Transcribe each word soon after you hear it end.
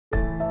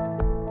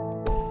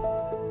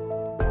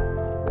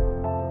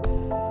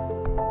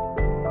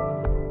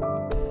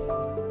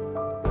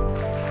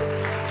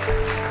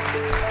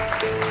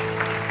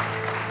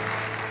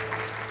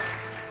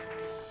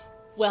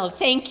Well,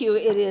 thank you.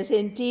 It is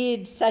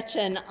indeed such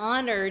an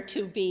honor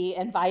to be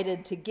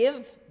invited to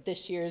give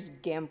this year's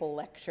Gamble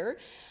Lecture.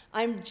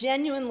 I'm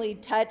genuinely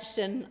touched,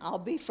 and I'll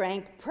be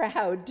frank,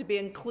 proud to be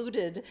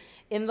included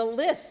in the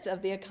list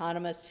of the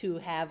economists who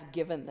have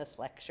given this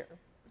lecture.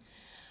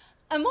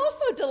 I'm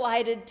also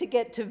delighted to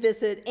get to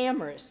visit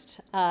Amherst,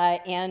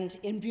 and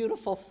in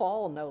beautiful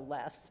fall, no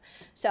less.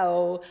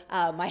 So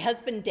my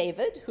husband,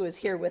 David, who is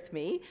here with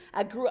me,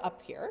 grew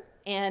up here,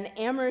 and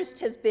Amherst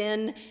has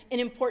been an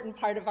important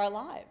part of our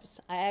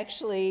lives.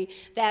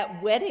 That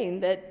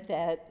wedding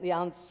that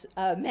Leonce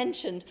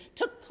mentioned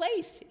took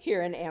place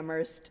here in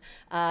Amherst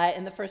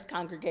in the First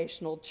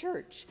Congregational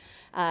Church.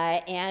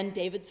 And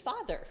David's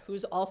father,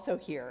 who's also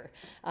here,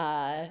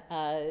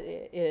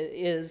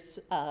 is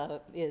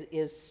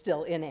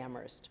still in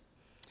Amherst.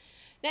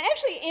 Now,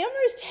 actually,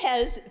 Amherst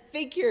has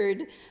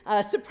figured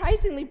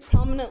surprisingly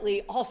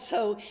prominently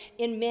also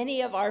in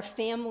many of our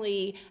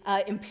family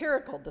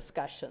empirical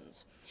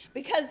discussions,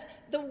 because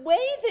the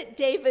way that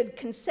David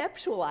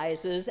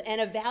conceptualizes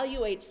and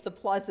evaluates the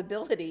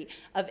plausibility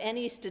of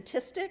any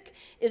statistic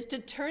is to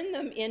turn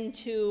them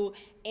into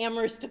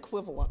Amherst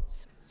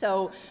equivalents.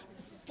 So,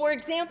 for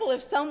example,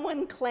 if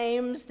someone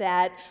claims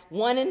that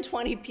 1 in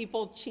 20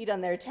 people cheat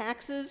on their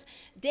taxes,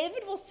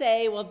 David will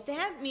say, well,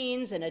 that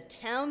means in a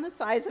town the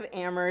size of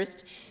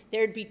Amherst,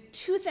 there'd be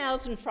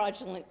 2,000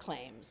 fraudulent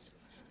claims.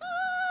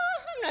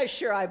 I'm not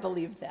sure I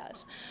believe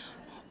that.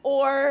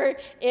 Or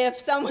if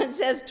someone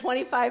says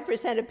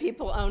 25% of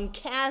people own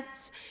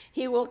cats,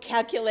 he will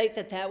calculate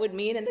that that would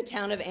mean in the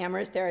town of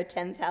Amherst there are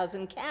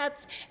 10,000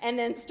 cats, and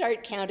then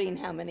start counting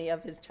how many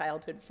of his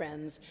childhood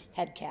friends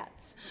had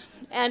cats.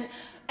 And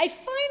I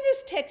find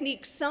this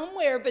technique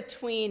somewhere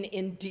between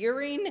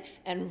endearing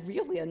and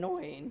really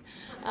annoying.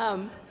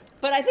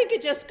 But I think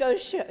it just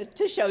goes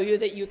to show you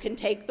that you can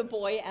take the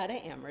boy out of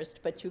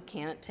Amherst, but you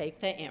can't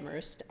take the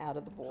Amherst out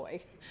of the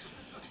boy.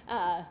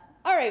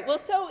 All right, well,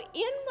 so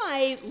in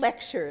my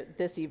lecture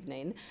this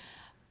evening,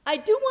 I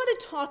do want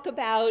to talk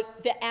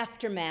about the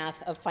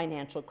aftermath of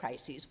financial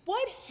crises.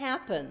 What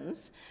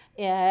happens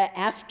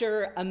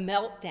after a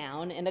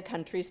meltdown in a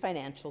country's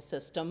financial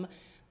system,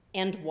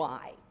 and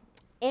why?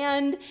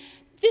 And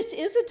this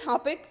is a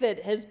topic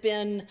that has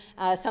been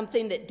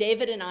something that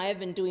David and I have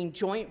been doing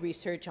joint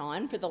research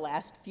on for the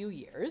last few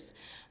years.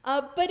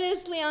 But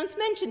as Leonce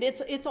mentioned,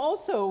 it's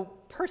also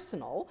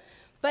personal.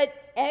 But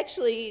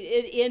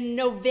actually, in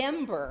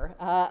November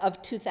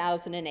of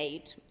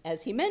 2008,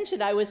 as he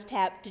mentioned, I was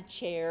tapped to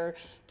chair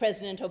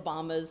President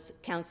Obama's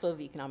Council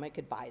of Economic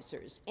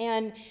Advisors.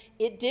 And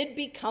it did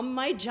become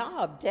my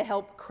job to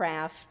help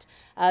craft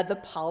the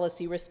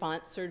policy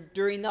response sort of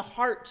during the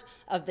heart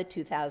of the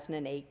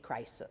 2008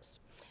 crisis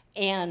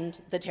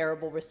and the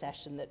terrible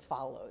recession that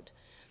followed.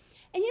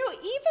 And you know,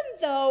 even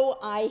though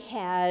I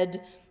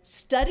had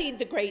studied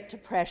the Great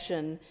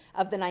Depression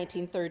of the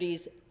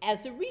 1930s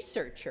as a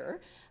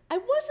researcher, I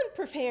wasn't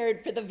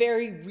prepared for the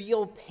very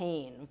real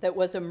pain that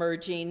was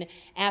emerging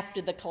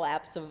after the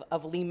collapse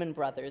of Lehman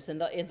Brothers in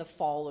the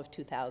fall of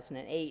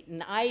 2008.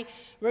 And I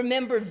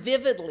remember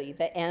vividly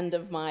the end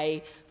of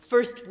my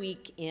first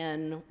week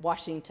in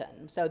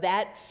Washington. So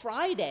that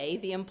Friday,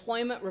 the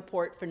employment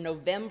report for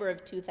November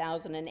of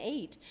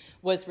 2008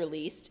 was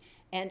released,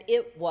 and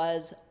it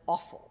was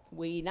awful.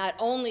 We not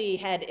only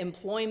had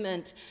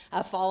employment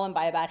fallen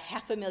by about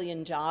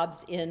 500,000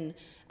 jobs in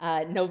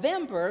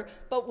November,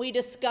 but we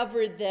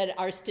discovered that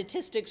our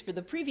statistics for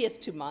the previous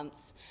 2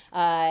 months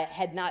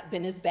had not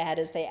been as bad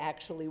as they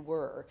actually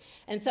were.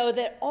 And so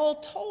that all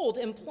told,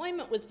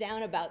 employment was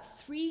down about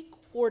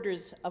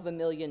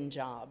 750,000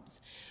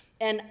 jobs.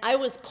 And I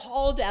was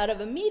called out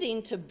of a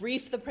meeting to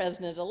brief the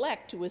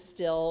president-elect, who was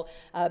still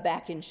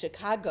back in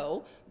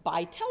Chicago,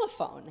 by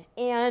telephone.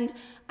 And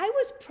I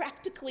was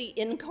practically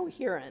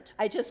incoherent.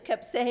 I just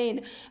kept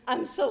saying,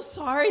 I'm so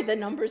sorry, the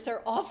numbers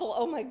are awful.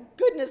 Oh my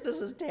goodness,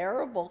 this is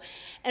terrible.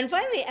 And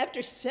finally,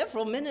 after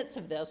several minutes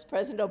of this,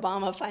 President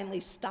Obama finally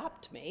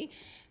stopped me.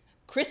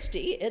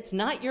 Christy, it's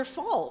not your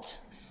fault.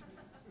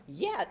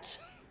 Yet.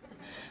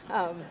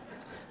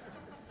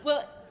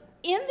 Well,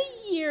 in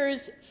the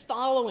years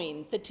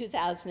following the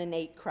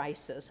 2008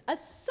 crisis, a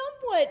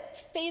somewhat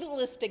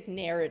fatalistic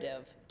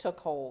narrative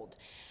took hold.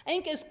 I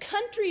think as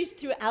countries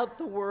throughout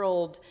the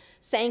world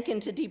sank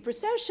into deep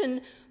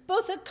recession,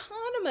 both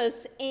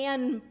economists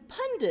and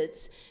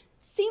pundits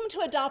seemed to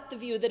adopt the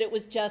view that it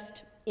was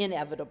just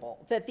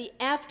inevitable, that the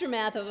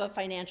aftermath of a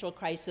financial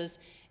crisis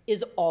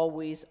is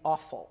always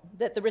awful,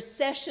 that the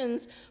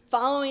recessions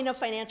following a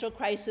financial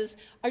crisis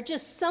are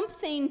just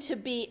something to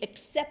be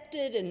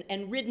accepted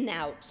and ridden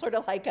out, sort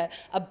of like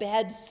a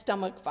bad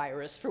stomach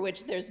virus for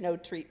which there's no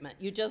treatment.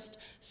 You just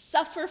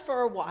suffer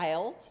for a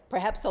while,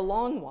 perhaps a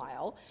long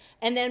while,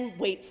 and then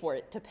wait for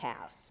it to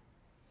pass.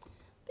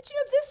 But you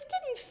know, this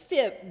didn't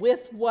fit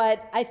with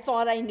what I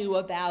thought I knew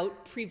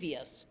about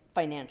previous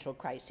financial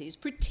crises,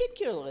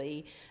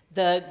 particularly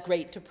the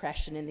Great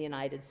Depression in the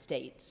United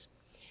States.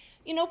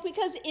 You know,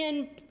 because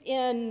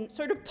in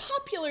sort of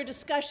popular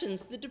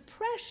discussions, the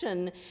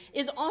Depression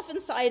is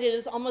often cited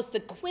as almost the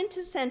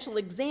quintessential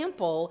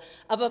example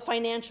of a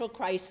financial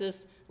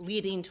crisis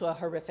leading to a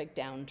horrific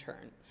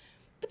downturn.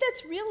 But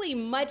that's really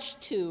much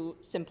too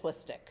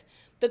simplistic.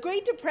 The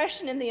Great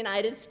Depression in the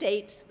United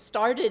States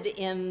started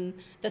in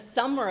the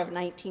summer of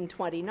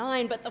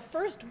 1929, but the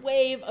first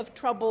wave of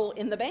trouble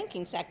in the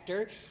banking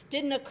sector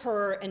didn't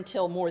occur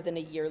until more than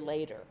a year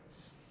later.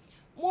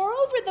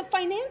 Moreover, the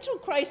financial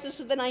crisis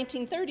of the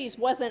 1930s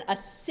wasn't a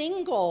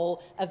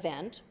single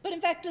event, but in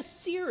fact a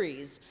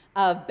series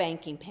of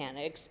banking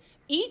panics,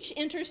 each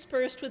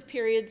interspersed with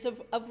periods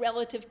of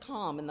relative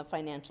calm in the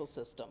financial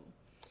system.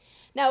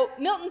 Now,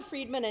 Milton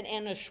Friedman and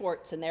Anna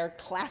Schwartz, in their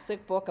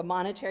classic book, A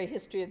Monetary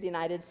History of the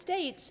United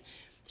States,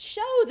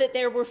 show that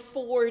there were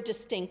 4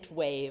 distinct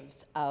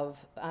waves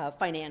of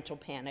financial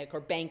panic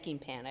or banking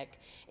panic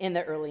in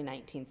the early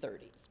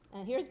 1930s.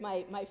 And here's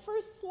my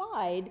first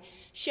slide,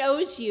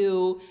 shows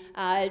you,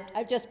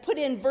 I've just put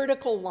in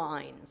vertical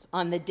lines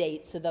on the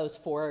dates of those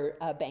 4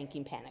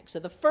 banking panics. So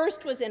the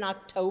first was in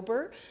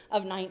October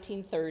of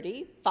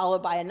 1930,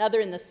 followed by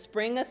another in the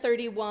spring of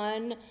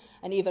 31,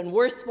 an even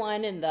worse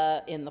one in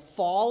the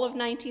fall of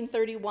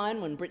 1931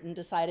 when Britain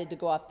decided to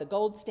go off the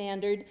gold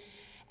standard.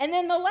 And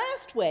then the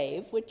last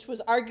wave, which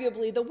was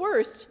arguably the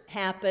worst,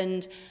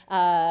 happened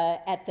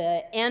at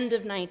the end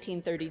of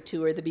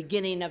 1932 or the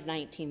beginning of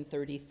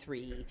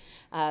 1933,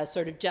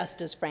 sort of just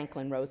as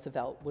Franklin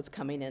Roosevelt was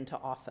coming into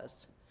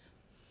office.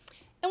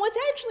 And what's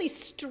actually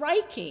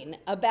striking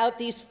about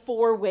these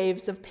 4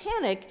 waves of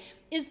panic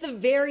is the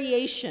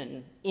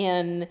variation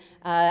in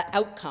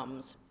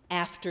outcomes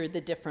after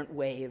the different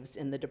waves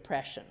in the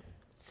Depression.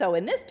 So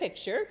in this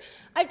picture,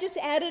 I've just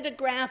added a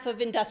graph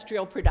of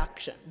industrial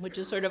production, which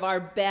is sort of our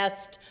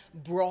best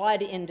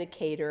broad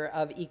indicator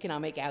of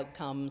economic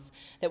outcomes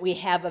that we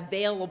have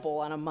available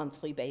on a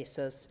monthly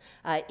basis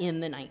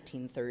in the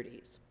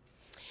 1930s.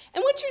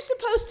 And what you're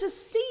supposed to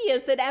see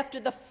is that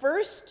after the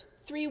first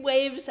 3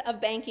 waves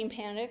of banking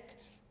panic,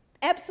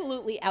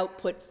 absolutely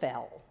output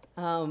fell.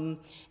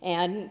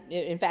 And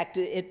in fact,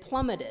 it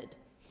plummeted.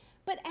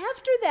 But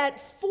after that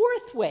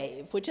 4th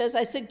wave, which as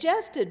I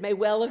suggested may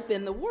well have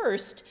been the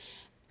worst,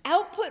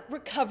 output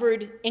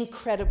recovered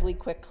incredibly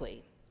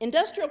quickly.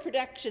 Industrial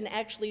production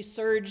actually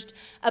surged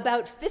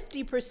about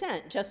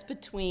 50% just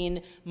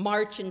between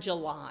March and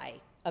July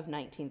of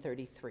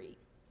 1933.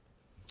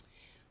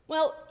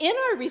 Well, in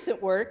our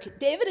recent work,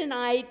 David and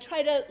I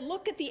try to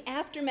look at the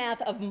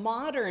aftermath of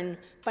modern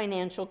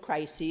financial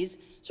crises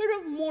sort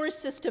of more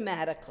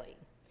systematically.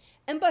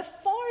 And by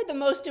far the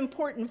most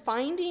important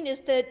finding is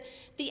that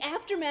the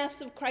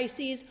aftermaths of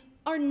crises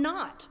are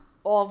not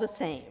all the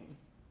same.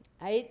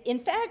 Right? In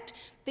fact,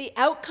 the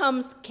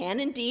outcomes can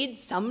indeed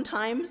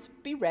sometimes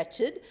be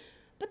wretched,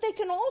 but they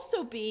can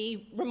also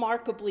be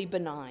remarkably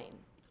benign.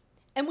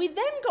 And we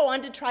then go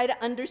on to try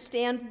to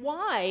understand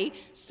why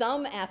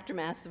some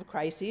aftermaths of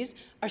crises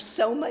are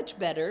so much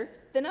better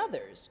than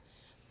others.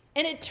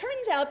 And it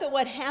turns out that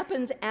what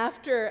happens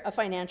after a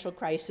financial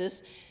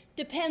crisis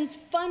depends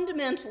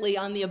fundamentally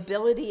on the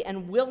ability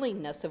and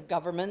willingness of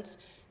governments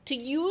to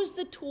use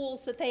the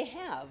tools that they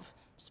have,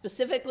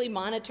 specifically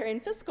monetary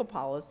and fiscal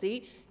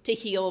policy, to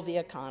heal the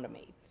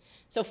economy.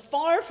 So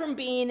far from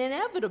being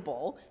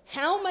inevitable,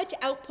 how much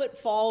output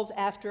falls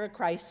after a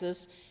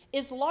crisis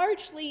is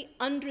largely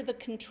under the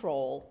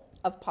control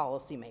of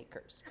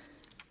policymakers.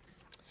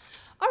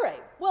 All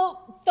right,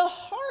 well, the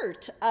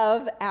heart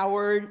of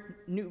our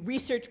new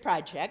research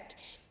project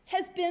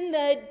has been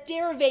the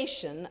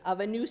derivation of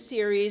a new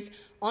series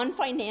on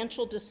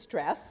financial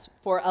distress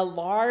for a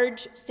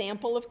large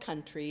sample of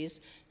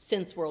countries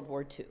since World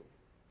War II.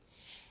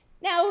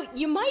 Now,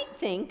 you might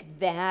think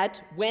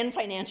that when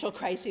financial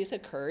crises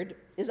occurred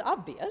is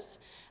obvious,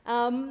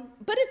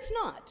 but it's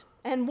not.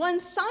 And one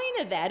sign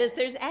of that is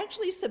there's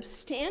actually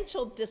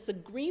substantial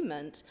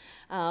disagreement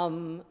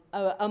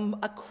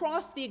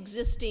across the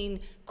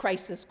existing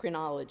crisis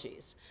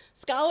chronologies.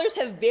 Scholars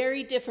have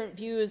very different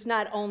views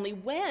not only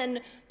when,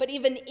 but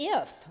even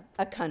if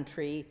a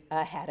country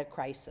had a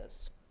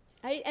crisis.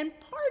 Right? And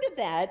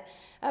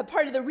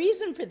part of the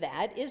reason for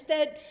that is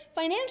that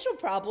financial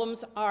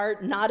problems are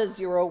not a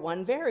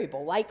 0-1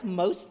 variable. Like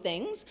most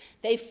things,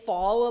 they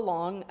fall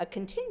along a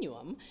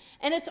continuum,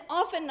 and it's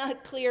often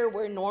not clear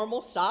where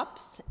normal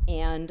stops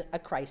and a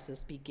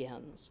crisis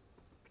begins.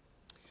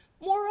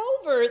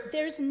 Moreover,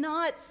 there's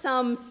not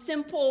some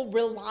simple,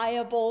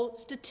 reliable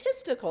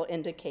statistical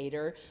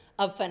indicator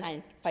of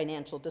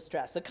financial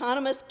distress.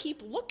 Economists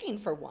keep looking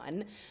for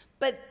one,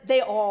 but they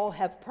all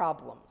have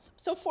problems.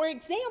 So for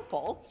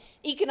example,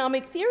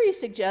 economic theory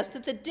suggests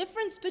that the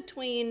difference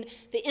between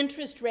the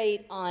interest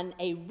rate on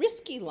a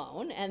risky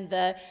loan and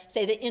the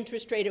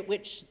interest rate at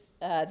which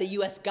the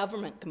US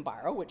government can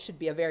borrow, which should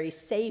be a very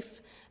safe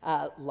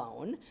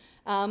loan,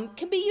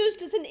 can be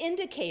used as an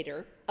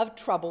indicator of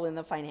trouble in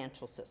the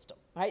financial system,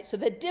 right? So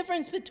the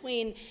difference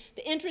between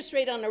the interest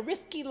rate on a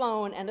risky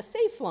loan and a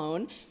safe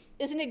loan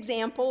is an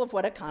example of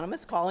what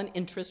economists call an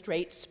interest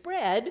rate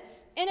spread,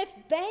 And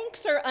if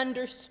banks are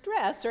under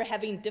stress or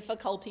having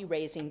difficulty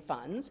raising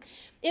funds,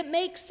 it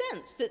makes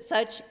sense that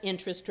such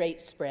interest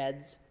rate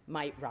spreads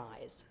might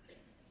rise.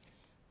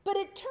 But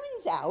it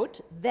turns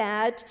out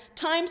that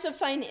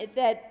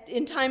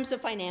in times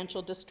of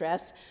financial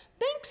distress,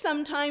 banks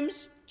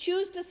sometimes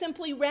choose to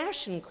simply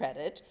ration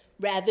credit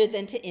rather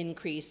than to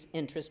increase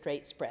interest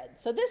rate spread.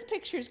 So this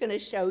picture is going to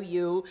show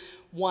you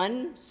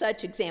one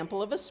such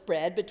example of a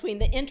spread between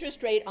the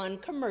interest rate on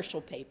commercial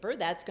paper,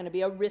 that's going to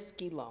be a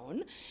risky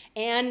loan,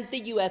 and a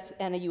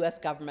US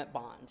government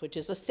bond, which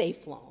is a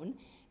safe loan,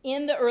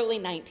 in the early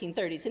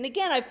 1930s. And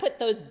again, I've put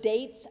those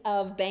dates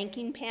of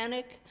banking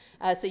panic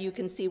so you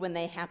can see when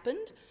they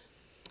happened.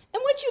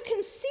 And what you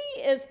can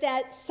see is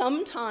that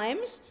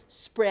sometimes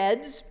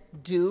spreads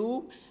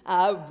do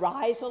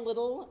rise a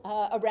little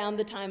around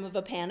the time of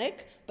a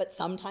panic, but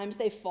sometimes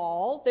they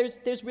fall.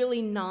 There's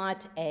really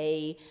not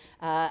a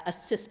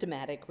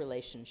systematic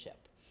relationship.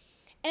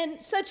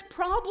 And such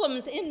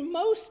problems in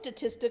most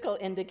statistical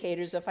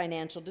indicators of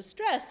financial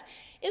distress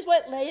is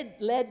what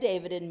led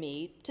David and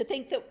me to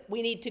think that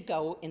we need to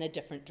go in a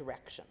different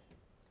direction.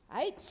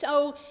 Right?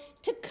 So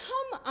to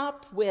come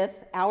up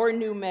with our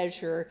new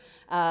measure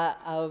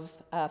of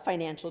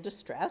financial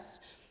distress,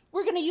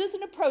 we're going to use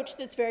an approach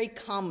that's very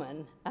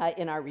common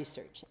in our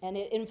research, and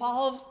it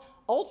involves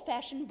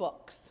old-fashioned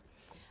books.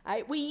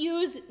 We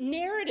use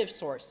narrative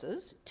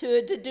sources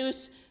to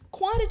deduce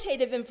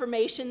quantitative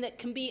information that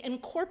can be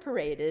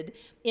incorporated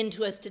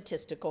into a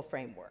statistical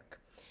framework.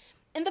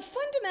 And the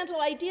fundamental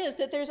idea is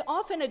that there's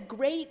often a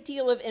great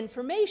deal of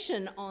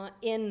information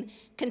in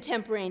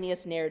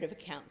contemporaneous narrative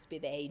accounts, be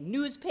they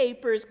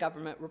newspapers,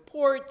 government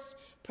reports,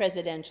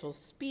 presidential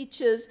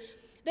speeches,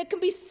 that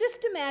can be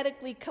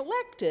systematically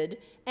collected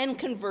and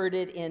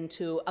converted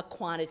into a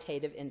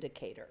quantitative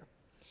indicator.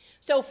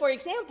 So, for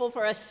example,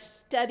 for a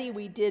study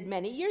we did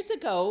many years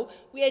ago,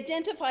 we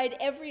identified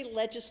every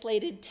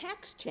legislated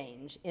tax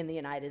change in the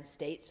United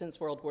States since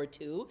World War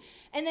II,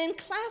 and then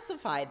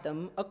classified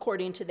them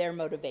according to their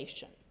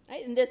motivation.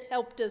 Right? And this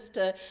helped us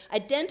to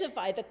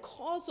identify the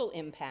causal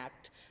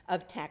impact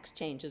of tax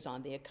changes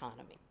on the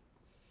economy.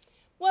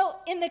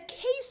 Well, in the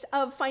case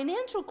of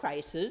financial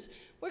crisis,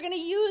 we're going to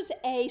use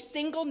a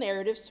single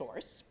narrative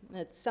source.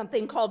 It's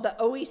something called the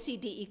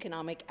OECD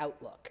Economic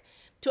Outlook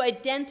to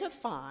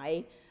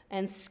identify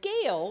and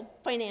scale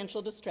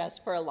financial distress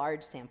for a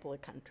large sample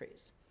of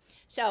countries.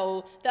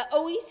 So the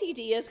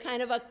OECD is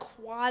kind of a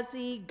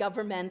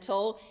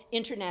quasi-governmental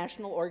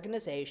international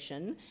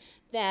organization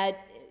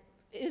that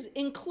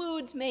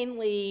includes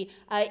mainly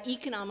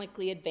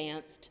economically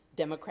advanced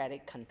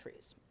democratic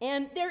countries.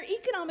 And their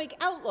economic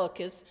outlook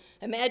is,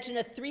 imagine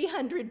a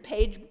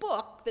 300-page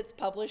book that's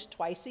published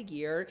twice a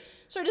year,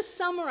 sort of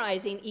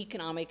summarizing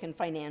economic and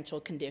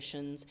financial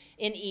conditions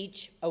in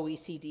each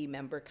OECD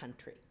member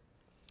country.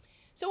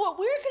 So what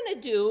we're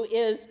going to do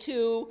is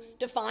to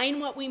define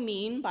what we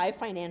mean by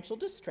financial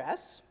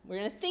distress. We're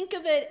going to think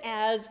of it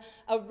as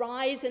a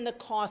rise in the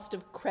cost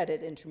of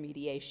credit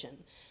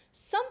intermediation.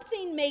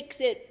 Something makes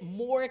it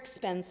more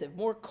expensive,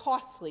 more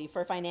costly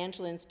for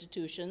financial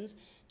institutions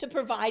to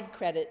provide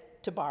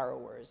credit to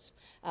borrowers,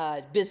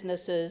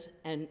 businesses,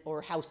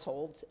 or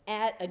households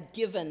at a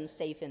given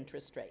safe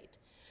interest rate.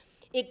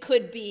 It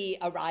could be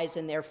a rise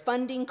in their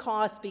funding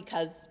costs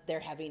because they're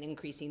having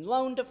increasing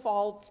loan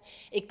defaults.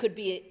 It could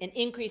be an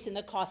increase in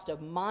the cost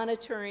of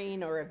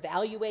monitoring or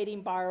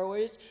evaluating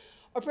borrowers.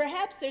 Or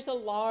perhaps there's a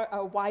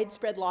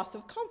widespread loss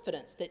of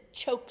confidence that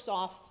chokes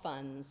off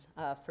funds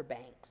for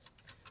banks.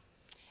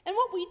 And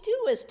what we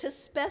do is to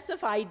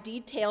specify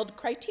detailed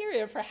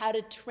criteria for how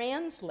to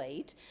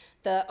translate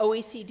the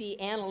OECD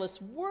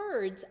analysts'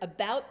 words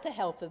about the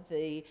health of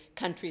the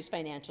country's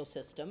financial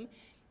system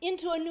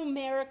into a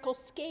numerical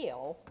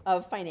scale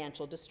of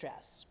financial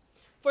distress.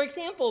 For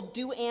example,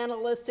 do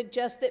analysts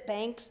suggest that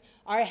banks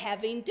are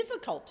having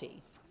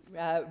difficulty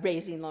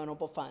raising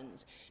loanable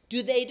funds?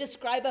 Do they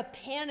describe a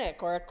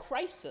panic or a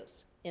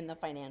crisis in the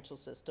financial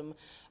system?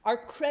 Are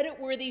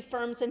creditworthy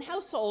firms and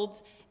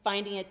households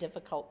finding it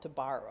difficult to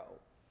borrow?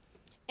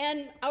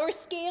 And our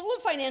scale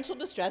of financial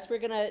distress, we're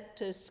going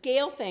to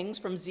scale things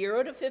from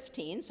 0 to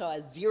 15. So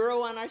a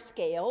 0 on our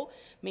scale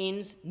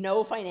means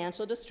no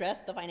financial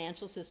distress. The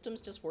financial system's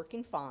just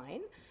working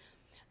fine.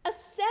 A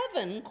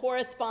 7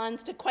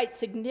 corresponds to quite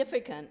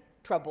significant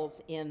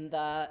troubles in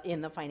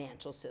the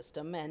financial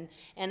system and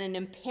an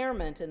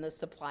impairment in the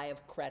supply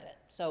of credit.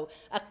 So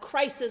a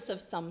crisis of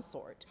some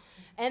sort.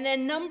 And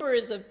then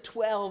numbers of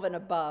 12 and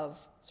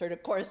above sort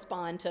of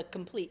correspond to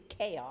complete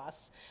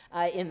chaos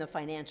in the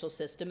financial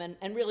system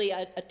and really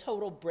a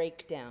total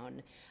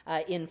breakdown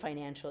in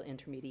financial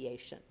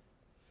intermediation.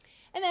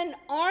 And then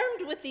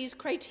armed with these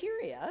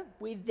criteria,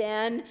 we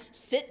then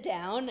sit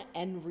down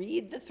and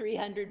read the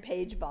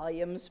 300-page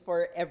volumes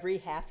for every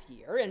half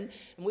year. And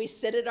we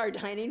sit at our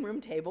dining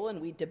room table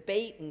and we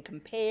debate and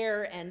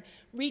compare and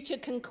reach a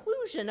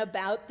conclusion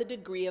about the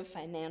degree of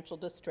financial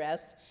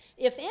distress,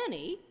 if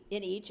any,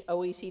 in each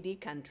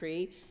OECD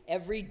country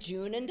every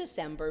June and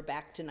December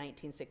back to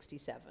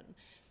 1967.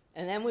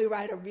 And then we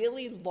write a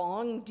really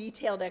long,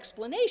 detailed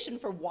explanation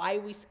for why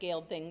we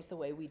scaled things the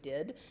way we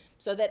did,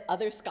 so that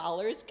other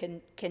scholars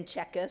can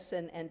check us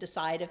and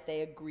decide if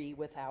they agree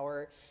with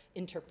our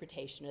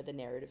interpretation of the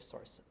narrative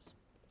sources.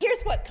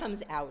 Here's what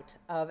comes out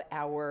of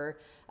our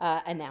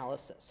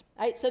analysis.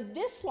 All right, so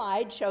this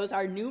slide shows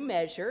our new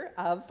measure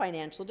of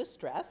financial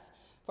distress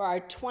for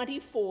our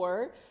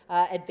 24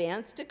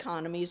 advanced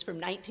economies from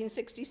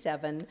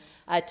 1967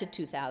 to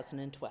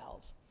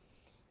 2012.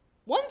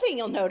 One thing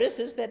you'll notice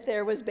is that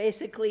there was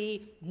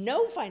basically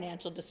no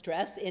financial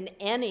distress in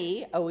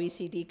any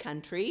OECD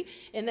country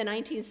in the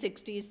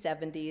 1960s,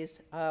 70s,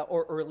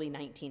 or early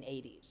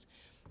 1980s.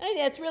 And I think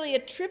that's really a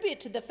tribute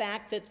to the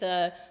fact that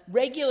the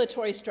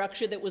regulatory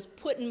structure that was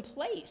put in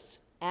place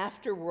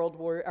after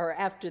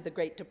after the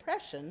Great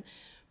Depression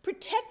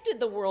protected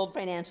the world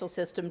financial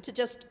system to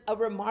just a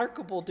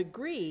remarkable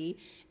degree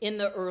in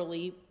the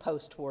early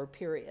post-war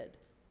period.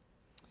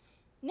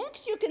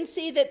 Next, you can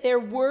see that there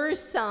were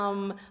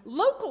some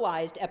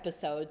localized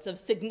episodes of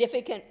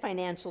significant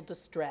financial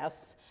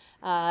distress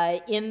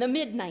in the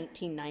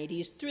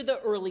mid-1990s through the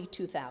early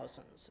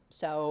 2000s.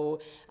 So,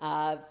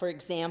 for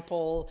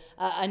example,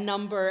 a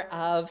number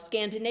of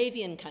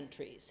Scandinavian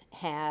countries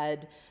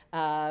had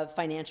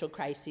financial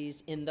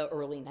crises in the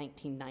early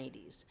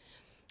 1990s.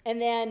 And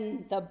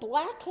then the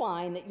black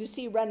line that you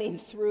see running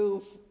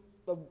through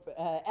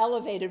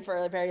elevated for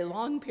a very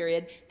long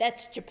period,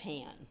 that's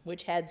Japan,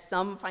 which had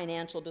some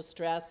financial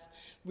distress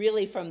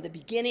really from the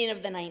beginning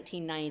of the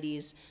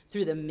 1990s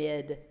through the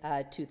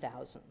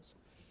mid-2000s.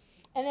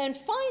 And then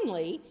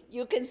finally,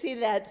 you can see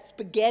that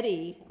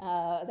spaghetti,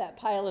 that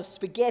pile of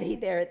spaghetti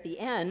there at the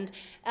end,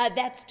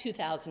 that's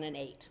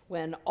 2008,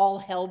 when all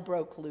hell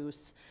broke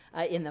loose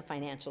in the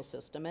financial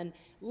system. And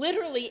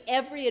literally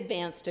every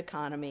advanced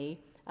economy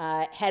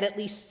had at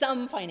least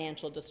some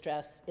financial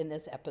distress in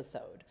this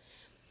episode.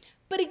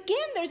 But again,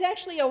 there's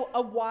actually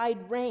a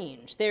wide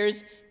range.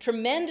 There's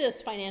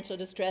tremendous financial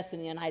distress in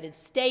the United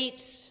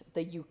States,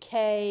 the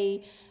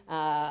UK,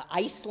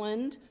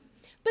 Iceland.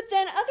 But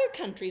then other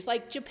countries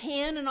like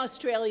Japan and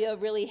Australia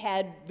really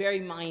had very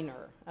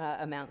minor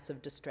amounts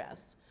of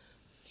distress.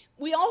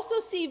 We also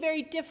see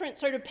very different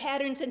sort of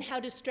patterns in how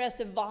distress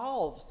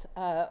evolves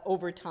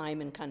over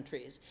time in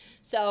countries.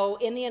 So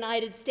in the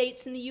United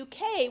States and the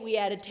UK, we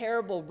had a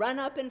terrible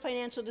run-up in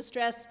financial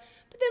distress,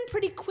 but then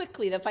pretty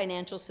quickly the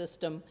financial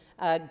system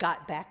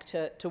got back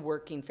to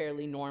working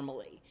fairly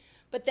normally.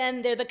 But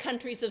then there are the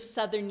countries of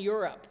Southern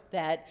Europe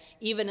that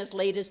even as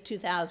late as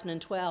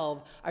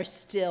 2012 are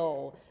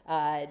still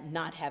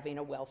not having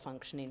a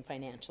well-functioning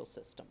financial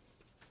system.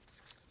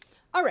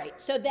 All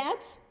right, so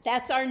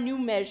that's our new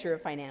measure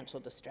of financial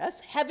distress.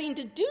 Having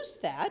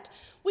deduced that,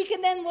 we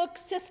can then look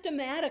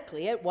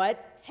systematically at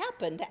what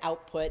happened to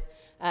output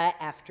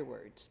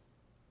afterwards.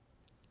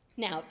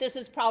 Now, this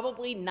is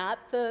probably not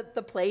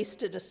the place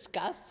to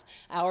discuss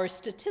our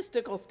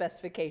statistical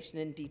specification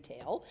in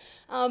detail,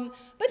 but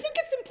I think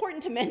it's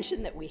important to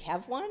mention that we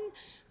have one,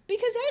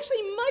 because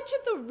actually much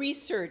of the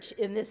research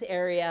in this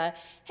area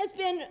has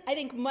been, I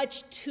think,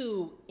 much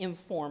too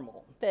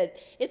informal. That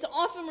it's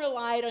often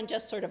relied on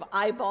just sort of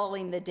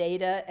eyeballing the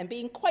data and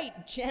being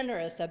quite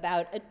generous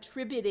about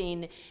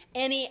attributing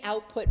any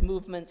output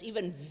movements,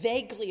 even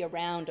vaguely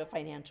around a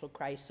financial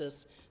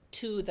crisis,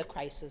 to the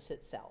crisis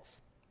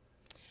itself.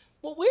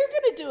 What we're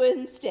going to do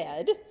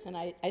instead, and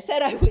I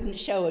said I wouldn't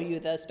show you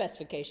the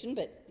specification,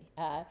 but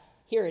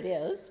here it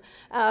is.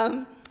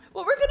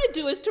 What we're going to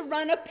do is to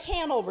run a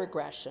panel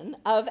regression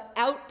of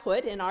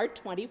output in our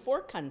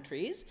 24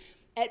 countries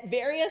at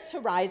various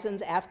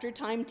horizons after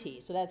time t.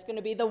 So that's going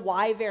to be the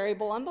y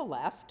variable on the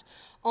left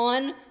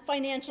on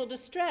financial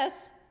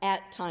distress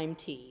at time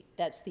t.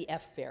 That's the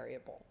f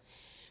variable.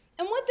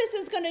 And what this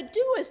is going to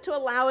do is to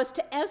allow us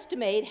to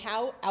estimate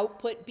how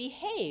output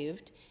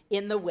behaved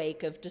in the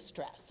wake of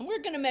distress. And we're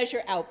going to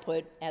measure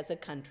output as a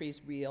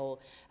country's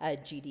real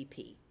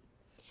GDP.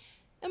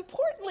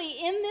 Importantly,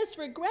 in this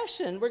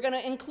regression, we're going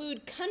to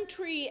include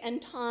country and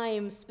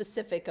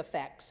time-specific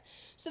effects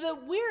so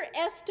that we're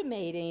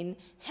estimating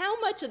how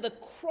much of the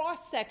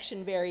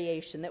cross-section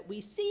variation that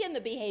we see in the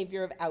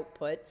behavior of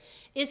output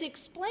is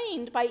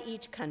explained by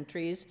each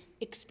country's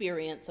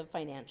experience of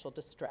financial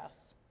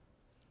distress.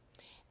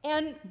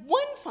 And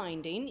one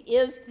finding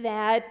is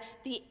that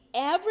the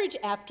average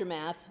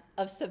aftermath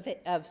of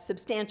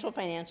substantial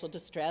financial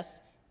distress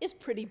is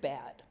pretty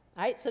bad.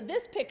 All right, so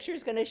this picture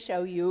is going to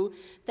show you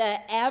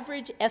the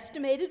average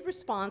estimated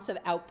response of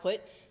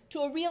output to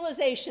a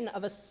realization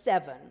of a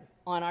 7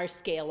 on our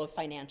scale of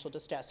financial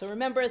distress. So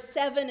remember, a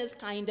 7 is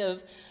kind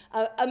of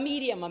a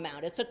medium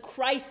amount. It's a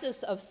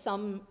crisis of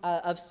some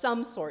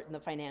sort in the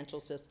financial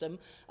system,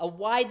 a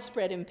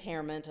widespread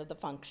impairment of the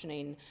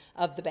functioning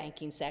of the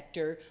banking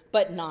sector,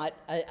 but not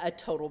a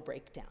total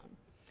breakdown.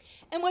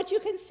 And what you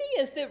can see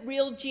is that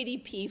real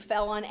GDP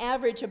fell on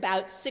average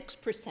about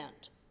 6%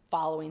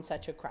 following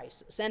such a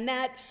crisis. And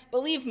that,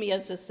 believe me,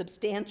 is a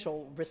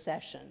substantial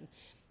recession.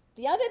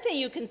 The other thing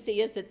you can see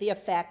is that the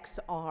effects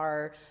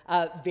are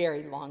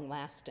very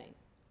long-lasting.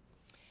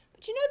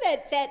 But you know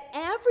that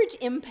average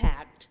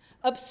impact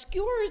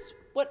obscures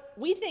what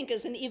we think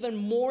is an even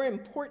more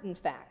important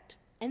fact,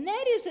 and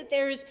that is that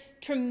there's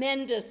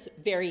tremendous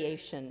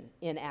variation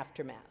in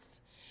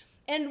aftermaths.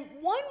 And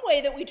one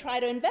way that we try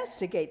to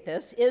investigate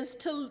this is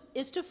to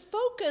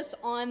focus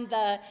on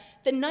the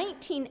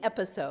 19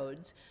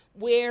 episodes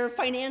where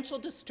financial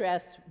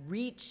distress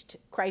reached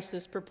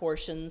crisis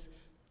proportions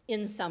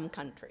in some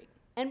country.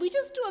 And we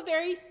just do a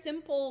very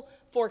simple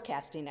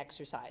forecasting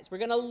exercise. We're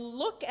going to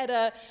look at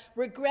a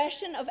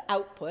regression of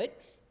output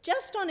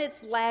just on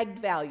its lagged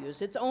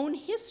values, its own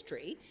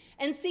history,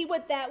 and see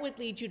what that would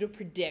lead you to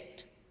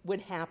predict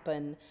would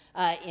happen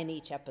in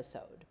each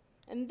episode.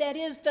 And that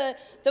is the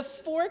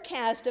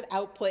forecast of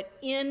output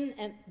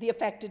in the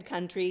affected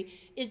country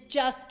is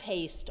just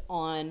based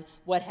on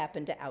what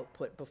happened to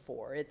output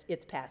before,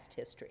 its past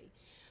history.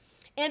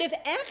 And if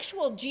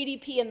actual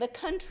GDP in the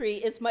country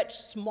is much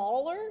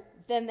smaller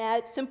than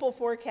that simple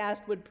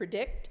forecast would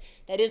predict,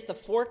 that is, the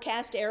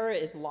forecast error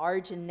is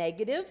large and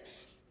negative,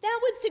 that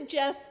would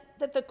suggest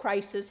that the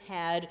crisis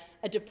had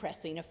a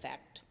depressing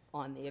effect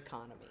on the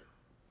economy.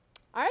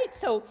 All right,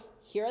 so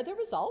here are the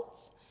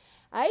results.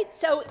 All right,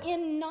 so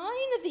in 9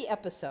 of the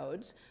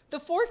episodes, the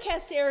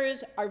forecast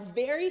errors are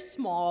very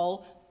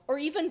small or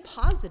even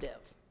positive.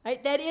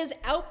 Right? That is,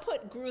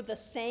 output grew the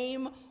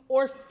same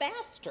or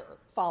faster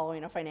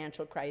following a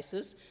financial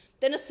crisis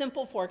than a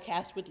simple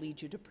forecast would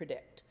lead you to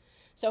predict.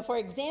 So for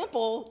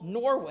example,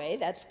 Norway,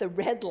 that's the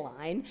red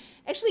line,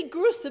 actually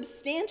grew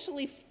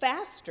substantially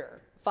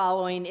faster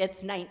following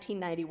its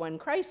 1991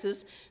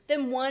 crisis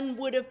than one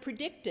would have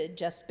predicted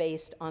just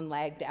based on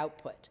lagged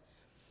output.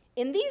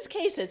 In these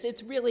cases,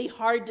 it's really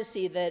hard to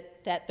see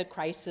that the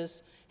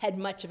crisis had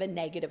much of a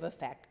negative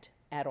effect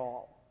at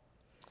all.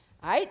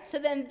 All right, so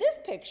then this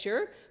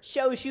picture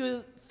shows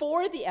you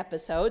 4 of the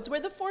episodes where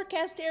the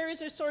forecast errors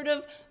are sort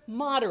of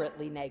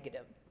moderately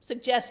negative,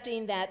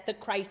 suggesting that the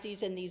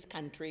crises in these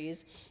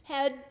countries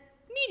had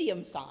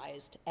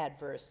medium-sized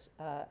adverse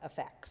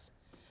effects.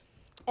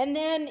 And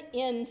then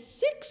in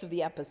 6 of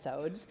the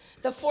episodes,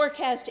 the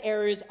forecast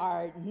errors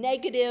are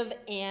negative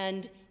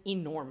and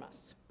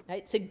enormous,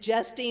 right?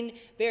 Suggesting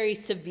very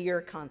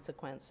severe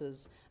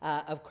consequences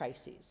of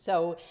crises.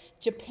 So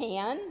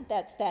Japan,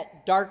 that's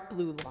that dark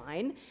blue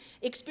line,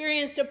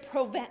 experienced a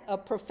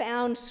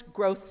profound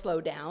growth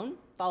slowdown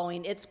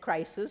following its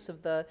crisis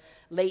of the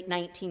late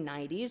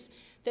 1990s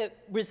that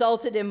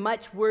resulted in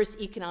much worse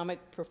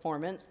economic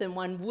performance than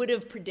one would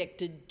have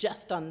predicted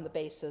just on the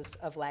basis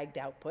of lagged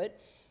output.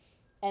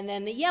 And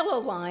then the yellow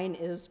line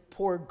is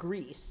poor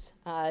Greece,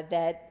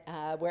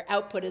 where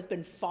output has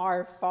been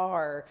far,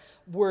 far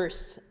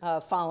worse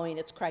following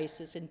its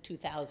crisis in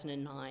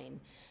 2009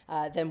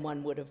 than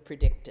one would have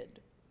predicted.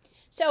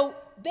 So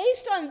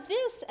based on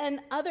this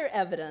and other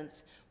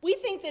evidence, we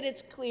think that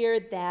it's clear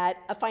that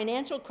a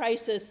financial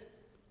crisis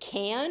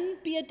can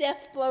be a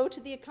death blow to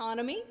the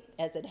economy,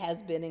 as it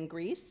has been in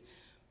Greece,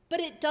 but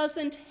it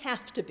doesn't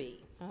have to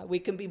be. We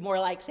can be more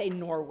like, say,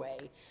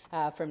 Norway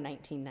from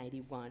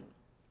 1991.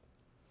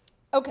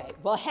 Okay,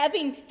 well,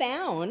 having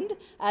found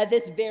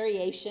this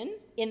variation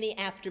in the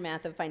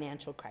aftermath of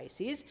financial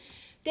crises,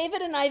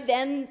 David and I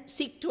then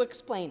seek to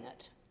explain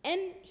it. And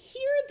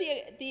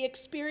here the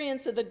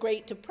experience of the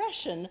Great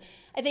Depression,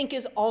 I think,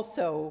 is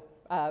also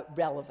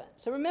relevant.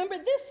 So remember,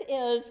 this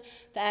is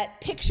that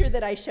picture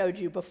that I showed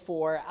you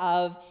before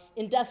of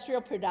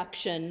industrial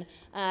production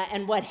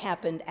and what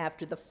happened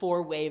after the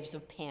 4 waves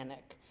of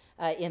panic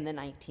in the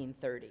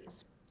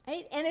 1930s.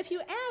 Right? And if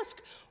you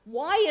ask,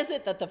 why is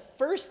it that the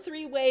first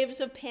 3 waves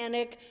of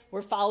panic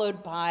were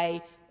followed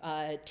by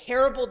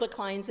terrible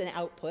declines in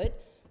output,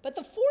 but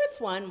the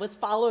 4th one was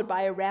followed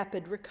by a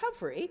rapid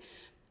recovery?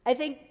 I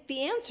think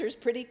the answer is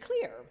pretty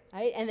clear,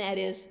 right? And that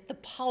is the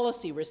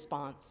policy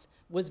response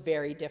was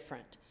very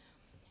different.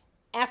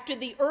 After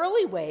the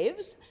early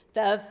waves,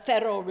 the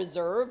Federal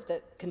Reserve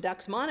that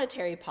conducts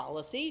monetary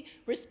policy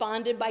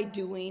responded by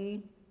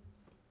doing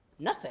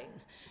nothing.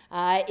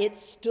 It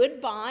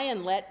stood by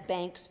and let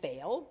banks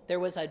fail.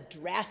 There was a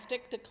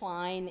drastic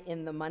decline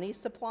in the money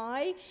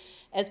supply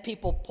as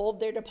people pulled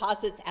their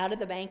deposits out of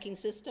the banking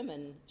system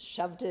and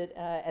shoved it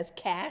as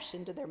cash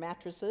into their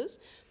mattresses.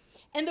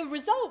 And the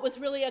result was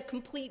really a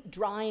complete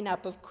drying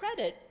up of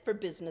credit for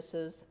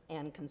businesses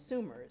and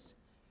consumers.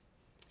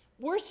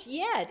 Worse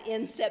yet,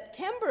 in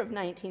September of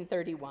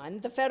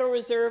 1931, the Federal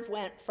Reserve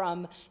went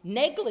from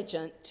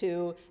negligent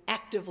to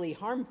actively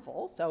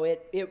harmful. So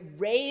it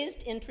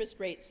raised interest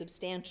rates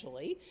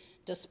substantially,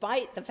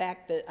 despite the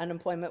fact that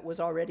unemployment was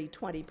already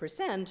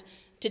 20%,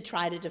 to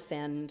try to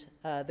defend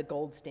the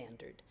gold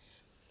standard.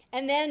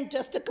 And then,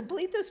 just to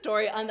complete the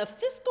story, on the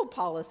fiscal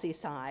policy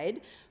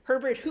side,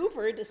 Herbert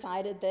Hoover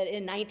decided that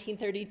in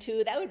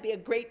 1932 that would be a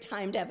great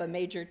time to have a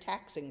major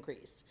tax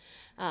increase.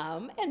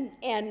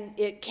 And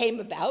it came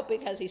about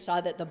because he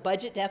saw that the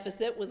budget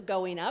deficit was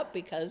going up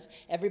because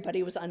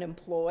everybody was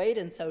unemployed,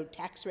 and so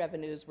tax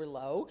revenues were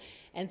low.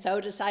 And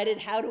so decided,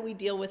 how do we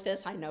deal with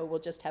this? I know, we'll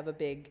just have a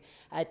big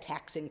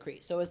tax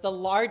increase. So it was the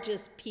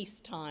largest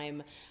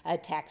peacetime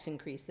tax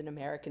increase in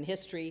American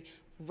history,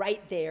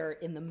 right there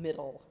in the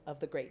middle of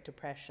the Great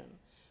Depression.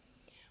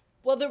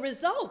 Well, the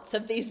results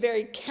of these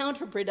very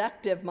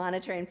counterproductive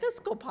monetary and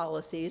fiscal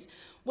policies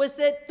was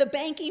that the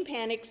banking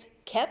panics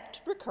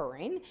kept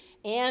recurring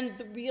and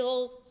the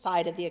real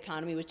side of the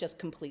economy was just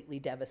completely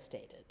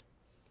devastated,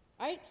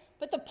 right?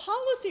 But the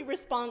policy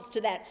response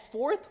to that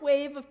fourth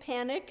wave of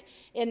panic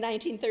in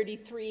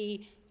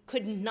 1933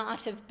 could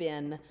not have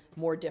been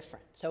more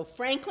different. So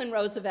Franklin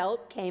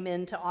Roosevelt came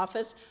into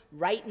office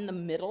right in the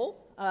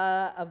middle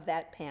of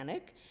that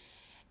panic.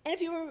 And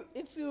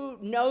if you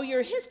know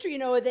your history, you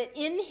know that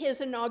in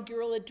his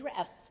inaugural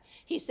address,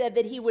 he said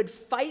that he would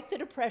fight the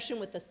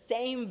Depression with the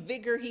same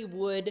vigor he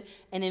would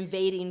an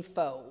invading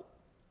foe.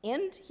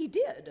 And he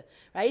did,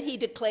 right? He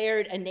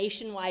declared a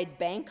nationwide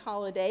bank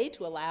holiday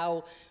to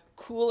allow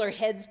cooler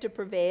heads to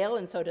prevail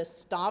and so to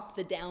stop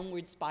the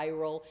downward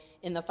spiral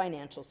in the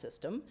financial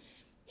system.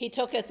 He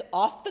took us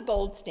off the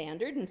gold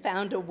standard and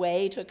found a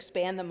way to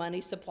expand the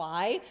money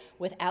supply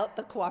without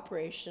the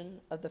cooperation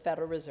of the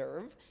Federal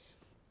Reserve.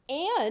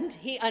 And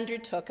he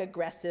undertook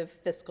aggressive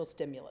fiscal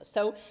stimulus.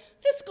 So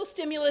fiscal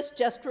stimulus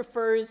just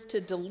refers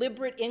to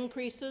deliberate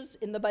increases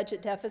in the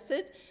budget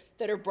deficit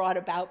that are brought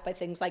about by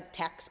things like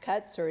tax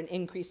cuts or an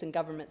increase in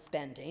government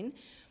spending.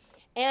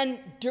 And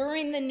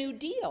during the New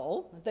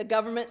Deal, the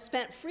government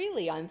spent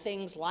freely on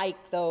things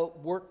like the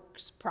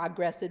Works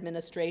Progress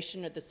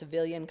Administration or the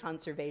Civilian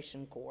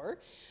Conservation Corps.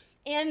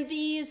 And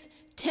these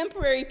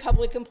temporary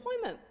public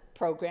employment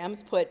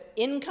programs put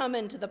income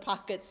into the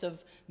pockets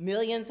of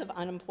millions of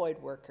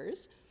unemployed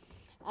workers.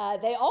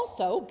 They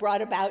also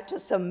brought about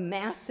just some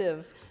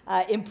massive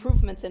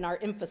improvements in our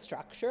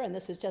infrastructure, and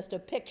this is just a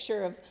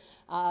picture of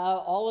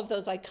all of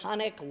those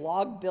iconic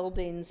log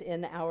buildings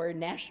in our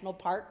national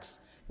parks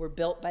were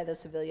built by the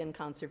Civilian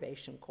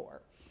Conservation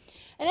Corps.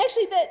 And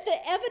actually,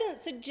 the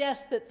evidence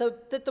suggests that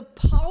the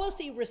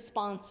policy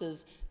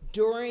responses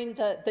during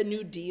the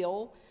New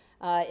Deal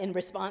in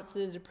response to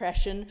the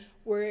Depression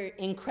were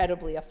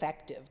incredibly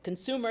effective.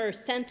 Consumer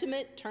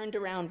sentiment turned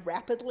around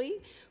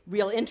rapidly,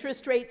 real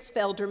interest rates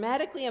fell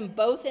dramatically, and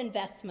both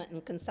investment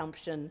and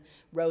consumption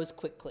rose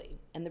quickly.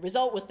 And the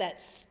result was that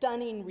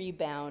stunning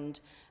rebound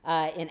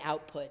in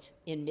output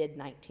in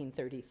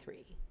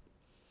mid-1933.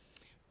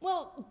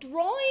 Well,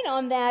 drawing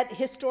on that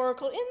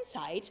historical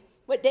insight,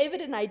 what David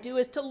and I do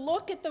is to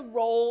look at the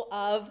role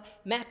of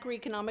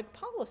macroeconomic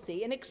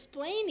policy in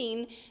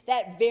explaining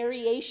that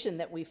variation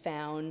that we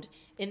found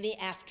in the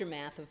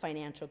aftermath of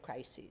financial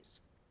crises.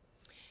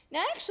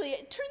 Now, actually,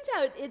 it turns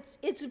out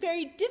it's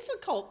very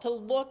difficult to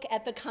look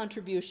at the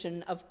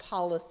contribution of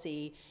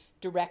policy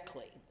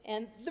directly.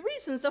 And the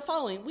reason is the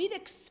following. We'd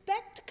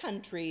expect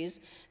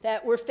countries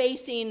that were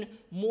facing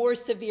more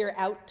severe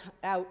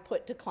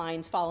output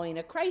declines following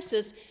a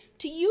crisis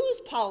to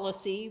use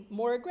policy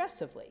more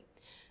aggressively.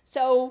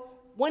 So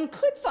one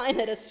could find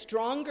that a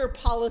stronger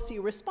policy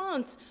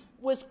response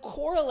was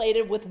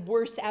correlated with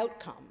worse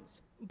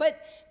outcomes.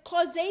 But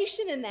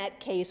causation in that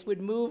case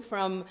would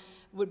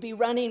be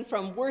running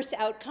from worse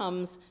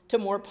outcomes to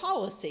more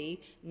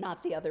policy,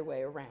 not the other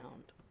way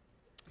around.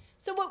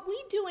 So what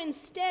we do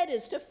instead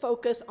is to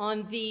focus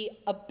on the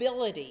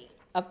ability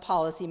of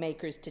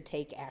policymakers to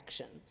take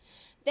action.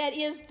 That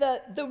is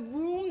the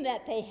room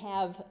that they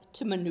have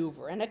to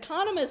maneuver. And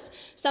economists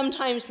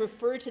sometimes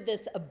refer to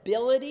this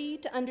ability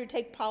to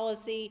undertake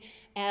policy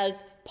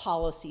as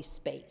policy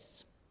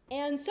space.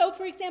 And so,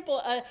 for example,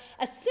 a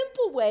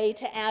simple way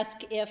to ask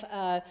if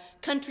a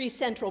country's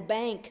central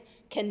bank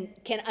can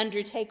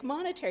undertake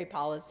monetary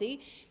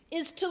policy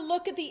is to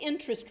look at the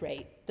interest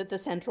rate that the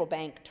central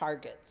bank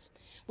targets.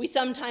 We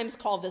sometimes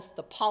call this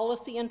the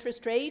policy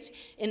interest rate.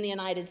 In the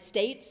United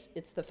States,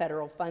 it's the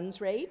federal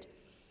funds rate.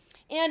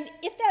 And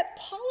if that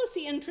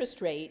policy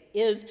interest rate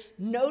is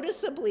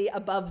noticeably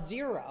above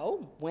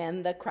zero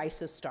when the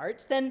crisis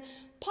starts, then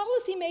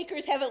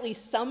policymakers have at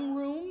least some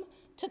room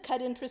to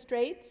cut interest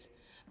rates.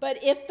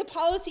 But if the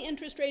policy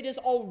interest rate is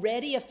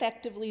already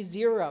effectively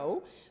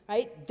zero,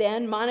 right,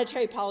 then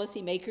monetary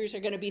policymakers are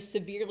going to be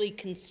severely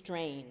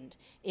constrained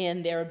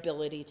in their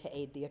ability to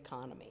aid the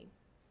economy.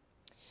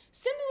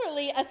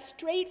 Similarly, a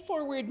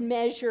straightforward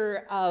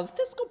measure of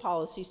fiscal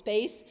policy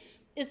space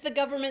is the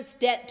government's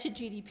debt to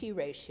GDP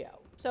ratio.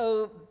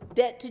 So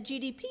debt to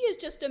GDP is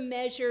just a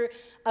measure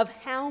of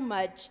how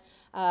much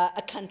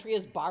a country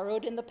has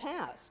borrowed in the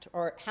past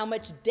or how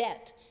much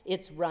debt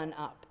it's run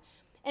up.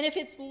 And if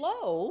it's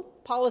low,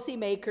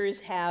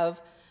 policymakers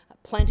have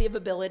plenty of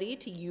ability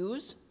to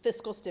use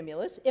fiscal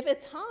stimulus. If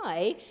it's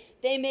high,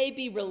 they may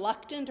be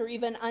reluctant or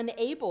even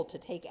unable to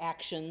take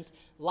actions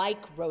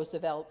like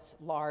Roosevelt's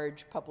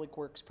large public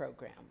works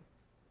program.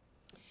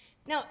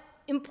 Now,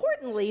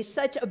 importantly,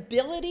 such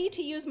ability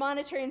to use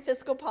monetary and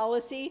fiscal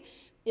policy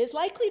is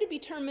likely to be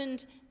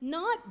determined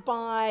not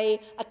by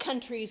a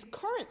country's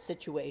current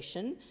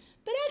situation,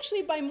 but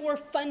actually by more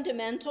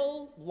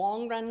fundamental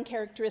long-run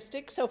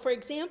characteristics. So, for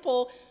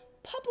example,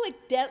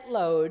 public debt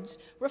loads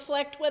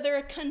reflect whether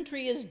a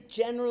country is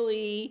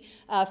generally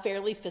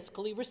fairly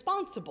fiscally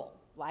responsible,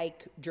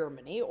 like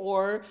Germany,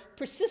 or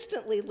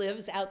persistently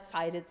lives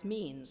outside its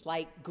means,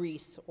 like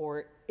Greece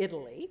or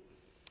Italy.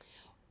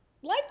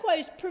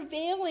 Likewise,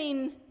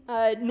 prevailing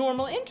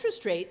normal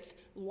interest rates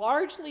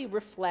largely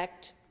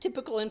reflect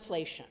typical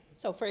inflation.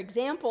 So for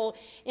example,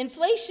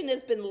 inflation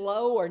has been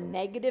low or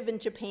negative in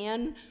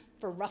Japan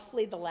for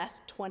roughly the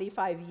last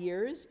 25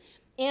 years,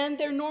 and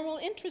their normal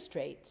interest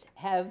rates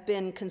have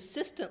been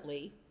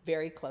consistently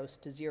very close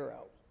to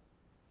zero.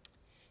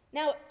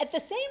 Now, at the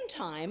same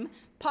time,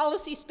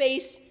 policy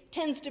space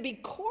tends to be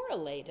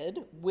correlated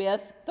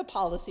with the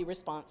policy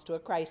response to a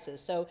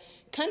crisis. So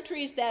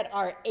countries that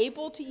are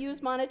able to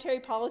use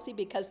monetary policy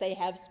because they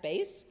have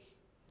space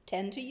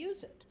tend to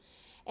use it.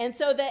 And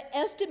so the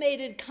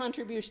estimated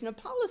contribution of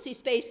policy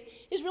space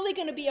is really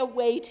going to be a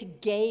way to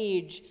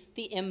gauge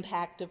the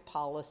impact of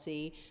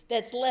policy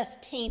that's less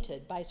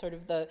tainted by sort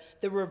of the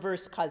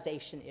reverse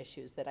causation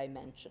issues that I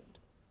mentioned.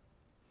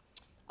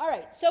 All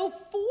right, so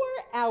for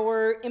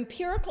our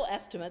empirical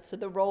estimates of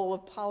the role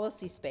of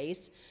policy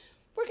space,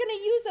 we're going to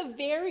use a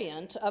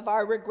variant of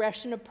our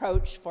regression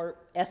approach for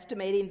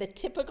estimating the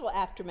typical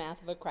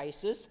aftermath of a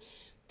crisis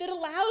that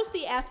allows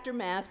the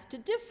aftermath to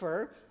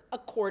differ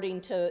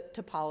according to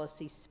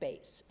policy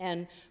space.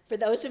 And for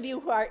those of you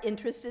who are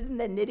interested in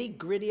the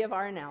nitty-gritty of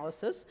our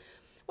analysis,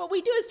 what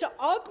we do is to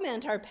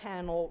augment our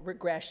panel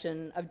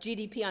regression of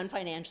GDP on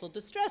financial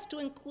distress to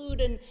include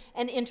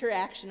an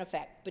interaction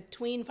effect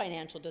between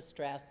financial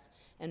distress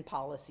and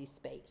policy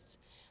space.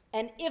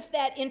 And if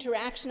that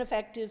interaction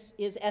effect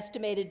is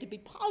estimated to be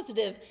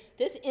positive,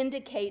 this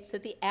indicates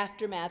that the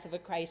aftermath of a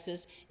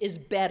crisis is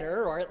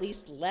better, or at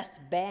least less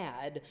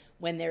bad,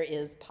 when there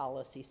is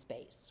policy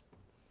space.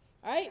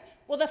 All right?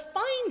 Well, the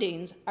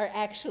findings are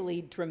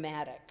actually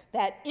dramatic.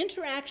 That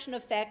interaction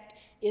effect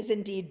is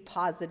indeed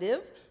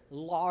positive,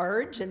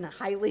 large, and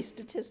highly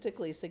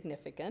statistically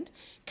significant.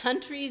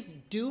 Countries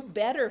do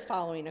better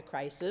following a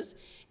crisis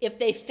if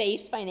they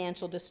face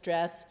financial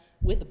distress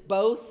with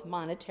both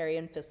monetary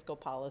and fiscal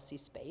policy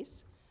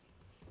space.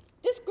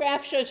 This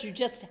graph shows you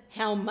just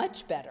how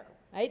much better,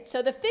 right?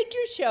 So the figure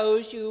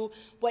shows you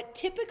what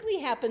typically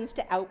happens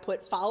to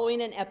output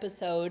following an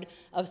episode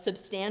of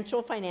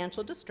substantial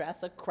financial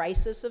distress, a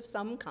crisis of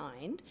some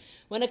kind,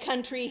 when a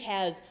country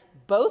has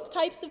both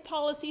types of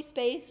policy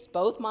space,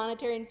 both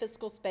monetary and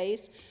fiscal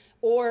space,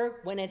 or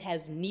when it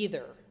has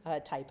neither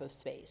type of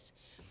space.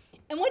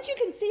 And what you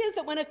can see is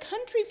that when a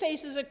country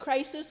faces a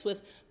crisis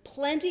with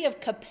plenty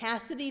of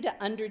capacity to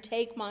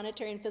undertake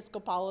monetary and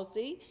fiscal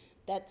policy,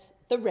 that's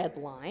the red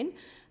line,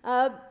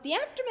 the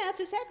aftermath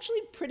is actually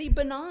pretty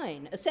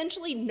benign,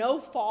 essentially no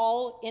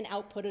fall in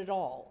output at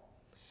all.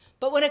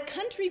 But when a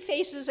country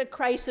faces a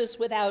crisis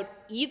without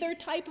either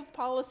type of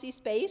policy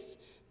space,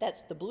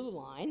 that's the blue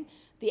line,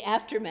 the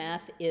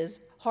aftermath is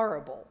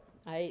horrible,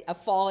 right? A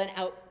fall in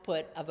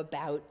output of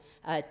about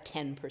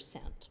 10%.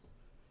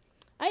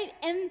 Right?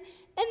 And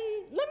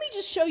let me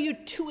just show you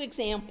two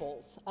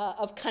examples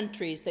of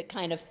countries that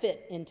kind of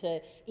fit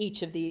into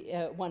each of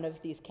the one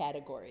of these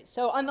categories.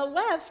 So on the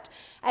left,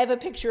 I have a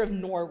picture of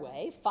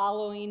Norway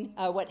following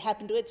what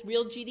happened to its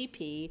real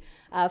GDP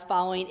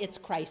following its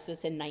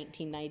crisis in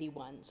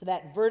 1991. So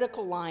that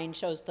vertical line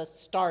shows the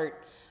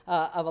start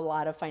of a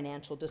lot of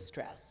financial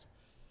distress.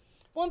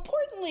 Well,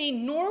 importantly,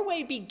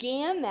 Norway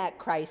began that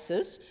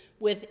crisis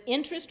with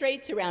interest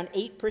rates around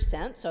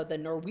 8%, so the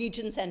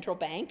Norwegian central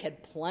bank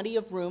had plenty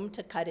of room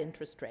to cut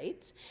interest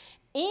rates.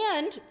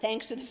 And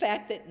thanks to the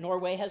fact that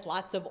Norway has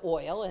lots of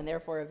oil and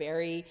therefore a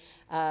very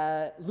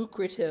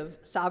lucrative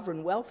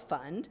sovereign wealth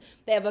fund,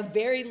 they have a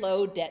very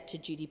low debt to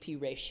GDP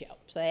ratio.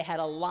 So they had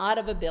a lot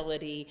of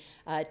ability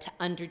to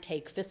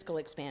undertake fiscal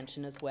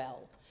expansion as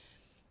well.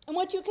 And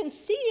what you can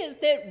see is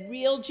that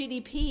real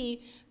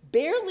GDP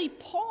barely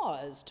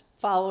paused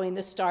following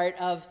the start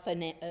of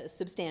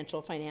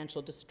substantial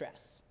financial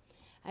distress.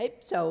 Right?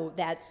 So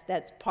that's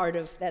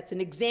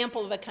an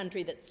example of a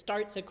country that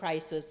starts a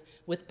crisis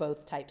with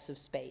both types of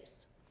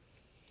space.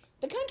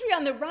 The country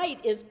on the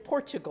right is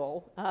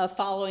Portugal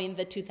following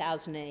the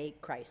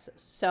 2008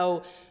 crisis.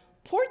 So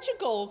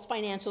Portugal's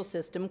financial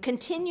system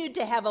continued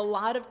to have a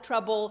lot of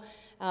trouble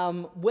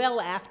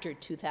well after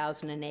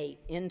 2008,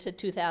 into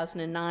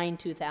 2009,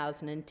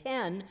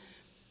 2010.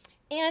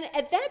 And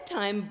at that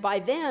time, by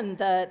then,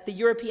 the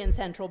European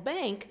Central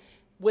Bank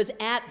was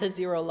at the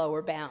zero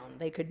lower bound.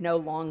 They could no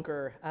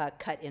longer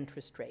cut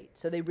interest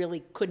rates, so they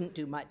really couldn't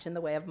do much in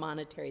the way of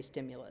monetary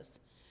stimulus.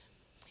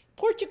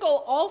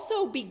 Portugal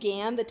also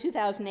began the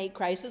 2008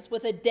 crisis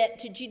with a debt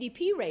to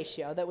GDP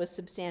ratio that was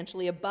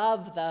substantially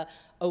above the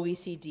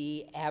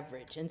OECD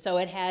average, and so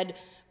it had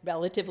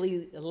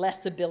relatively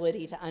less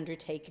ability to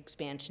undertake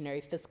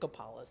expansionary fiscal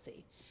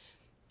policy.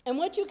 And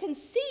what you can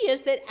see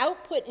is that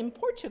output in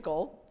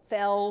Portugal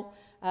fell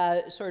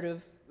sort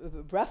of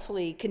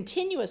roughly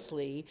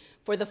continuously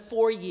for the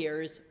 4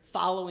 years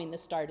following the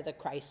start of the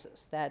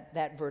crisis,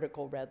 that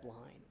vertical red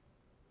line.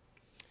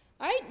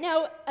 All right,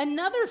 now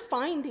another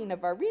finding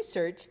of our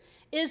research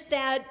is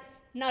that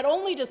not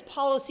only does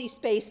policy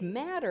space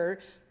matter,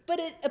 but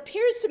it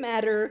appears to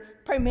matter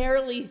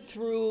primarily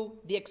through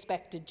the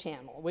expected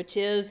channel, which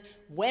is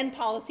when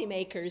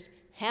policymakers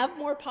have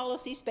more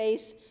policy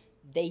space,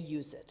 they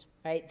use it.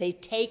 Right? They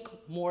take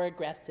more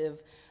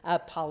aggressive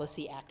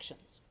policy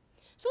actions.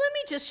 So let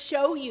me just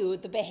show you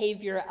the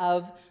behavior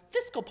of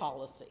fiscal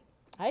policy.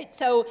 Right?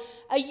 So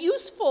a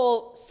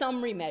useful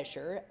summary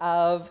measure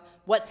of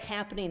what's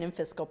happening in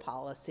fiscal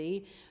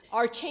policy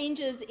are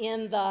changes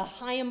in the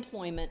high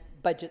employment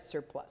budget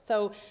surplus.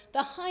 So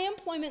the high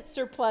employment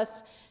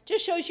surplus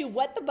just shows you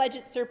what the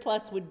budget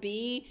surplus would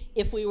be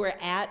if we were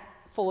at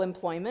full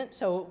employment.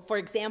 So for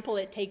example,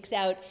 it takes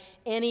out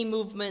any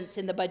movements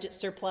in the budget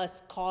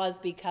surplus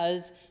caused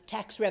because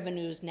tax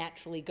revenues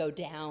naturally go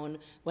down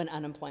when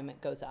unemployment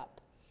goes up.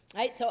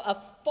 Right? So a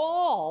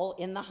fall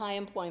in the high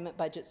employment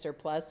budget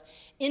surplus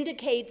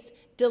indicates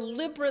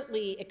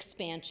deliberately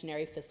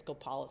expansionary fiscal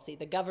policy.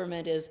 The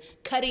government is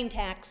cutting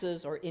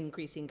taxes or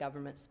increasing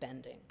government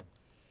spending.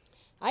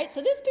 All right,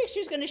 so this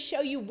picture is going to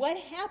show you what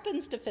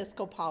happens to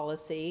fiscal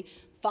policy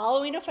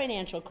following a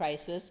financial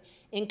crisis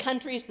in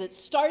countries that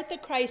start the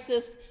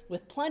crisis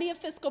with plenty of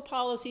fiscal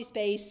policy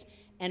space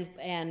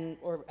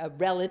or a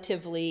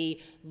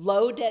relatively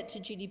low debt to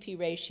GDP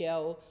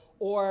ratio,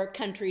 or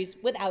countries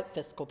without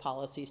fiscal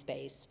policy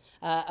space,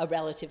 a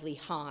relatively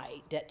high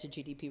debt to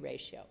GDP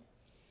ratio.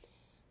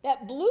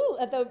 That blue,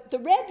 the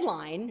red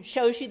line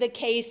shows you the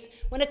case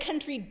when a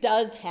country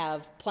does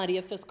have plenty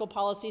of fiscal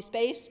policy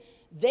space.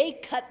 They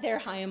cut their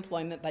high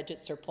employment budget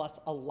surplus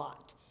a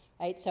lot,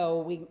 right?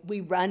 So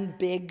we run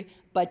big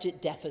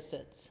budget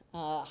deficits,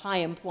 high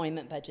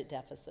employment budget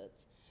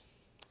deficits.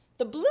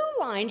 The blue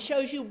line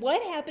shows you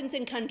what happens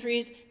in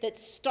countries that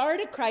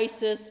start a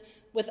crisis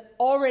with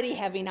already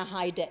having a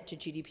high debt to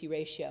GDP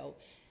ratio.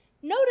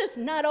 Notice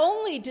not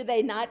only do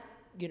they not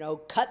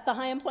cut the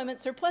high employment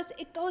surplus,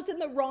 it goes in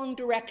the wrong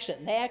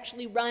direction. They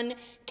actually run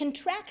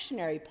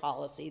contractionary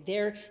policy.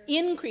 They're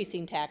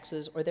increasing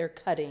taxes or they're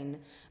cutting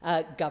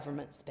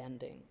government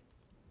spending.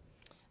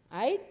 All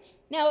right?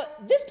 Now,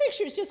 this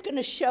picture is just going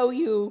to show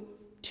you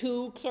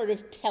two sort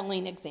of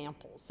telling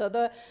examples. So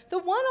the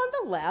one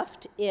on the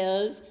left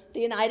is the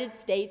United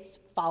States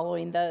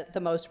following the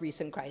most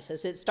recent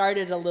crisis. It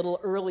started a little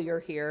earlier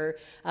here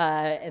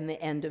in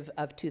the end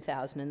of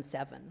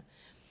 2007.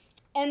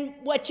 And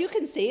what you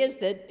can see is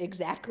that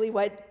exactly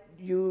what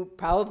you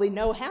probably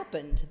know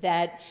happened,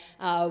 that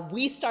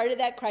we started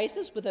that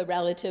crisis with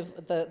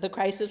the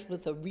crisis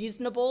with a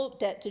reasonable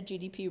debt to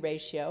GDP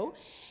ratio.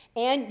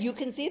 And you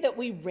can see that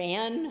we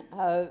ran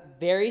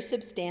very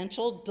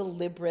substantial,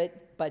 deliberate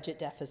budget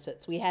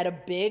deficits. We had a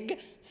big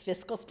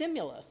fiscal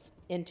stimulus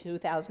in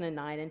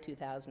 2009 and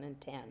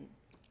 2010.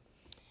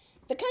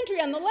 The country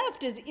on the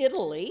left is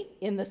Italy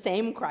in the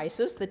same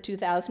crisis, the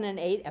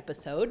 2008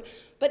 episode,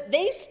 but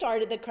they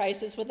started the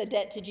crisis with a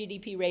debt to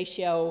GDP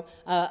ratio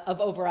of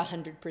over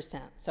 100%,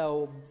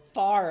 so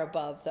far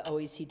above the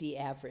OECD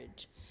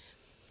average.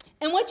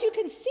 And what you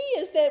can see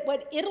is that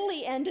what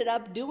Italy ended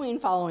up doing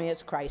following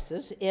its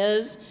crisis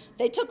is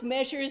they took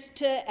measures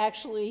to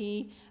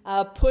actually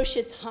push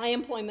its high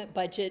employment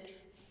budget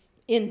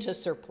into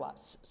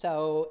surplus.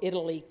 So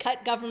Italy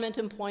cut government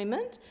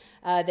employment,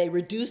 they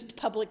reduced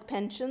public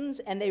pensions,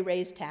 and they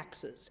raised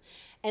taxes.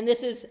 And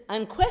this is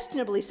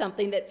unquestionably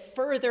something that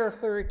further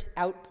hurt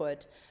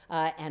output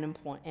and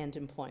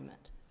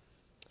employment.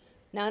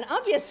 Now, an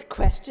obvious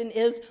question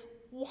is,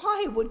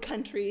 why would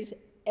countries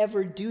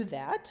ever do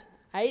that?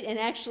 Right? And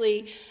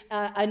actually,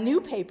 a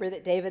new paper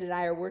that David and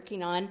I are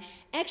working on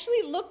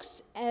actually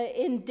looks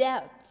in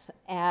depth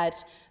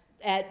at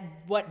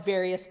what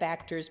various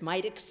factors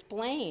might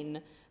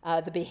explain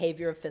the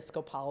behavior of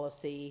fiscal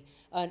policy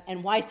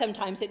and why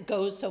sometimes it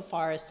goes so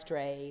far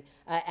astray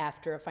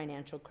after a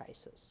financial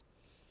crisis.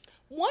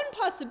 One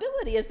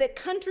possibility is that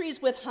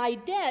countries with high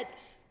debt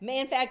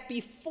may in fact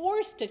be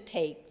forced to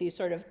take these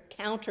sort of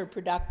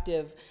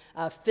counterproductive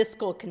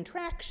fiscal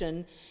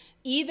contraction,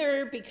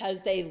 either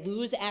because they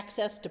lose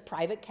access to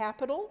private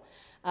capital.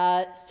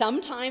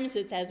 Sometimes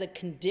it's as a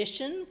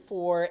condition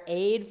for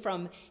aid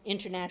from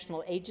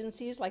international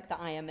agencies like the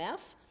IMF.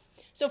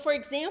 So for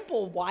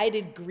example, why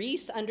did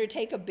Greece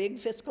undertake a big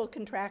fiscal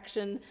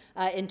contraction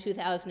in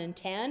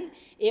 2010?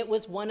 It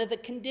was one of the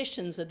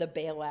conditions of the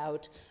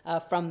bailout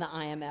from the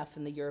IMF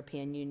and the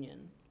European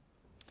Union.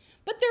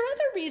 But there are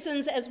other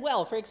reasons as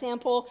well. For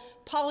example,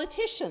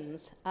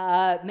 politicians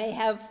may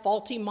have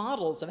faulty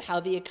models of how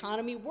the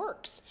economy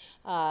works,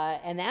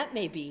 and that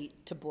may be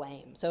to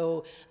blame.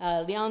 So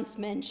Leonce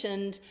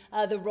mentioned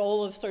the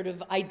role of sort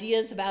of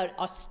ideas about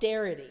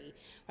austerity,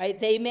 right?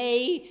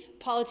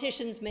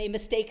 Politicians may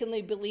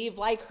mistakenly believe,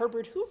 like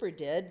Herbert Hoover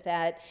did,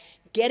 that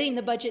getting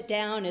the budget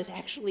down is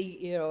actually,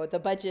 the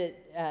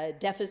budget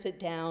deficit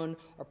down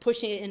or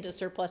pushing it into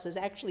surplus is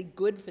actually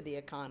good for the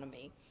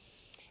economy.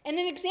 And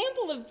an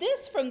example of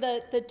this from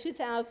the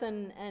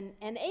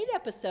 2008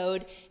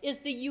 episode is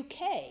the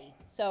UK.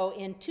 So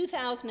in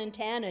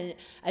 2010,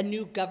 a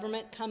new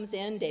government comes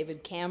in.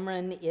 David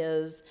Cameron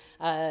is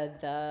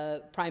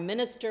the Prime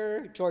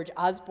Minister, George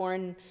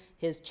Osborne,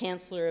 his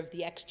Chancellor of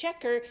the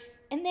Exchequer,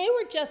 and they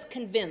were just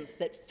convinced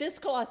that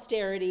fiscal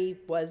austerity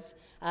was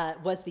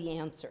the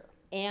answer.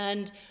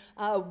 And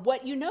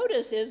what you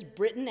notice is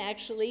Britain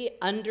actually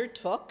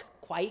undertook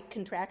quite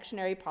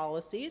contractionary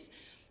policies.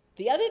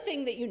 The other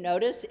thing that you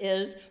notice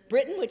is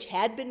Britain, which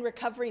had been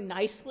recovering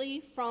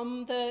nicely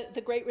from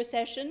the Great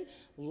Recession,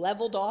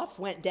 leveled off,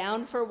 went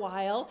down for a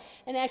while,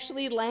 and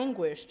actually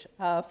languished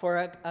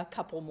for a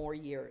couple more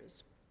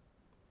years.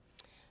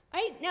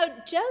 Right, now,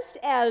 just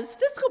as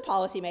fiscal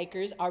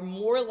policymakers are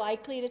more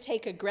likely to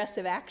take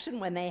aggressive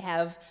action when they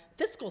have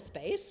fiscal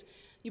space,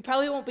 you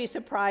probably won't be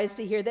surprised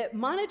to hear that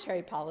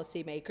monetary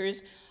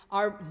policymakers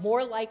are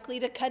more likely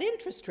to cut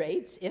interest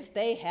rates if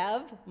they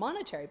have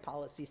monetary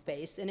policy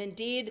space. And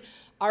indeed,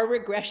 our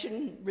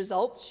regression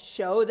results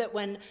show that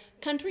when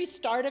countries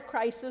start a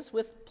crisis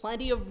with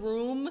plenty of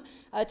room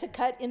to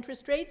cut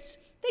interest rates,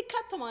 they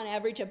cut them on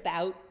average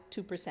about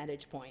 2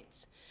 percentage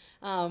points.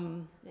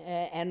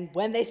 And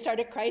when they start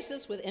a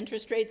crisis with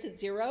interest rates at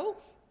 0,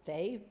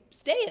 they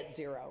stay at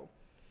 0.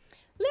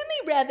 Let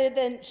me, rather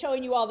than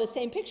showing you all the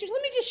same pictures,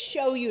 let me just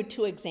show you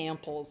 2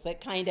 examples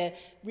that kind of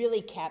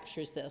really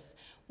captures this.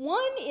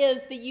 One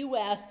is the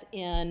US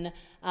in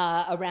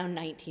around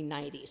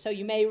 1990. So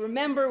you may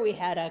remember we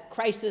had a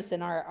crisis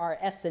in our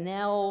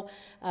S&L,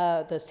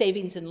 the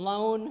savings and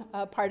loan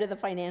part of the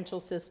financial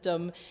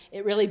system.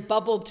 It really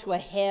bubbled to a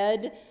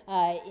head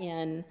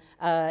in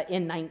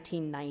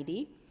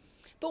 1990.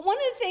 But one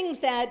of the things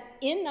that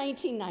in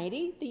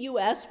 1990, the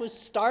US was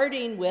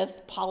starting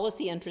with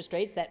policy interest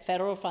rates, that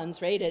federal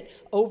funds rate at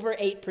over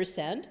 8%.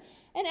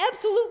 And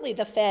absolutely,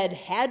 the Fed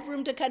had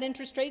room to cut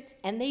interest rates,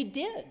 and they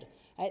did.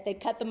 Right? They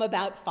cut them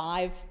about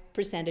 5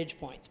 percentage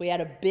points. We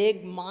had a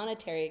big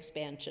monetary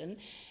expansion.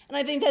 And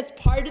I think that's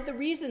part of the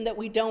reason that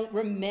we don't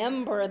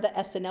remember the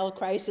S&L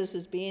crisis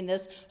as being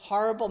this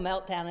horrible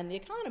meltdown in the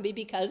economy,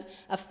 because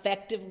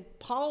effective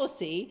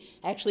policy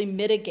actually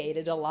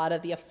mitigated a lot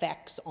of the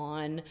effects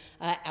on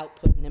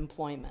output and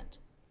employment.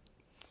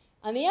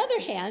 On the other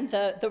hand,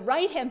 the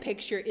right-hand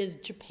picture is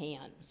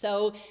Japan.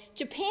 So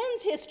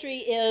Japan's history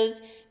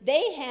is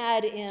they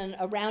had in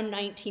around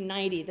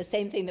 1990 the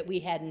same thing that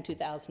we had in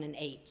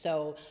 2008.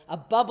 So a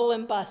bubble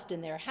and bust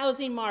in their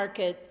housing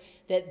market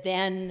that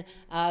then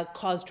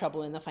caused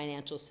trouble in the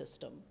financial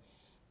system.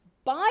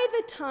 By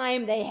the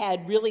time they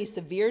had really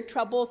severe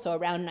trouble, so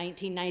around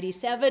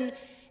 1997,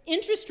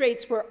 interest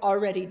rates were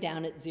already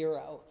down at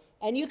 0.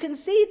 And you can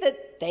see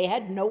that they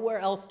had nowhere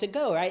else to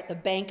go, right? The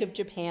Bank of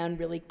Japan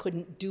really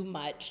couldn't do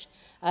much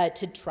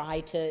to try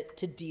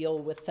to deal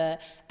with the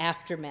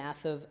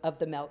aftermath of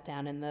the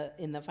meltdown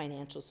in the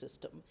financial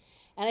system.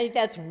 And I think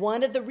that's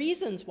one of the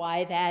reasons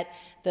why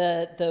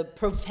the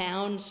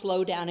profound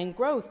slowdown in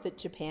growth that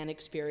Japan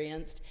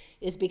experienced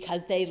is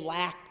because they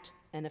lacked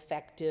an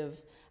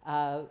effective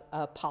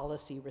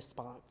policy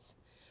response.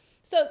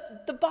 So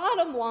the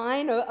bottom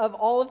line of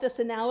all of this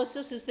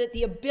analysis is that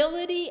the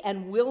ability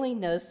and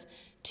willingness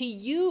to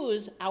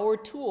use our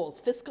tools,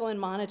 fiscal and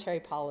monetary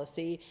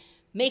policy,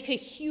 make a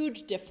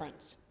huge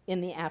difference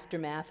in the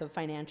aftermath of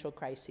financial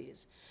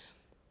crises.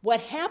 What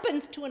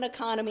happens to an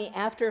economy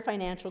after a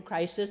financial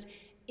crisis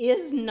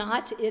is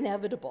not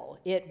inevitable,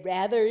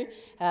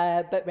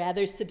 but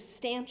rather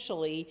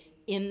substantially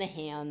in the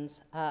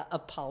hands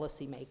of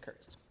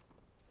policymakers.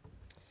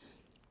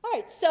 All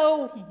right,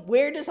 so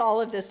where does all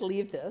of this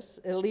leave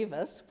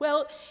us?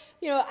 Well,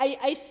 you know,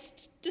 I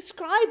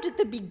described at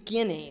the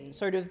beginning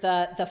sort of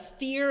the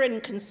fear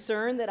and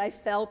concern that I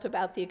felt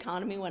about the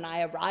economy when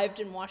I arrived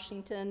in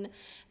Washington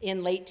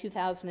in late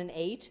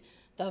 2008.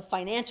 The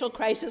financial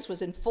crisis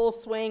was in full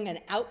swing, and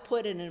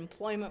output and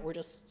employment were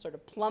just sort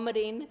of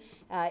plummeting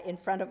in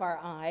front of our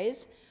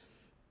eyes.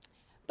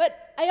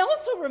 But I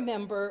also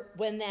remember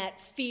when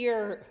that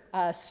fear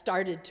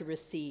started to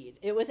recede.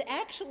 It was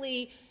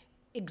actually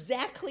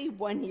exactly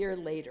 1 year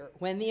later,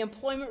 when the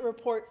employment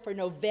report for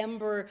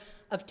November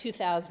of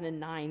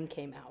 2009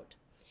 came out.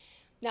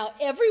 Now,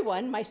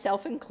 everyone,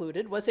 myself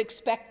included, was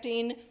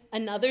expecting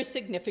another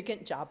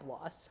significant job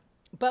loss.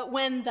 But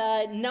when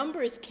the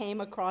numbers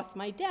came across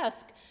my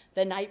desk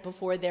the night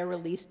before they're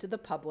released to the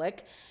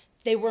public,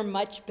 they were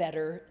much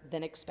better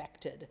than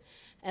expected.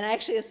 And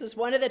actually, this is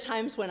one of the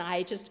times when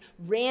I just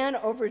ran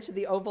over to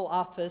the Oval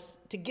Office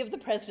to give the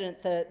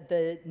president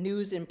the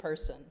news in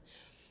person.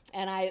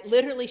 And I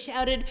literally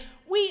shouted,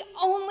 "We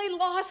only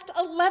lost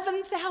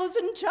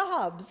 11,000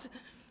 jobs."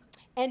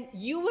 And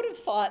you would have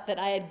thought that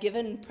I had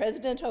given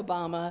President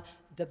Obama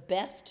the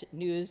best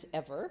news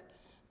ever.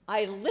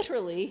 I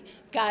literally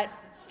got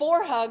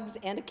 4 hugs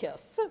and a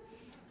kiss.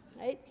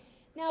 Right?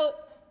 Now,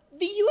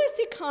 the US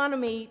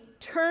economy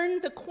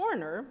turned the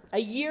corner a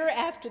year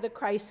after the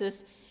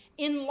crisis,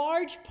 in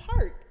large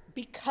part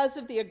because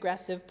of the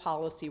aggressive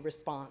policy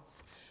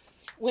response.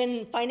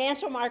 When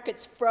financial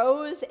markets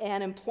froze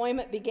and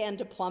employment began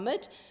to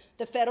plummet,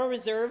 the Federal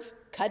Reserve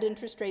cut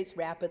interest rates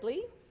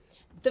rapidly.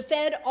 The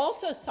Fed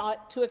also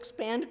sought to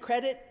expand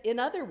credit in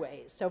other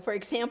ways. So for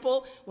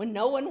example, when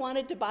no one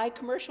wanted to buy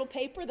commercial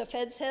paper, the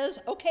Fed says,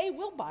 okay,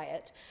 we'll buy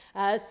it,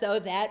 so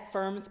that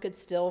firms could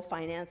still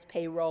finance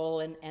payroll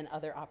and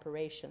other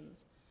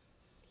operations.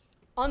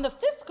 On the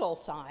fiscal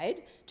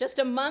side, just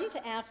a month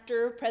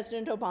after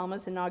President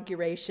Obama's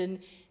inauguration,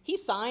 he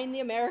signed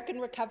the American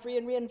Recovery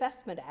and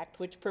Reinvestment Act,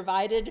 which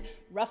provided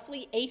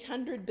roughly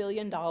 $800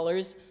 billion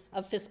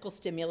of fiscal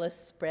stimulus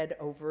spread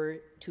over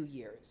 2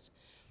 years.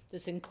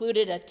 This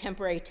included a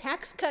temporary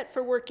tax cut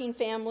for working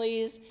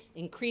families,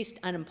 increased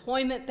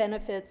unemployment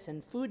benefits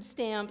and food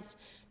stamps,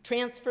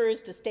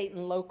 transfers to state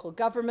and local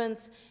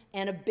governments,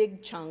 and a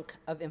big chunk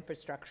of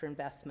infrastructure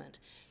investment.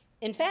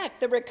 In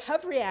fact, the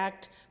Recovery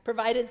Act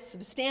provided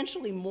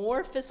substantially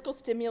more fiscal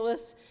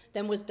stimulus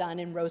than was done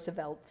in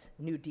Roosevelt's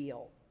New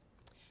Deal.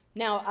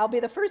 Now, I'll be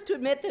the first to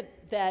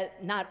admit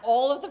that not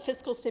all of the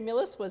fiscal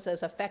stimulus was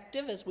as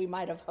effective as we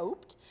might have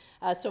hoped.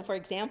 So, for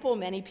example,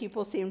 many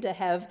people seem to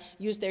have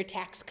used their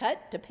tax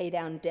cut to pay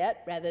down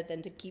debt rather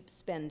than to keep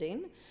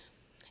spending.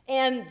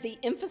 And the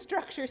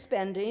infrastructure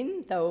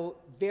spending, though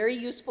very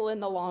useful in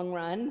the long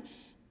run,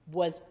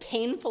 was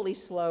painfully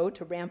slow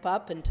to ramp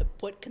up and to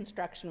put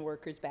construction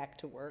workers back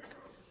to work.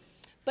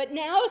 But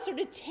now, sort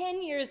of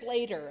 10 years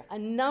later, a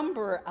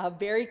number of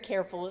very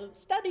careful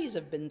studies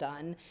have been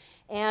done,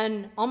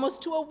 and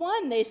almost to a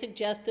one, they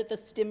suggest that the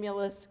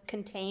stimulus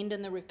contained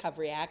in the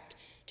Recovery Act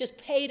just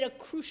played a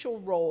crucial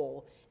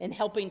role in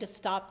helping to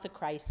stop the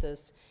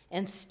crisis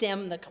and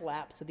stem the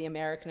collapse of the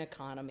American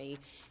economy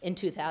in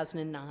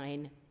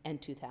 2009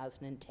 and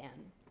 2010.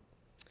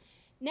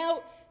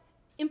 Now,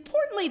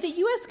 importantly,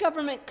 the US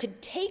government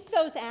could take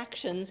those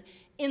actions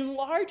in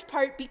large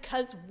part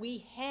because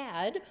we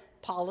had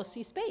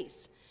policy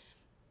space.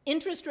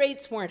 Interest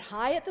rates weren't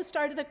high at the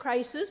start of the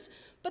crisis,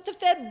 but the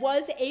Fed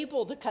was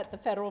able to cut the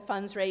federal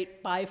funds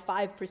rate by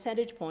 5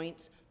 percentage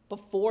points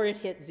before it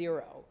hit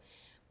zero.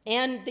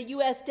 And the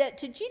US debt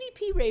to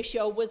GDP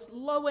ratio was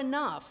low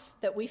enough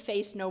that we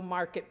faced no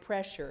market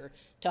pressure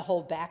to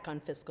hold back on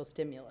fiscal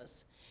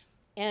stimulus.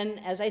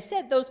 And as I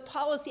said, those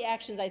policy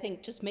actions, I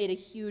think, just made a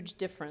huge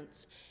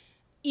difference.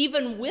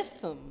 Even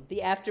with them,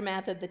 the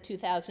aftermath of the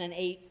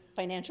 2008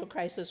 financial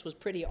crisis was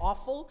pretty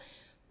awful,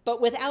 but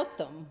without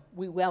them,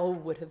 we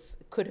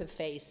could have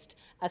faced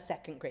a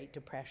second Great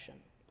Depression.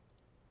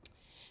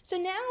 So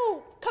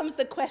now comes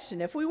the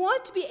question, if we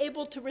want to be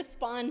able to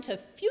respond to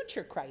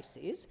future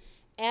crises,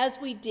 as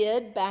we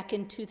did back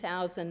in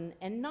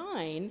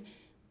 2009,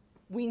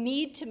 we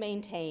need to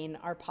maintain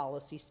our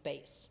policy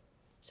space.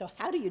 So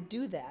how do you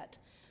do that?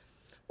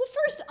 Well,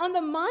 first, on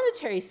the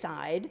monetary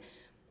side,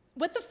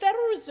 what the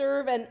Federal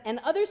Reserve and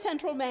other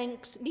central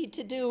banks need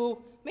to do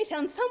may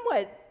sound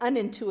somewhat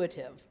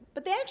unintuitive,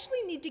 but they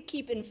actually need to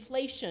keep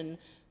inflation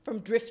from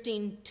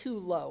drifting too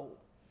low.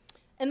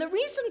 And the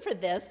reason for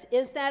this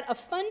is that a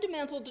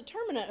fundamental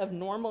determinant of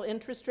normal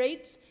interest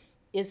rates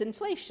is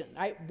inflation,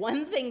 right?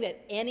 One thing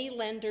that any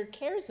lender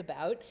cares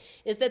about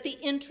is that the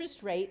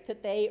interest rate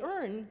that they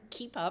earn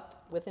keep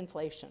up with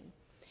inflation.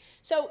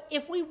 So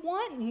if we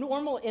want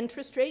normal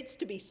interest rates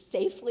to be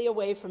safely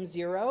away from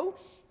zero,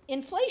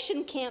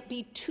 inflation can't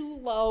be too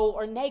low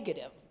or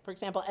negative, for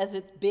example, as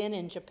it's been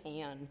in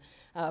Japan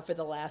for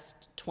the last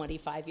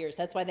 25 years.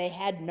 That's why they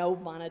had no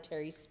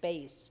monetary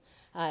space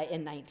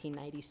in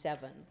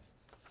 1997.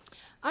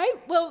 All right,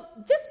 well,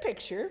 this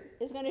picture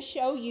is going to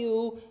show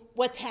you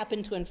what's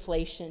happened to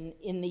inflation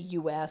in the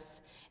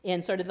US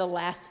in sort of the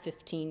last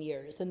 15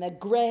 years. And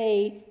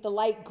the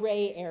light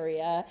gray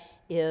area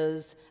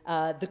is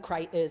the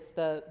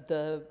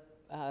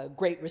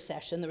Great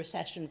Recession, the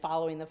recession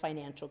following the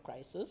financial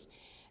crisis.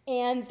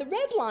 And the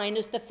red line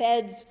is the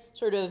Fed's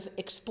sort of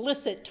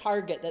explicit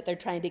target that they're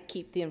trying to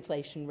keep the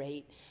inflation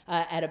rate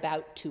at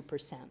about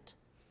 2%.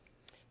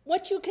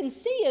 What you can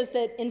see is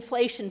that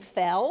inflation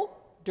fell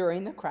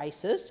during the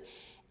crisis,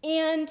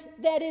 and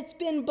that it's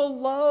been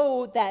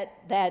below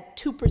that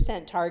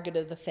 2% target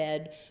of the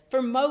Fed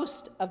for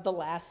most of the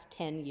last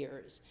 10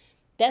 years.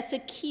 That's a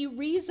key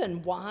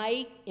reason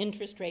why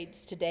interest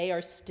rates today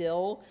are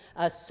still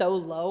so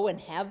low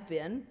and have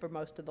been for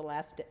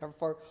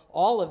for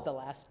all of the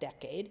last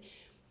decade.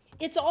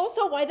 It's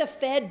also why the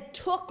Fed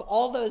took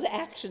all those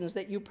actions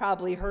that you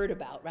probably heard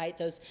about, right?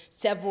 Those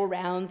several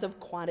rounds of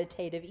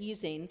quantitative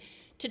easing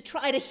to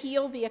try to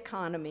heal the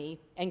economy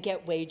and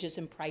get wages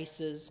and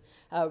prices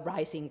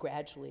rising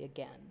gradually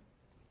again.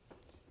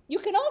 You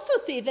can also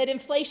see that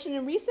inflation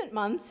in recent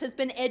months has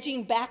been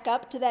edging back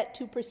up to that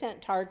 2%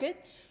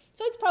 target.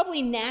 So it's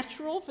probably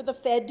natural for the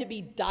Fed to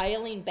be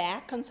dialing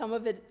back on some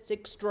of its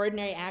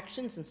extraordinary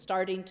actions and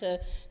starting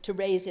to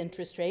raise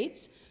interest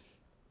rates.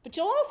 But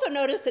you'll also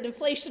notice that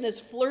inflation has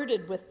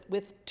flirted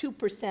with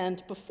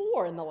 2%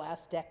 before in the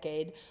last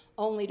decade,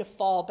 only to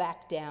fall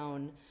back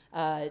down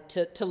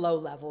to low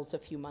levels a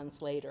few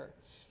months later.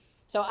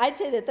 So I'd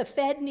say that the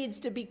Fed needs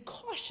to be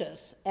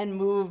cautious and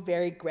move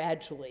very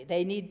gradually.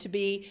 They need to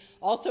be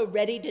also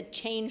ready to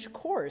change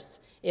course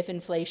if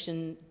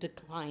inflation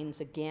declines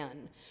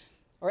again.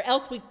 Or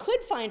else we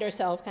could find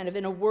ourselves kind of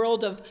in a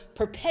world of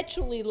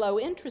perpetually low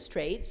interest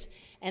rates,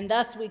 and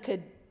thus we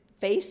could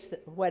face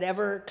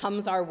whatever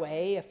comes our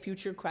way, a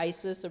future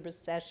crisis, a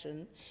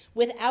recession,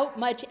 without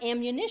much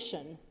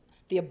ammunition,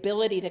 the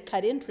ability to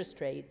cut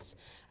interest rates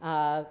in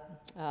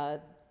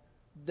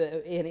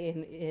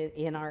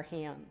our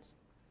hands.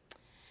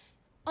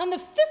 On the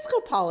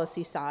fiscal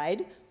policy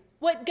side,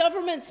 what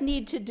governments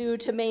need to do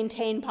to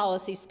maintain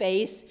policy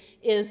space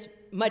is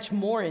much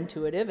more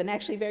intuitive and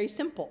actually very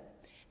simple.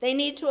 They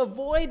need to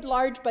avoid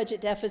large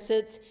budget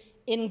deficits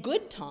in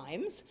good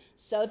times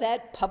so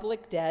that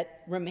public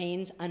debt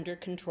remains under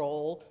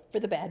control for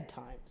the bad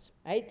times,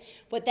 right?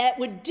 What that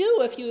would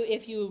do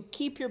if you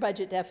keep your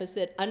budget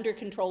deficit under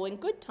control in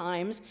good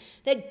times,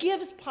 that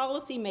gives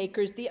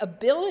policymakers the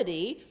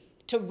ability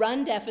to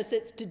run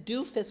deficits, to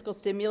do fiscal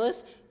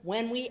stimulus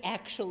when we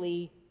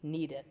actually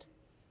need it.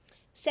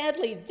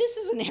 Sadly, this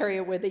is an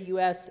area where the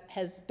US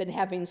has been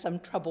having some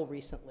trouble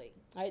recently.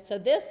 All right, so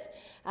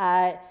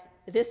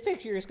this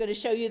picture is going to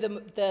show you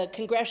the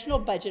Congressional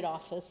Budget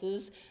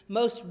Office's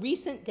most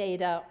recent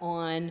data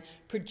on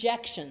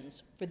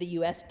projections for the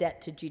US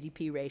debt to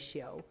GDP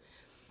ratio.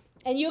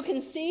 And you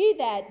can see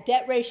that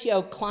debt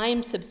ratio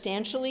climbed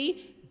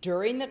substantially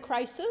during the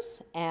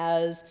crisis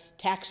as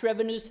tax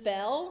revenues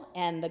fell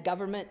and the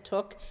government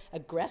took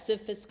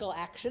aggressive fiscal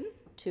action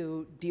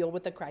to deal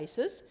with the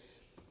crisis.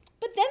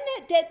 But then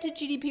that debt to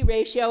GDP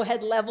ratio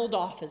had leveled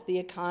off as the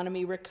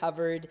economy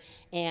recovered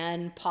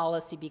and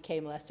policy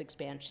became less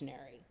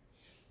expansionary.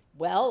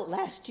 Well,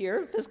 last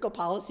year, fiscal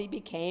policy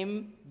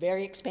became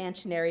very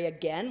expansionary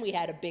again. We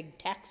had a big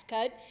tax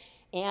cut,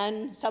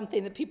 and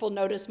something that people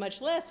noticed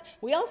much less,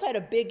 we also had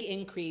a big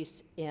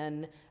increase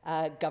in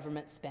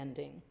government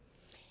spending.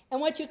 And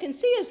what you can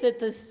see is that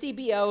the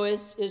CBO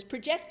is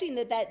projecting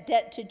that that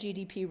debt to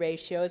GDP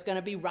ratio is going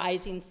to be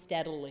rising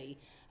steadily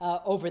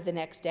over the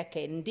next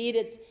decade. Indeed,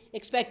 it's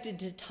expected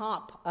to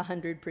top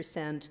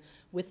 100%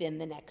 within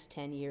the next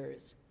 10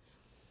 years.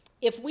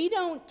 If we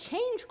don't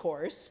change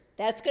course,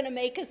 that's going to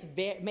make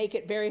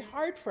it very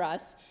hard for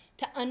us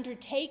to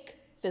undertake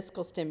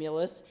fiscal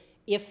stimulus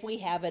if we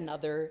have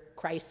another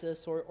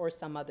crisis or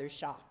some other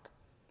shock.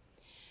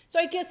 So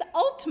I guess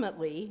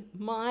ultimately,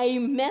 my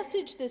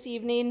message this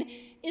evening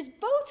is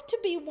both to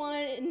be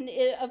one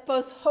of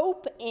both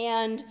hope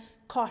and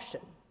caution.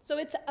 So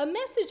it's a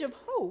message of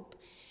hope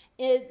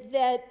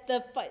that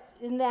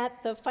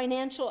a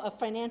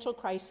financial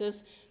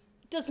crisis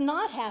does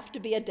not have to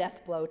be a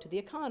death blow to the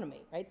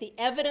economy, right? The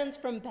evidence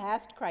from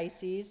past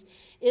crises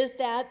is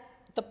that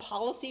the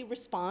policy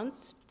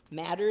response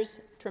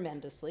matters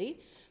tremendously.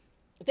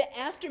 The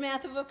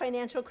aftermath of a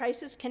financial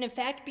crisis can in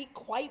fact be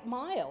quite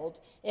mild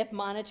if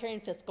monetary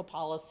and fiscal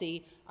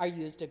policy are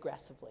used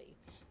aggressively.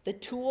 The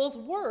tools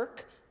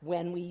work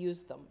when we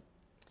use them.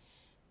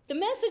 The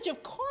message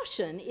of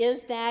caution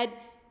is that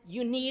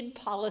you need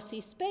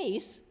policy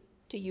space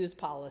to use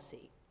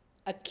policy.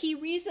 A key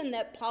reason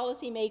that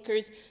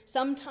policymakers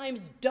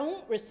sometimes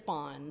don't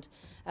respond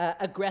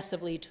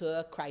aggressively to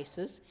a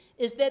crisis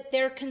is that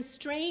they're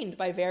constrained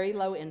by very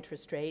low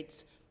interest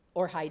rates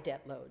or high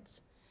debt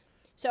loads.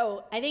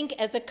 So I think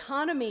as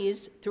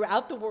economies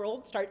throughout the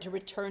world start to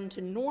return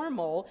to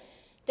normal,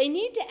 they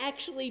need to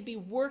actually be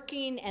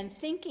working and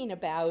thinking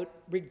about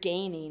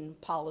regaining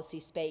policy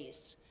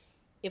space.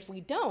 If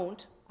we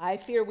don't, I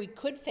fear we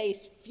could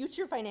face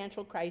future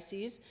financial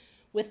crises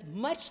with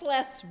much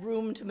less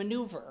room to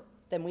maneuver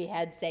than we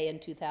had, say, in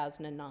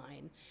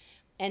 2009.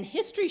 And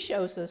history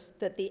shows us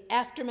that the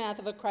aftermath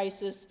of a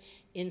crisis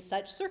in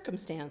such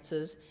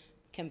circumstances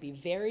can be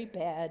very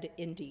bad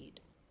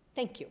indeed.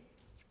 Thank you.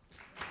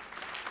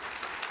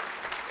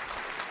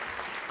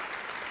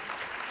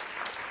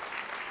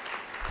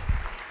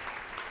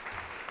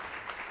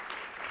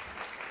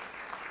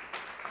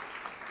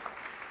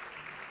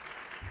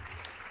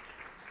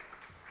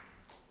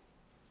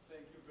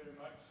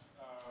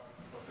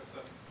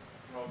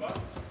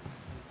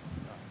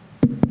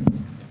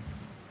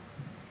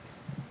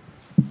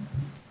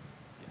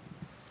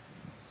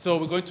 So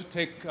we're going to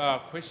take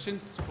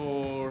questions.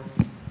 For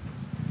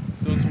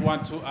those who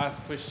want to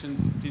ask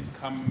questions, please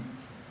come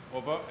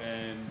over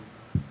and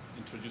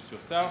introduce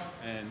yourself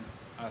and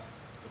ask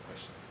the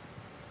question.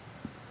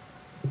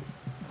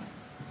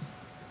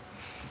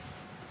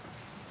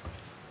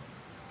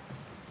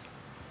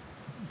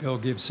 Bill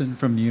Gibson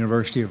from the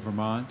University of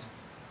Vermont,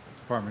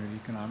 Department of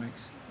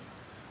Economics.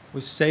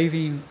 Was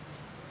saving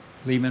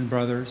Lehman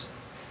Brothers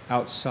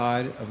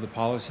outside of the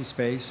policy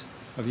space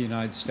of the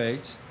United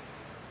States?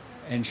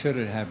 And should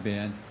it have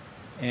been?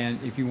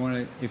 And if you want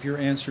to, if your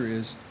answer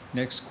is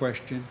next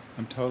question,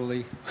 I'm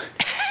totally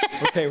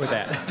okay with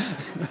that.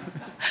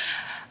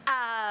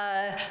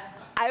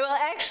 I will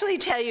actually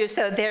tell you,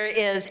 so there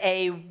is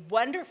a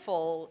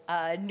wonderful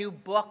new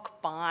book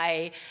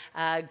by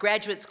a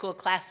graduate school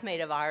classmate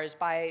of ours,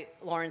 by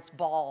Lawrence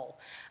Ball,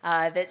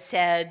 that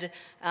said,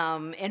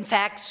 in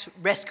fact,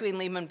 rescuing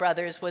Lehman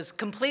Brothers was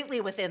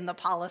completely within the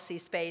policy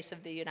space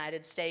of the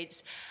United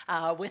States,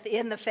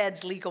 within the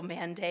Fed's legal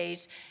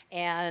mandate,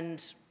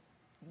 and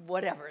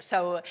whatever.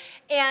 So,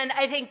 and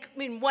I think, I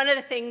mean, one of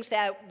the things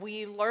that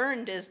we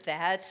learned is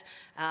that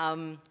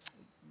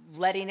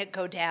letting it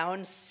go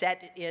down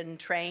set in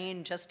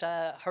train just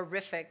a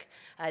horrific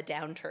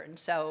downturn,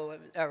 so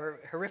a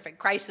horrific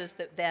crisis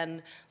that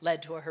then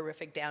led to a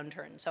horrific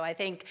downturn. So I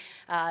think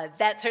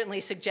that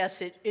certainly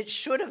suggests it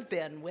should have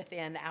been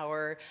within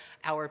our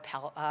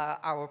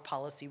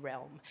policy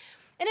realm.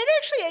 And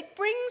it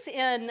brings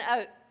in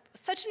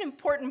such an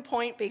important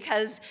point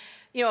because,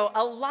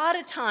 a lot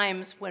of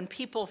times when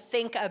people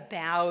think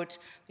about,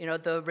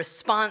 the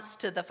response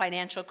to the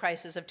financial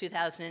crisis of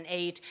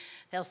 2008,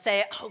 they'll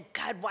say, oh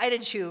God, why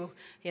did you,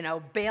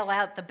 bail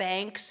out the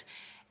banks?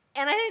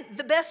 And I think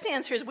the best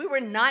answer is we were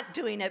not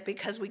doing it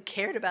because we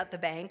cared about the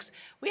banks.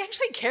 We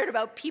actually cared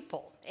about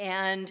people.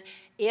 And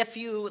if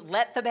you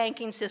let the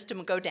banking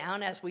system go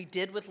down, as we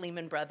did with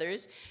Lehman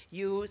Brothers,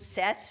 you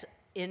set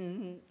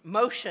in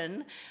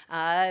motion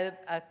a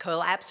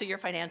collapse of your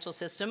financial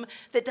system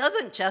that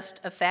doesn't just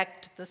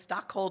affect the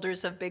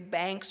stockholders of big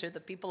banks or the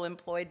people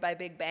employed by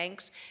big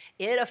banks.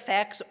 It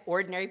affects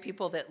ordinary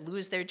people that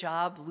lose their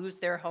job, lose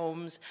their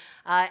homes,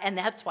 and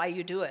that's why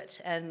you do it.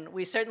 And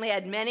we certainly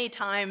had many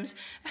times,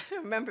 I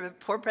remember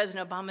poor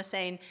President Obama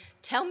saying,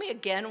 tell me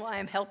again why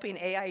I'm helping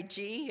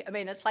AIG. I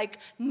mean, it's like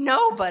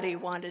nobody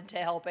wanted to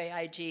help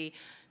AIG,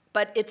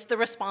 but it's the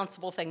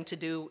responsible thing to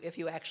do if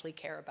you actually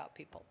care about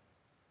people.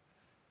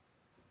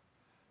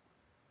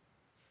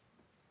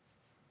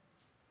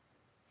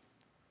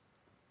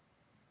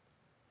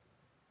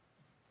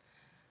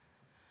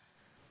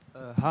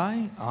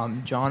 Hi,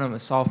 I'm John. I'm a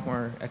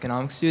sophomore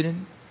economics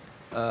student.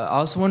 I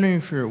was wondering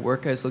if your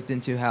work has looked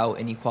into how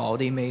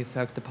inequality may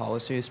affect the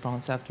policy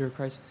response after a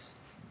crisis.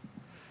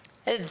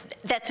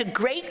 That's a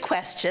great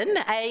question.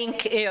 I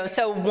think,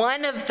 so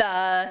one of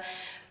the,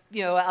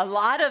 a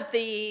lot of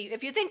the,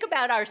 if you think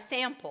about our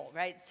sample,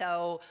 right,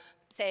 so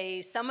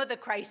say some of the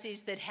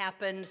crises that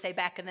happened, say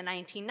back in the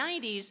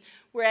 1990s,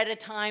 were at a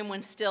time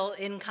when still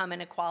income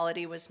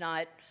inequality was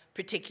not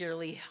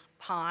particularly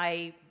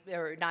high,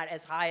 or not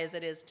as high as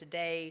it is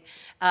today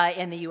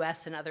in the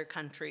US and other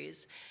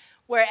countries.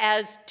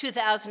 Whereas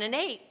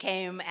 2008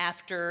 came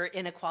after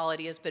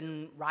inequality has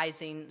been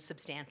rising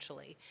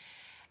substantially.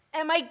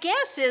 And my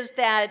guess is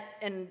that,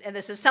 and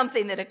this is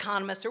something that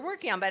economists are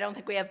working on, but I don't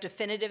think we have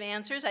definitive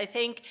answers. I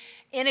think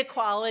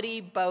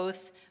inequality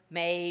both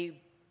may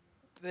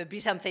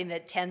be something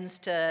that tends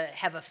to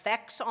have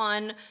effects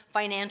on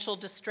financial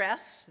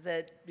distress,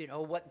 that,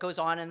 what goes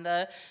on in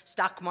the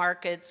stock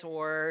markets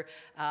or,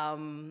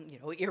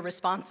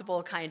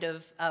 irresponsible kind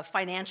of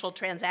financial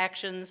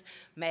transactions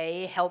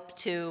may help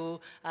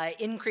to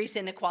increase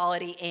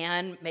inequality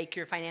and make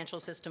your financial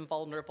system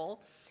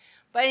vulnerable.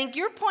 But I think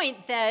your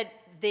point that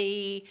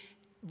the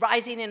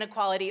rising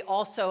inequality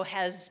also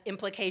has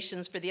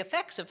implications for the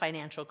effects of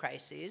financial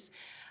crises.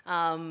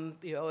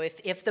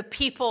 If the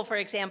people, for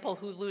example,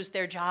 who lose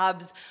their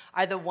jobs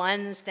are the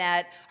ones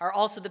that are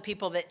also the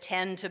people that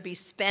tend to be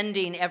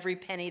spending every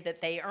penny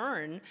that they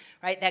earn,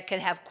 right, that could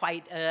have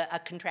quite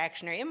a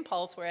contractionary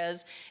impulse,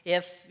 whereas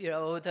if,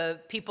 the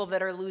people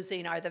that are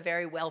losing are the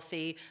very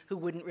wealthy who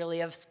wouldn't really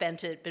have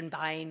spent it, been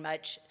buying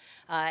much,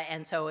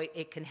 and so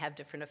it can have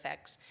different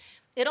effects.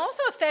 It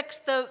also affects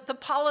the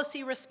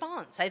policy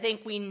response. I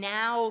think we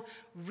now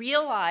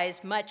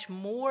realize much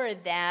more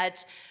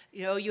that,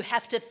 you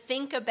have to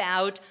think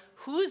about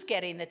who's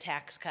getting the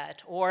tax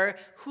cut or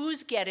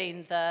who's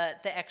getting the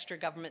extra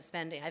government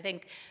spending. I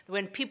think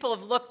when people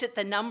have looked at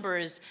the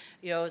numbers,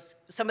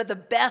 some of the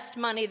best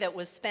money that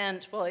was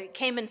spent, well, it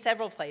came in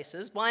several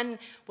places. One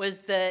was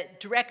the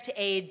direct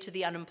aid to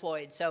the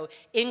unemployed, so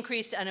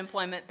increased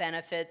unemployment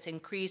benefits,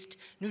 increased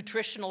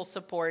nutritional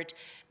support.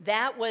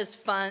 That was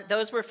fun.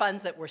 Those were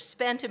funds that were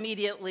spent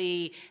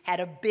immediately,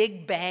 had a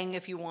big bang,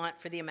 if you want,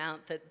 for the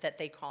amount that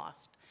they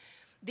cost.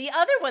 The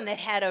other one that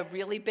had a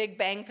really big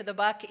bang for the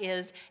buck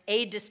is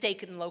aid to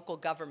state and local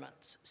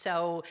governments.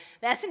 So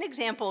that's an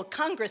example.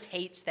 Congress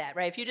hates that,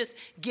 right? If you just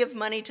give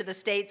money to the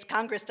states,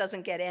 Congress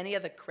doesn't get any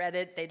of the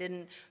credit. They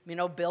didn't,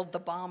 build the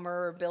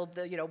bomber or build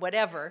the,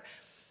 whatever.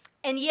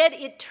 And yet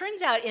it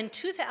turns out in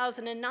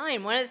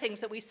 2009, one of the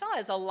things that we saw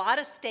is a lot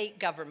of state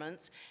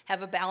governments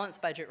have a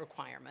balanced budget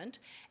requirement,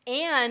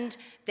 and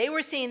they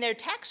were seeing their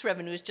tax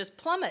revenues just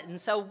plummet. And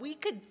so we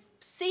could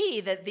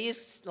see that a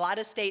lot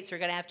of states are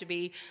going to have to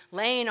be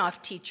laying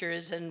off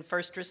teachers and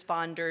first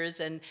responders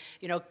and,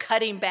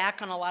 cutting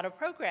back on a lot of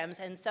programs.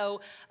 And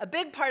so a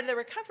big part of the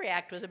Recovery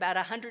Act was about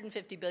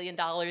 $150 billion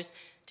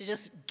to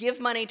just give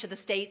money to the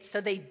states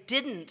so they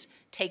didn't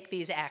take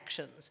these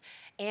actions.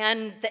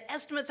 And the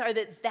estimates are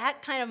that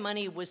that kind of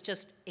money was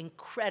just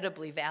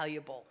incredibly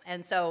valuable.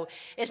 And so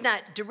it's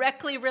not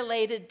directly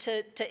related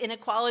to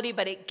inequality,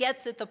 but it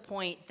gets at the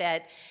point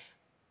that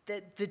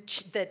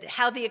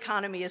how the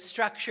economy is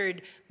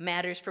structured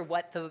matters for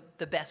what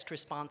the best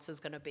response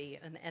is going to be,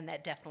 and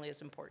that definitely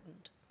is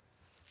important.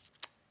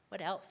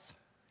 What else?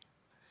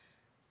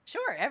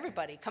 Sure,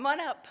 everybody, come on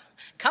up.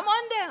 Come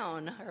on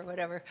down, or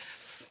whatever.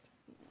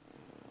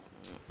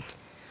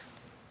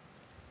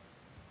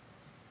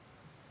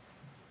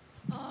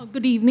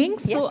 Good evening.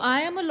 So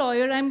I am a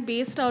lawyer. I'm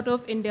based out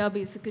of India,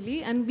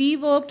 basically, and we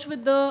worked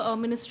with the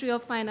Ministry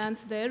of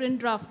Finance there in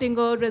drafting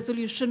a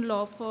resolution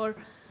law for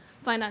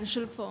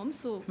financial firms,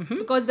 so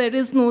because there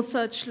is no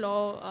such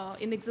law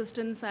in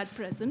existence at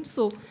present.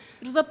 So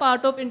it was a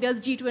part of India's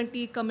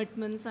G20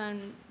 commitments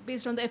and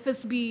based on the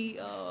FSB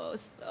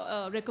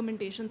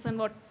recommendations, and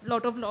what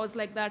lot of laws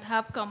like that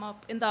have come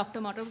up in the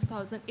aftermath of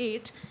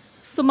 2008.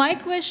 So my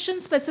question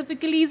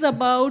specifically is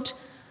about,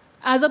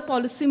 as a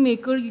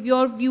policymaker,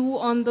 your view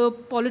on the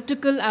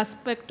political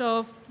aspect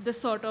of this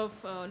sort of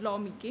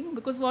lawmaking.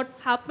 Because what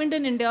happened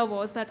in India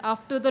was that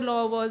after the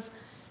law was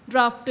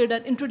drafted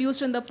and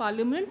introduced in the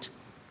parliament,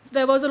 so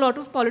there was a lot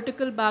of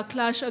political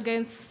backlash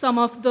against some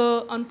of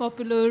the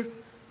unpopular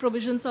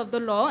provisions of the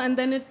law.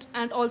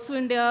 And also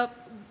India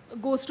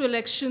goes to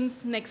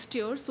elections next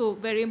year, so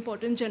very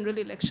important general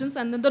elections,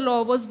 and then the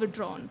law was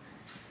withdrawn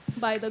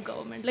by the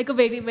government, like a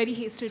very, very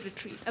hasty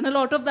retreat. And a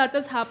lot of that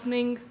is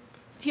happening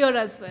here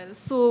as well.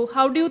 So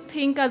how do you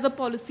think, as a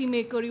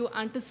policymaker, you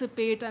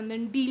anticipate and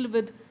then deal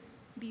with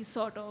these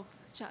sort of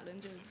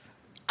challenges?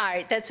 All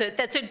right, that's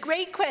a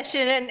great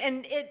question,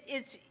 and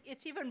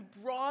it's even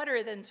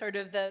broader than sort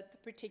of the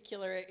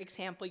particular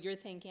example you're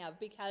thinking of,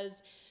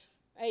 because,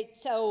 right,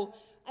 so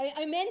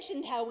I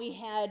mentioned how we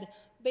had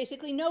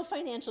basically no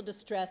financial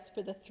distress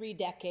for the 3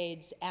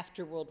 decades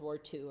after World War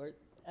II,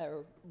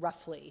 or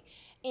roughly.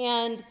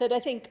 And that I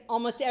think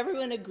almost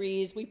everyone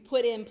agrees we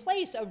put in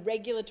place a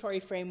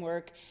regulatory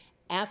framework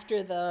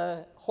after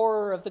the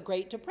horror of the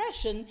Great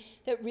Depression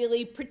that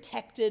really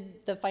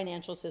protected the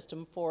financial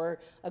system for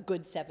a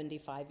good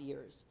 75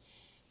 years.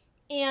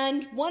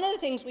 And one of the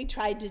things we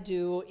tried to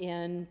do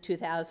in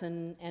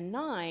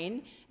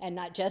 2009, and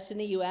not just in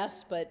the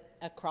US, but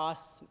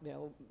across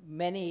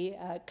many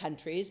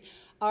countries,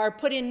 are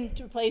put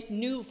into place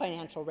new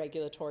financial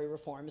regulatory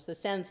reforms, the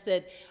sense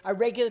that our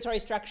regulatory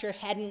structure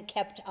hadn't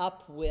kept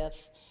up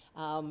with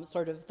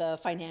sort of the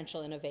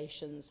financial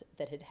innovations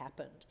that had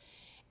happened.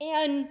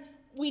 And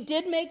we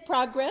did make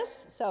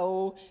progress,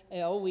 so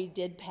we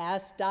did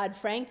pass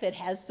Dodd-Frank that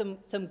has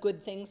some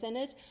good things in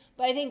it,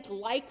 but I think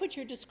like what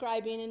you're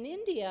describing in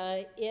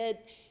India,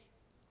 it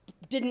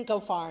didn't go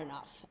far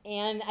enough.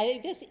 And I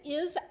think this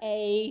is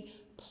a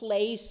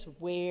place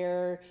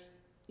where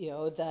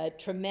the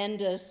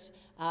tremendous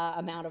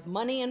amount of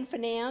money in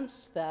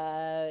finance,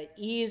 the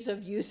ease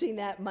of using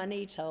that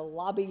money to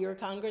lobby your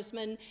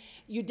congressman,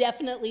 you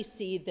definitely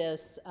see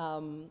this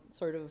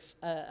sort of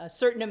a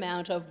certain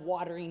amount of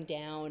watering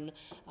down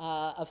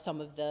of some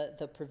of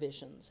the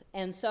provisions.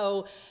 And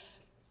so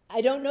I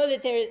don't know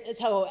that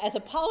so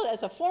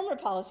as a former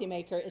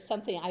policymaker, it's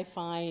something I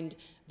find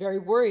very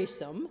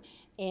worrisome,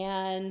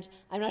 and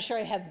I'm not sure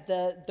I have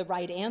the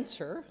right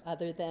answer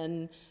other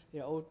than,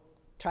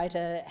 try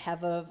to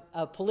have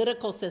a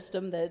political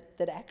system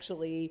that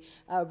actually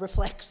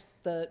reflects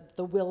the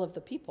will of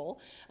the people,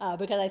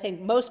 because I think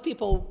most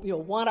people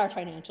want our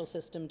financial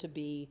system to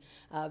be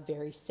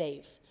very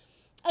safe.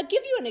 I'll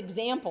give you an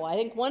example. I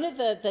think one of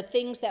the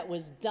things that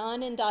was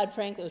done in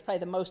Dodd-Frank that was probably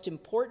the most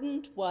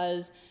important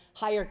was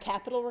higher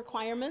capital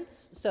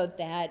requirements so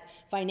that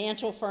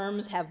financial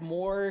firms have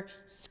more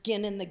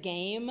skin in the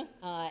game.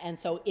 And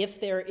so if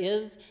there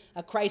is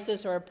a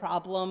crisis or a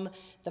problem,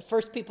 the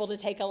first people to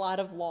take a lot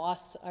of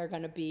loss are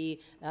going to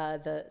be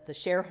the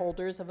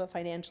shareholders of a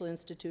financial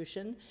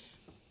institution.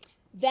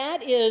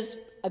 That is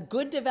a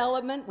good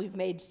development. We've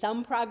made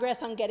some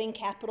progress on getting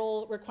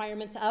capital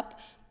requirements up.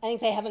 I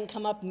think they haven't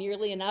come up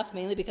nearly enough,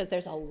 mainly because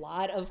there's a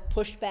lot of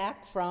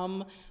pushback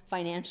from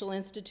financial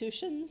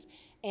institutions.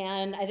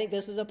 And I think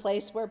this is a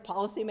place where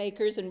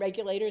policymakers and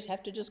regulators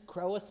have to just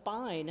grow a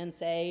spine and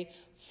say,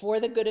 for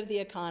the good of the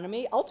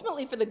economy,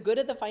 ultimately for the good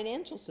of the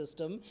financial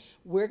system,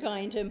 we're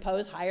going to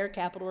impose higher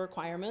capital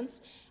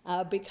requirements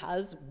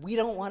because we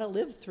don't want to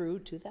live through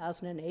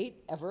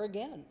 2008 ever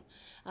again.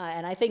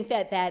 And I think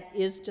that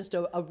is just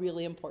a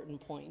really important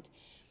point.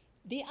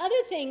 The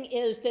other thing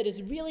that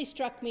has really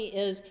struck me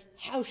is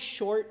how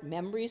short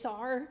memories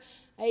are.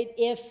 Right?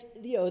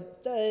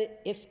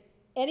 If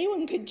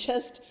anyone could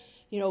just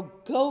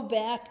go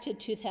back to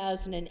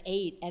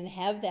 2008 and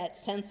have that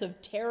sense of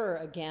terror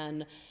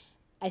again,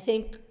 I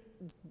think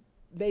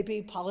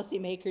maybe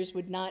policymakers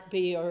would not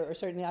be, or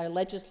certainly our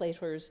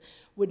legislators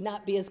would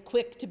not be as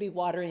quick to be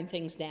watering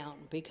things down,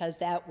 because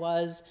that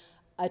was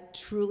a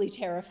truly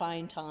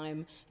terrifying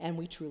time, and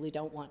we truly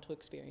don't want to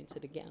experience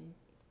it again.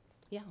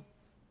 Yeah.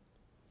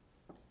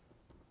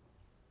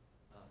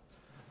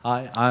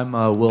 Hi, I'm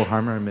Will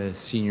Harmer. I'm a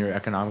senior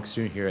economics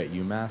student here at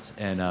UMass,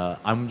 and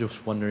I'm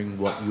just wondering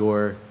what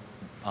your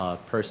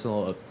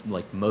personal,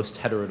 most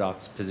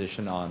heterodox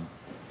position on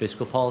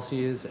fiscal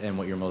policy is, and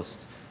what your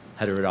most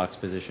heterodox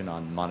position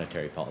on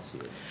monetary policy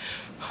is.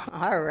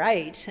 All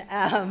right.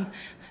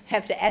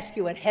 Have to ask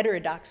you what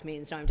heterodox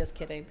means. No, I'm just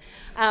kidding.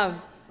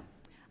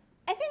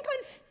 I think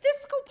on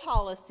fiscal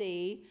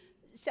policy,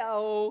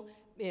 so,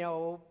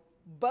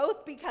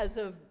 both because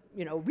of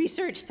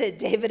research that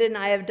David and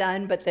I have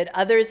done, but that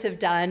others have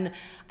done,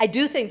 I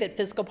do think that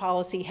fiscal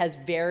policy has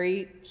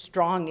very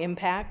strong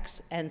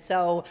impacts, and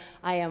so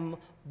I am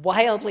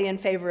wildly in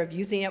favor of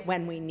using it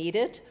when we need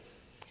it.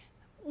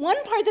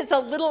 One part that's a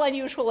little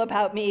unusual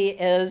about me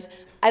is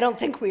I don't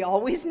think we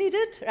always need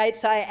it, right?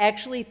 So I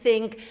actually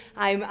think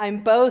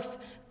I'm both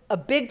a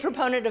big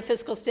proponent of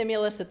fiscal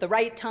stimulus at the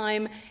right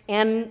time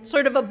and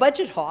sort of a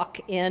budget hawk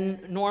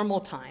in normal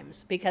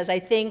times, because I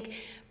think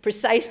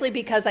precisely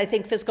because I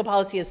think fiscal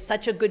policy is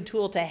such a good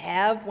tool to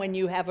have when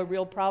you have a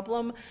real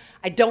problem.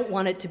 I don't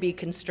want it to be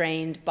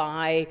constrained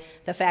by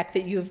the fact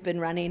that you've been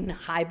running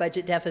high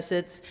budget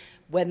deficits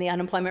when the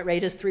unemployment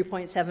rate is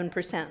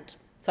 3.7%.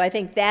 So I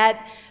think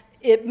that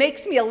it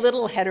makes me a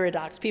little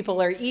heterodox.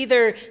 People are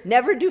either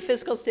never do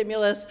fiscal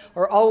stimulus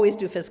or always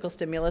do fiscal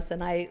stimulus,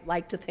 and I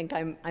like to think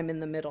I'm in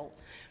the middle.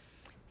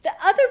 The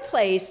other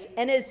place,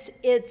 and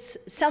it's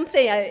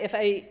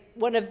something,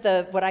 one of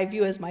what I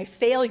view as my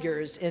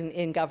failures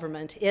in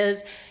government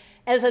is,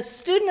 as a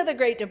student of the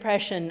Great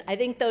Depression, I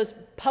think those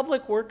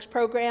public works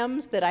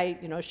programs that I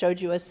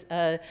showed you as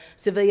a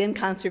Civilian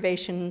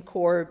Conservation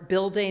Corps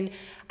building,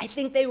 I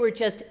think they were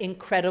just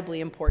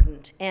incredibly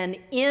important. And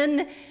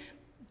in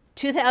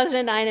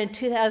 2009 and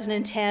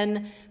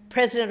 2010,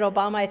 President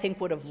Obama, I think,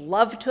 would have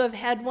loved to have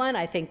had one.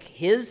 I think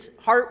his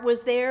heart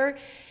was there.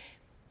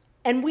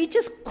 And we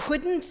just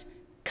couldn't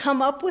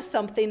come up with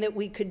something that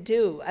we could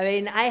do. I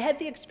mean, I had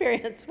the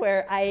experience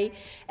where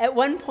at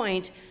one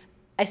point,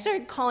 I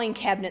started calling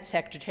cabinet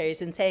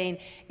secretaries and saying,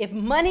 if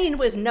money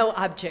was no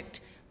object,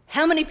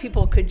 how many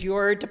people could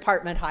your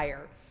department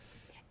hire?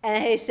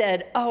 And they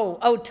said,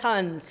 oh,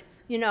 tons,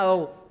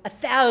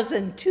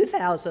 1,000,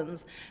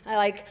 2,000. I'm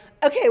like,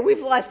 okay,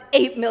 we've lost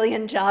 8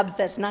 million jobs.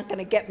 That's not going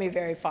to get me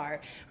very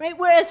far, right?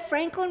 Whereas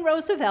Franklin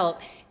Roosevelt,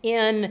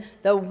 in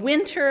the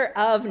winter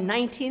of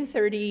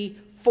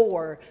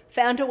 1934,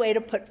 found a way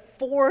to put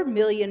 4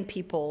 million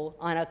people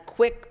on a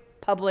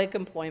quick public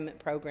employment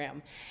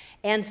program.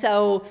 And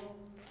so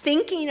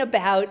thinking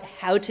about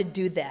how to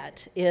do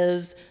that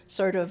is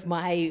sort of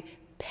my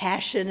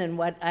passion and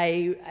what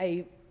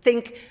I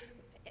think.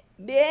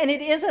 And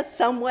it is a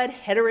somewhat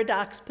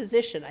heterodox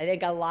position. I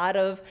think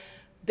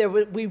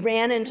we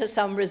ran into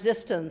some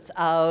resistance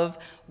of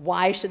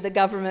why should the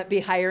government be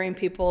hiring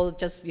people,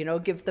 just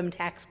give them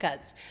tax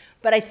cuts.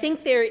 But I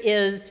think there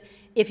is,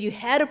 if you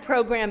had a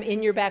program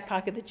in your back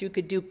pocket that you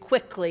could do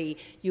quickly,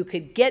 you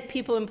could get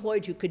people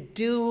employed, you could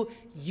do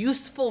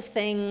useful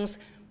things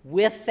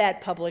with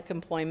that public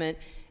employment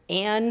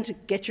and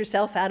get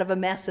yourself out of a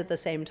mess at the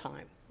same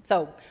time.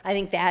 So I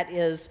think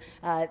that's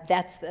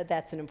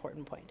an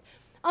important point.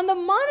 On the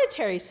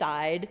monetary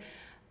side,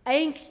 I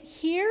think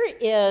here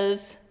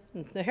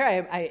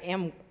I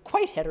am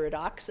quite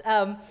heterodox,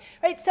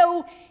 right?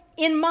 So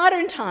in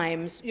modern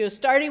times,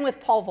 starting with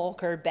Paul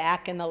Volcker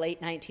back in the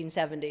late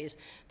 1970s,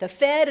 the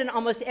Fed and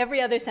almost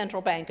every other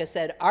central bank has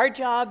said, our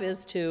job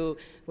is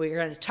we're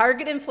going to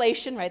target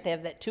inflation, right? They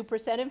have that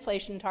 2%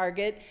 inflation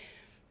target.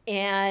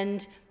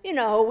 And,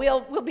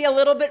 we'll be a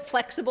little bit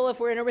flexible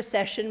if we're in a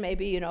recession.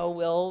 Maybe,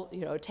 we'll,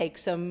 take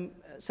some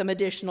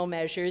additional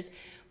measures.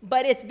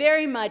 But it's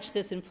very much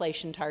this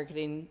inflation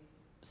targeting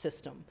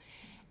system.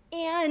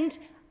 And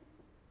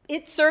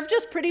it served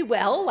us pretty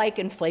well. Like,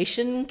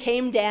 inflation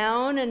came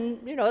down, and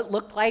it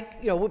looked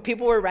like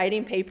people were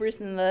writing papers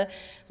in the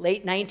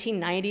late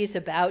 1990s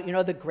about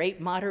the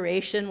great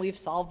moderation. We've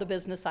solved the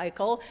business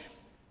cycle.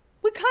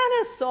 We kind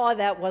of saw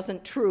that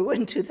wasn't true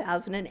in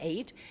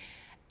 2008.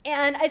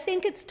 And I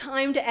think it's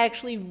time to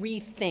actually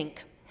rethink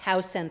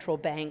how central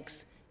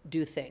banks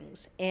do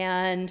things.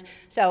 And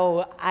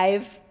so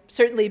I've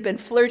certainly been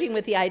flirting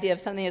with the idea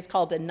of something that's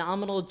called a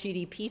nominal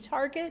GDP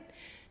target,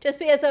 just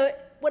because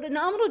what a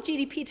nominal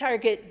GDP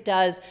target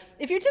does,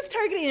 if you're just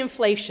targeting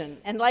inflation,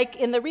 and like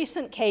in the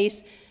recent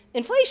case,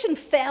 inflation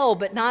fell,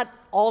 but not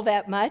all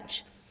that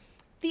much.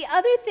 The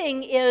other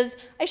thing is,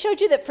 I showed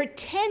you that for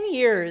 10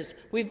 years,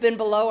 we've been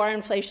below our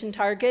inflation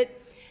target.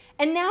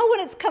 And now when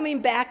it's coming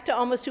back to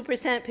almost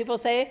 2%, people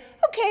say,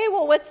 okay,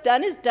 well, what's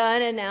done is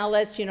done, and now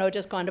let's,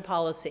 just go into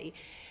policy.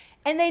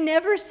 And they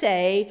never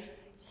say,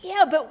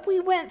 yeah, but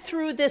we went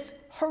through this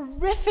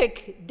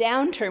horrific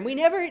downturn.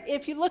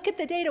 If you look at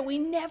the data, we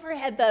never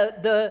had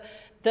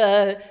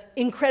the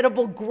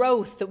incredible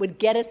growth that would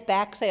get us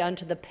back, say,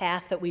 onto the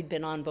path that we'd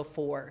been on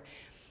before.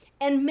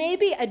 And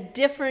maybe a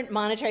different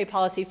monetary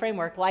policy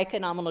framework, like a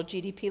nominal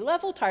GDP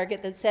level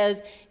target that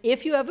says,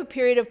 if you have a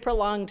period of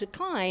prolonged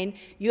decline,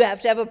 you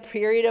have to have a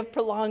period of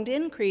prolonged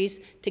increase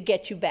to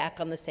get you back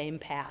on the same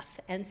path.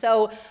 And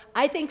so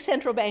I think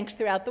central banks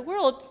throughout the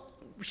world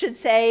should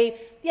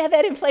say, yeah,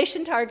 that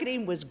inflation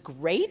targeting was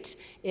great.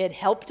 It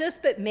helped us,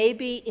 but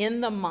maybe in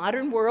the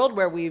modern world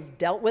where we've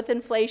dealt with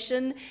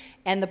inflation,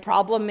 and the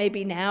problem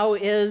maybe now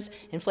is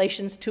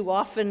inflation's too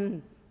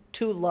often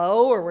too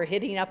low, or we're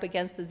hitting up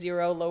against the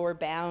zero lower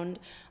bound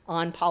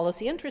on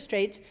policy interest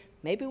rates,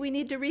 maybe we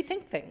need to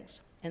rethink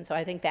things. And so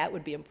I think that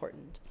would be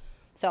important.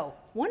 So,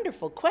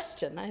 wonderful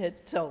question.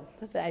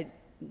 I'd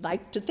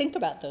like to think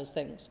about those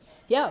things.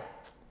 Yeah.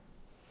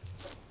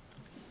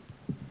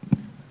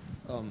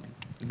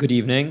 Good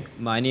evening.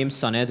 My name's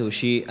Sanay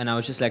Doshi, and I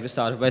would just like to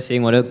start off by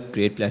saying what a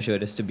great pleasure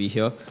it is to be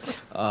here.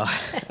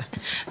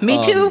 Me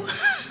too.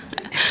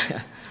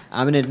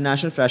 I'm an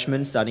international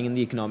freshman studying in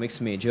the economics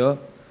major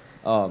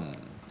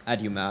at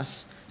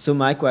UMass. So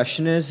my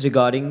question is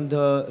regarding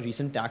the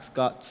recent tax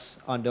cuts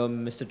under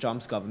Mr.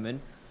 Trump's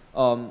government.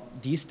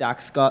 These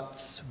tax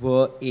cuts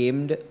were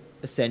aimed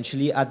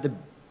essentially at the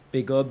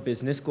bigger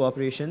business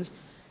corporations.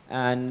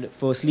 And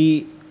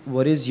firstly,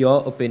 what is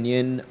your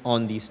opinion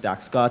on these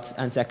tax cuts?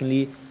 And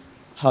secondly,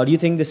 how do you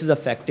think this is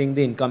affecting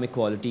the income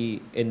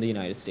equality in the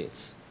United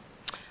States?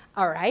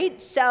 All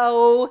right,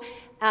 so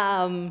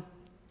I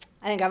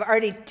think I've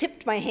already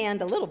tipped my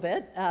hand a little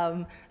bit.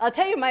 I'll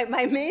tell you my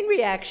main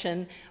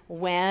reaction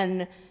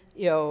when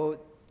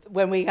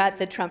we got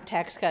the Trump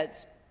tax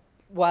cuts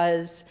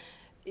was,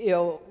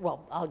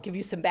 well, I'll give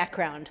you some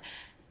background.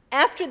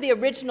 After the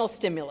original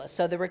stimulus,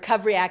 so the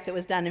Recovery Act that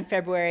was done in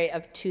February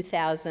of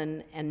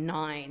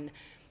 2009,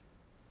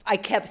 I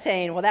kept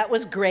saying, well, that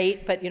was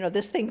great, but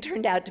this thing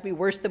turned out to be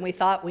worse than we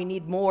thought. We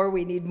need more,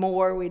 we need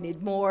more, we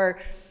need more.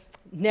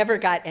 Never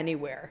got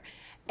anywhere.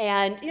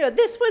 And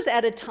this was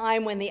at a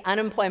time when the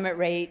unemployment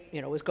rate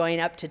was going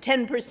up to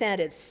 10%.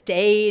 It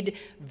stayed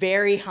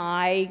very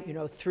high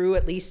through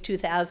at least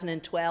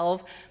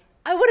 2012.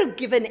 I would have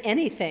given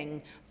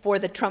anything for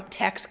the Trump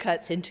tax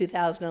cuts in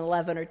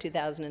 2011 or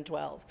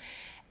 2012.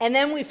 And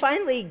then we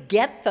finally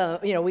get them,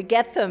 we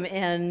get them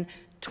in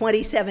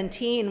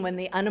 2017 when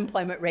the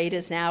unemployment rate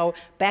is now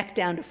back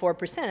down to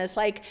 4%. It's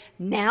like,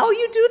 now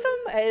you do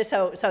them?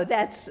 So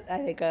that's, I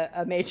think,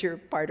 a major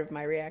part of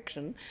my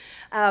reaction.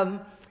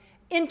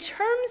 In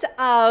terms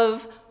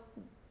of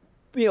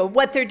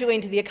what they're doing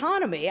to the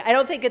economy, I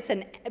don't think it's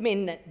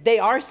they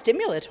are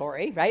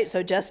stimulatory, right?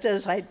 So just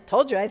as I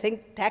told you, I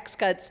think tax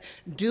cuts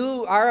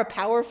are a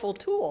powerful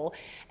tool.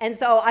 And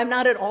so I'm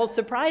not at all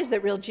surprised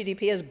that real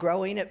GDP is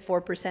growing at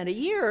 4% a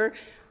year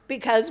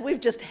because we've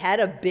just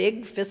had a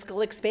big fiscal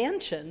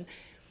expansion.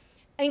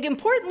 And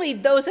importantly,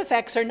 those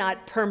effects are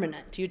not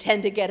permanent. You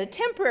tend to get a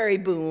temporary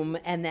boom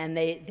and then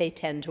they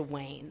tend to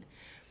wane.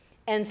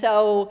 And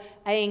so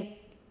I think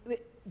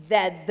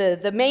that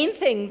the main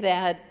thing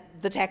that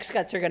the tax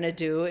cuts are going to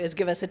do is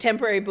give us a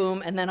temporary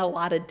boom and then a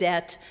lot of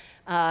debt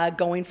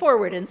going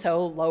forward, and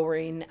so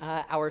lowering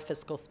our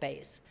fiscal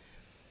space.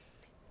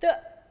 The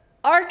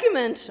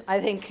argument, I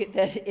think,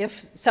 that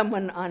if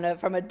someone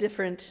from a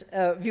different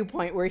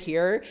viewpoint were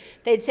here,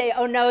 they'd say,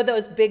 oh no,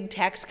 those big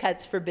tax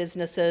cuts for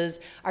businesses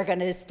are going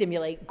to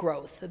stimulate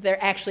growth.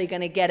 They're actually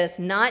going to get us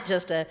not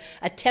just a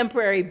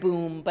temporary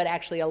boom, but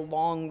actually a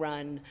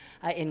long-run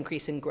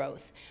increase in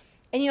growth.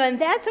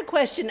 And that's a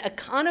question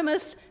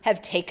economists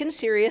have taken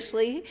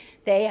seriously.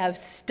 They have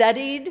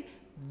studied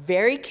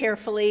very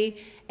carefully,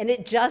 and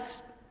it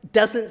just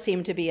doesn't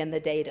seem to be in the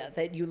data.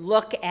 That you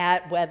look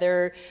at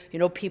whether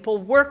people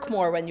work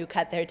more when you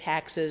cut their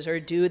taxes, or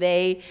do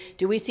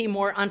we see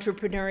more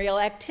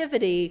entrepreneurial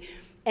activity?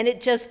 And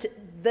it just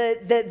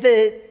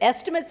the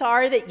estimates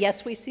are that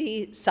yes, we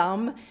see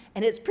some,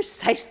 and it's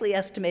precisely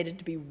estimated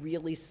to be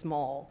really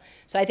small.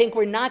 So I think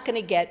we're not going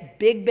to get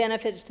big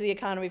benefits to the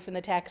economy from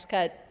the tax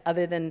cut,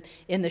 other than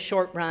in the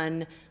short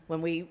run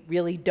when we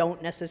really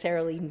don't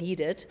necessarily need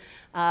it.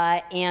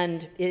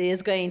 And it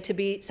is going to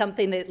be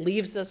something that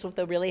leaves us with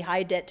a really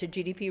high debt to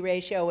GDP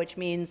ratio, which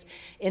means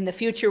in the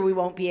future we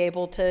won't be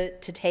able to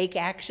take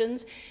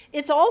actions.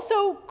 It's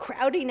also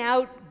crowding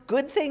out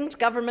good things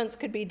governments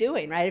could be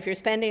doing, right? If you're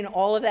spending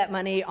all of that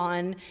money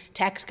on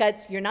tax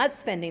cuts, you're not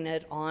spending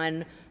it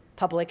on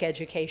public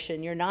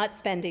education. You're not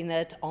spending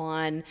it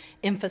on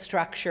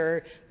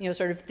infrastructure,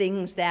 sort of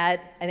things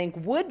that I think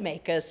would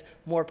make us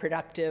more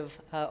productive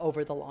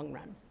over the long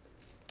run.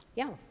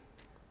 Yeah.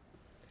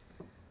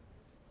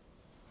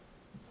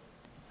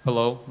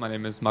 Hello, my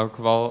name is Michael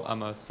Cavallo.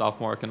 I'm a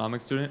sophomore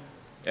economics student.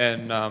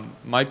 And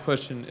my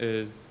question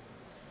is,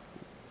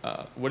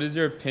 what is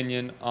your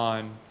opinion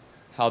on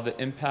how the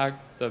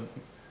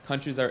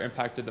countries that are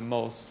impacted the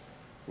most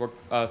were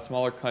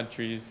smaller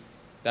countries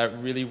that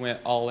really went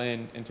all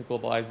into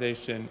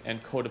globalization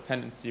and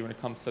codependency when it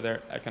comes to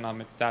their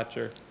economic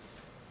stature.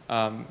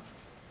 And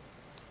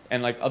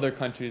like other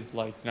countries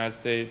like the United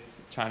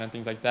States, China,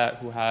 things like that,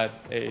 who had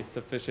a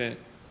sufficient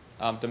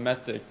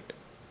domestic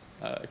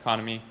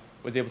economy,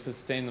 was able to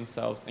sustain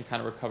themselves and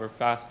kind of recover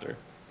faster.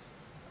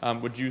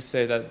 Would you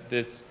say that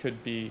this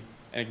could be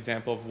an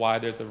example of why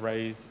there's a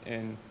rise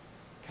in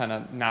kind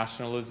of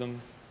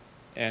nationalism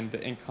and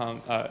the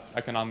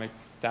economic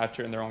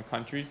stature in their own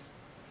countries?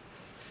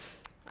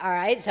 All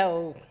right,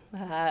 so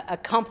a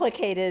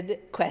complicated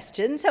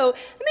question. So let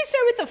me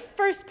start with the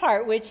first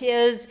part, which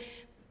is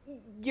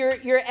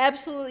you're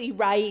absolutely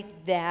right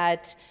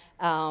that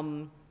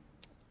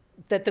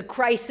that the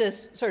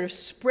crisis sort of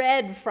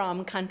spread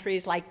from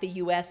countries like the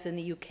US and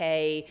the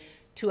UK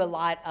to a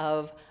lot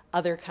of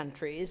other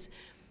countries.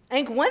 I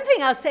think one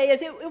thing I'll say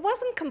is it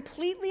wasn't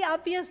completely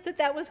obvious that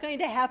that was going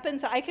to happen.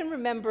 So I can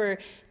remember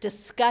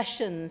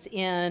discussions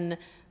in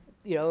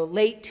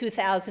late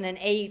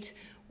 2008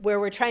 where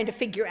we're trying to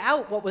figure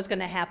out what was going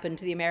to happen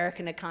to the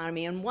American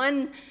economy. And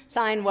one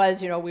sign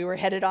was, we were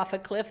headed off a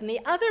cliff, and the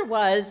other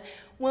was,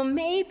 well,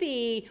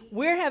 maybe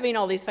we're having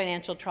all these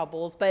financial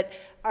troubles, but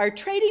our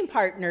trading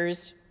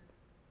partners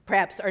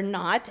perhaps are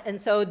not,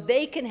 and so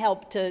they can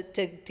help to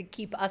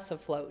keep us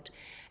afloat.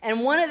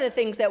 And one of the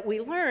things that we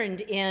learned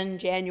in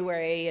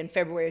January and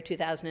February of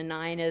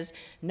 2009 is,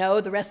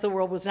 no, the rest of the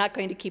world was not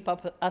going to keep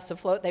us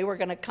afloat. They were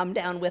going to come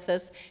down with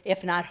us,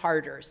 if not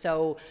harder.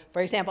 So,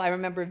 for example, I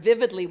remember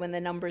vividly when the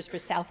numbers for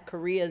South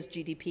Korea's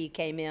GDP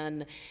came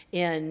in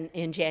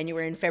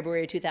January and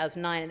February of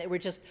 2009, and they were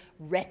just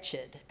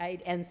wretched,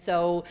 right? And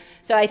so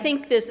I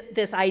think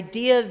this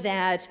idea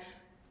that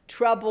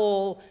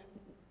trouble,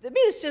 I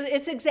mean,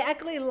 it's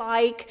exactly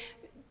like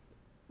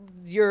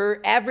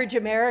your average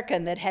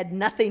American that had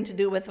nothing to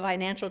do with the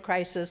financial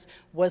crisis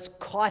was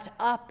caught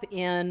up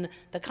in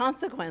the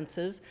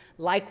consequences.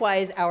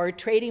 Likewise, our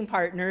trading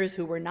partners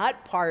who were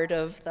not part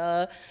of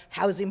the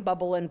housing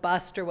bubble and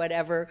bust or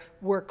whatever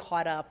were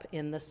caught up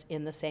in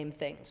the same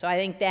thing. So I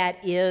think that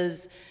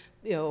is,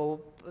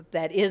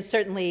 that is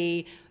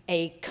certainly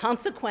a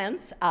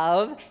consequence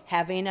of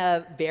having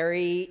a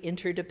very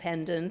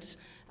interdependent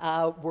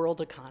world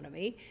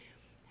economy.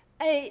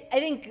 I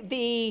think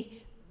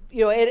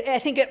I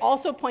think it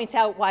also points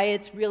out why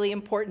it's really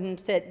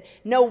important that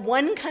no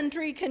one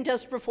country can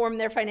just reform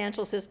their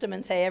financial system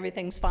and say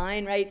everything's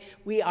fine, right?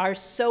 We are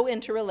so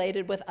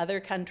interrelated with other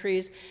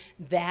countries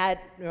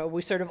that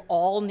we sort of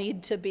all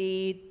need to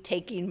be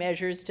taking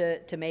measures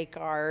to make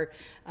our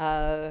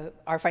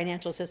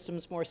financial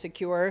systems more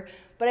secure.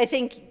 But I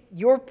think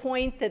your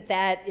point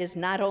that is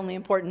not only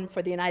important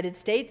for the United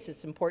States,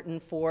 it's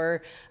important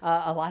for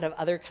a lot of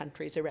other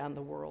countries around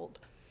the world.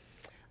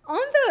 On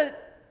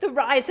the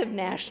rise of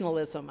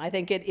nationalism, I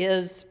think it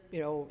is,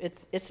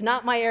 it's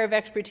not my area of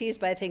expertise,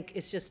 but I think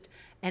it's just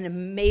an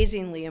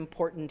amazingly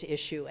important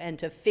issue. And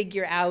to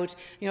figure out,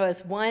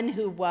 as one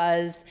who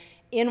was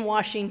in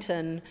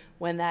Washington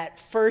when that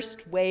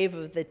first wave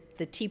of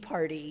the Tea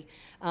Party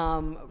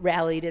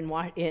rallied in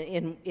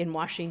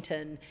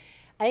Washington,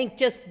 I think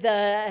just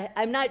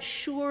I'm not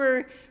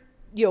sure,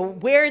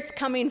 where it's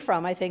coming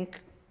from. I think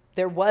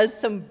there was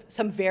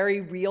some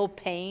very real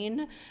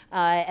pain,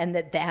 and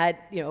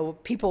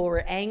that people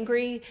were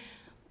angry.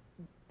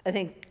 I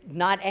think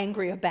not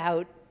angry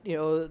about,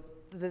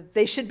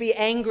 they should be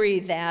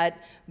angry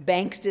that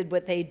banks did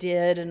what they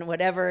did and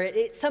whatever.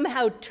 It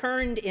somehow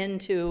turned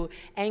into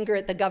anger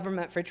at the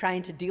government for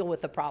trying to deal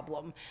with the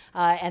problem.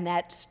 And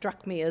that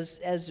struck me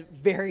as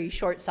very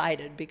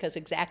short-sighted, because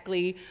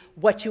exactly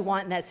what you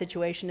want in that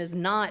situation is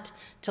not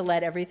to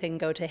let everything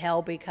go to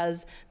hell,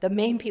 because the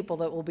main people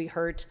that will be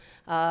hurt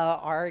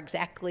are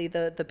exactly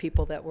the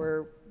people that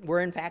were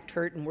in fact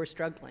hurt and were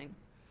struggling.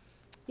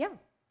 Yeah.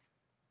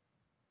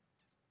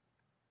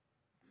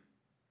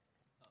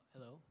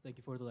 Thank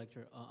you for the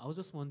lecture. I was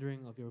just wondering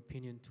of your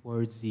opinion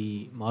towards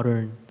the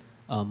modern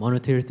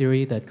monetary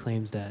theory that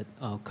claims that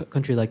a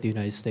country like the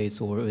United States,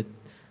 or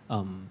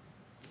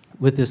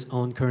with its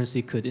own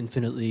currency, could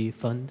infinitely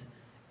fund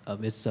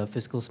its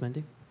fiscal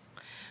spending.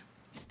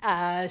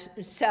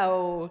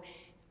 So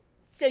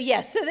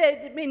yes. So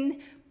that, I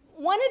mean,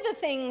 one of the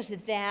things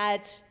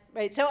that,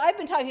 right? So I've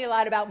been talking a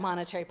lot about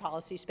monetary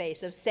policy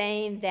space, of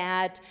saying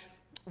that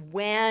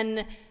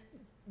when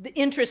the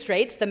interest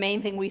rates, the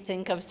main thing we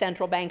think of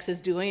central banks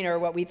as doing, or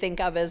what we think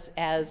of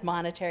as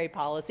monetary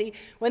policy,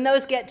 when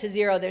those get to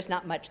zero, there's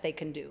not much they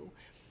can do.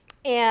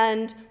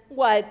 And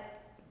what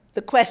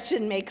the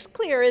question makes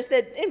clear is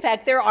that, in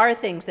fact, there are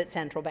things that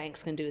central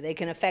banks can do. They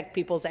can affect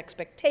people's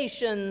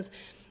expectations.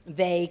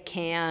 They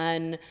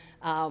can,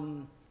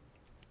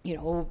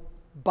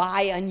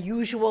 buy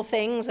unusual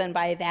things, and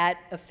by that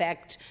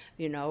affect,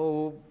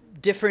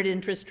 different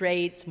interest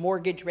rates,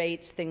 mortgage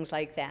rates, things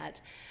like that.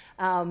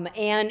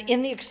 And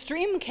in the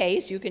extreme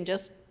case, you can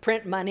just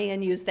print money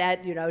and use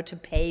that, to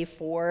pay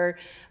for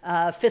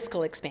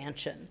fiscal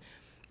expansion.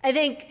 I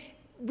think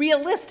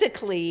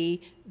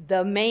realistically,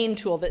 the main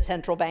tool that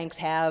central banks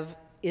have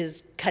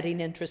is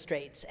cutting interest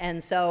rates.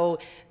 And so,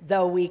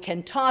 though we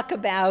can talk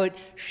about,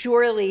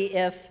 surely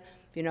if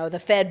the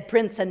Fed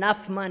prints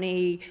enough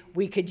money,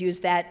 we could use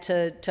that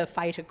to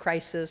fight a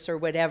crisis or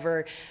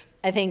whatever.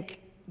 I think,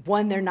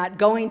 one, they're not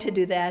going to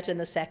do that, and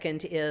the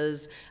second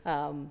is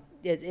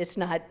it's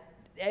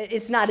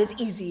not as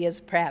easy as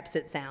perhaps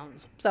it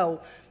sounds.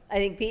 So I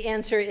think the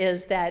answer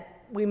is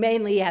that we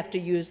mainly have to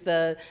use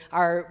the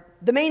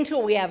main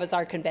tool we have is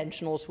our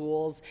conventional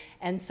tools,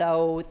 and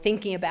so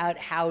thinking about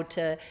how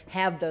to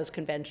have those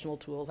conventional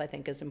tools, I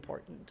think, is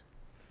important.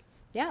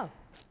 Yeah.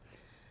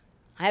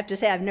 I have to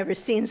say, I've never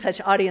seen such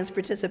audience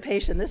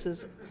participation. This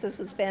is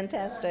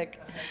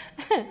fantastic.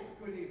 Good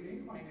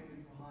evening. My name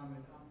is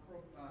Mohammed. I'm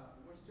from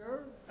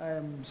Worcester.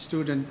 I'm a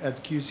student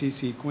at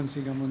QCC,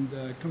 Quincy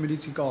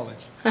Community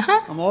College.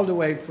 I'm all the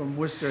way from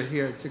Worcester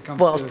here to come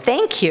Well,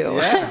 thank you.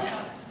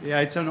 Yeah,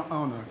 it's an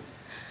honor.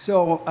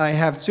 So I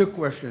have two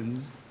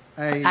questions.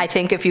 I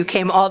think if you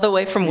came all the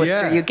way from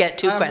Worcester, yes, you get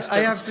two questions.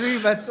 I have three,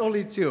 but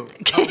only two.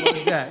 How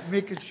about that?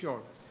 Make it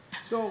short.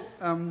 So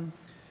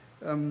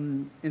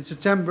in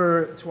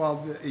September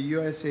 12, the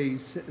USA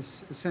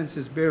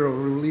Census Bureau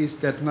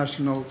released that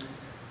national,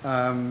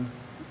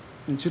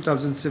 in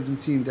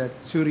 2017, that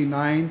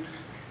 39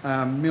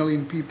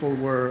 million people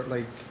were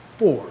like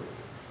poor.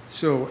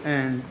 So,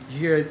 and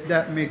here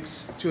that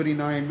makes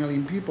 39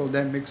 million people,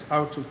 that makes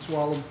out of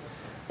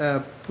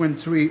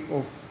 12.3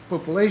 of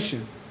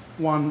population,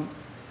 1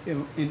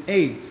 in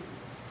 8.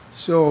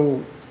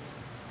 So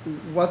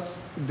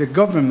what's the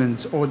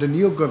government or the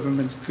new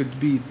governments could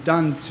be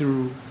done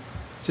to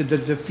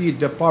defeat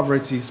the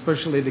poverty,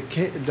 especially the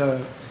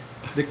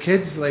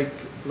kids, like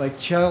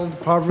child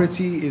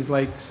poverty is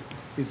it's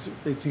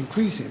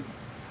increasing.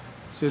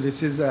 So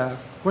this is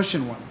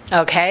question 1.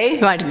 Okay,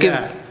 you want to give?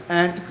 Yeah.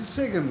 And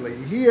secondly,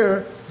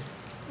 here,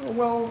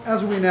 well,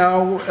 as we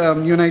know,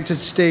 United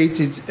States,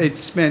 it's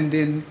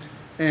spending,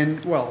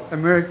 and well,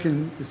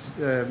 American is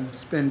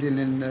spending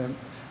in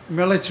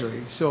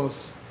military, so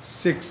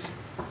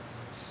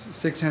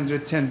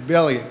 610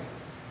 billion,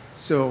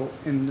 so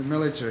in the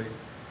military.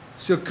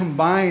 So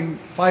combine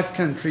 5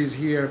 countries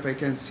here, if I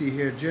can see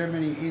here,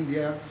 Germany,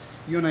 India,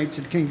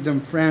 United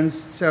Kingdom,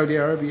 France, Saudi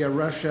Arabia,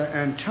 Russia,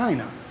 and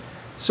China.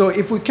 So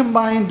if we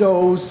combine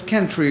those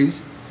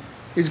countries,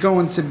 it's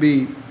going to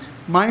be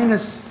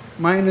minus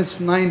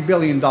 $9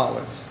 billion.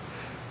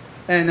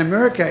 And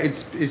America,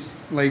 it's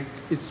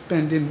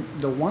spending,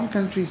 the one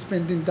country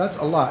spending, that's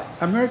a lot.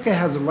 America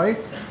has a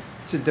right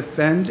to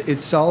defend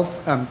itself.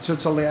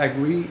 Totally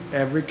agree,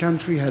 every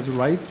country has a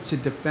right to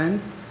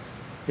defend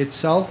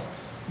itself,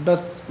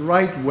 but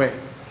right way.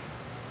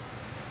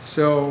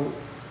 So,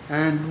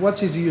 and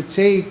what is your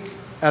take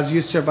as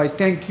you serve? I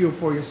thank you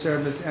for your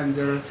service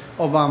under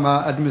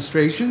Obama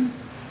administration.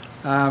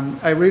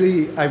 I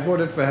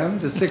voted for him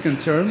the second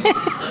term.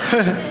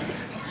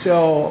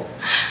 So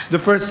the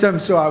first term,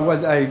 so I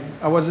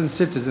wasn't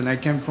citizen. I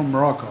came from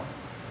Morocco.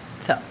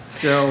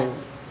 So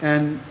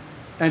and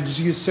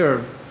you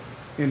serve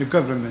in the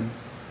government.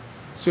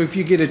 So if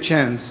you get a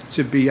chance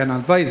to be an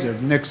advisor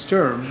next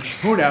term,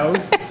 who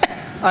knows?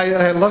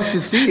 I'd love to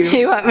see you.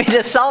 You want me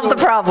to solve the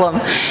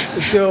problem?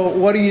 So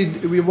what you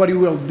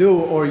will do,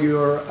 or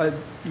your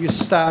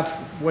staff,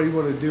 what do you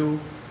want to do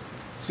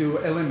to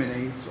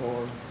eliminate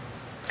or?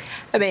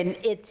 I mean,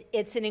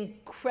 it's an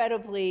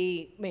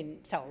incredibly,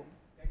 so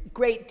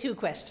great 2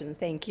 questions,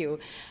 thank you.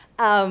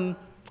 I'll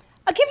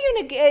give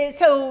you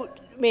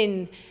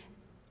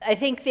I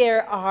think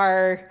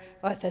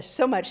there's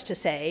so much to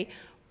say.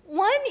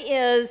 One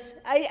is,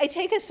 I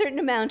take a certain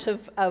amount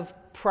of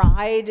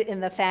pride in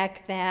the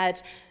fact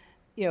that,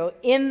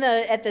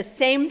 at the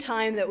same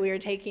time that we were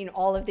taking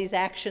all of these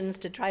actions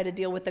to try to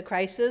deal with the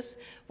crisis,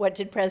 what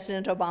did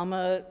President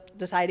Obama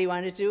decide he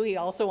wanted to do? He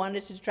also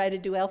wanted to try to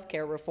do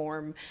healthcare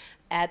reform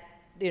at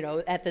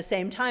the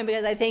same time,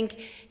 because I think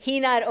he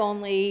not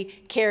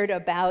only cared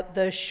about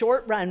the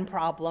short-run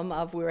problem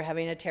of we were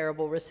having a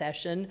terrible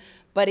recession,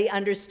 but he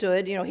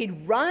understood,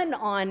 he'd run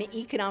on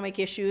economic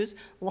issues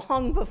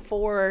long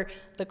before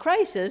the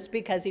crisis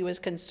because he was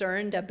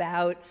concerned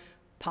about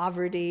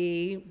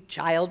poverty,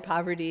 child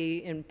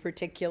poverty in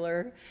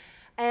particular.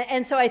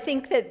 And so I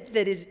think that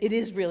it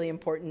is really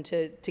important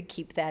to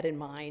keep that in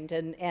mind.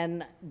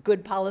 And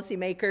good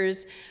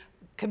policymakers,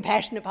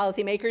 compassionate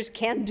policymakers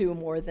can do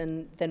more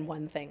than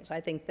one thing. So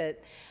I think that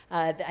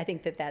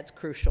that's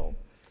crucial.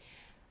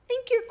 I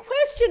think your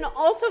question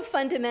also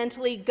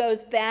fundamentally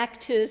goes back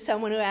to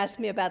someone who asked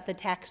me about the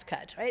tax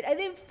cut, right? I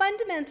think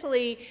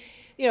fundamentally,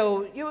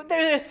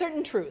 there are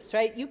certain truths,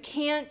 right? You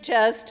can't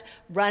just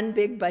run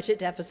big budget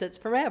deficits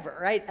forever,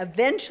 right?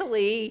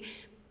 Eventually,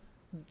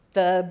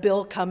 the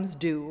bill comes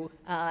due,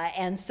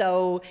 and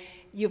so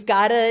you've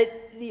got to,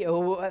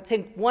 I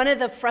think one of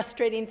the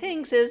frustrating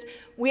things is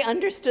we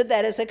understood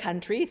that as a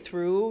country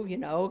through,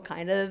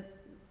 kind of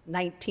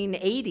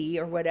 1980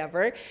 or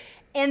whatever,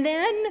 and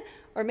then,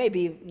 or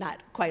maybe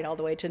not quite all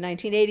the way to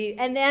 1980,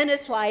 and then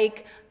it's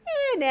like,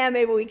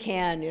 maybe we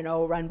can,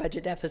 run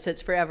budget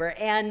deficits forever.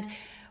 And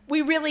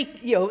we really,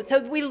 so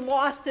we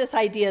lost this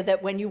idea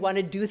that when you want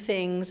to do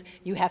things,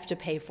 you have to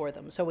pay for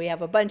them. So we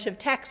have a bunch of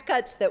tax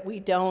cuts that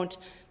we don't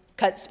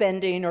cut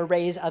spending or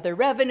raise other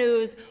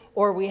revenues,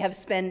 or we have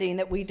spending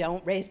that we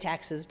don't raise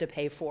taxes to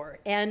pay for.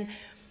 And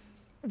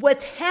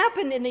what's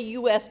happened in the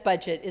US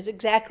budget is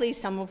exactly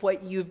some of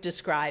what you've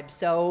described.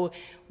 So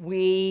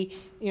we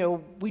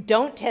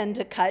don't tend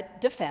to cut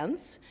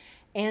defense.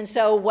 And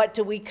so what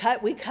do we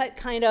cut? We cut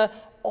kind of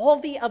all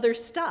the other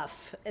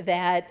stuff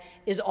that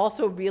is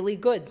also really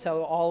good.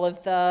 So all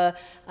of the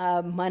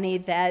money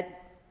that,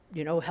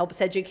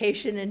 helps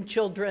education and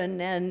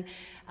children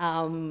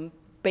and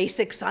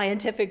basic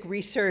scientific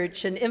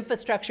research and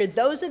infrastructure,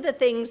 those are the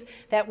things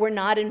that we're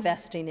not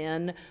investing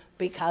in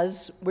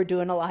because we're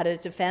doing a lot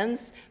of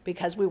defense,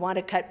 because we want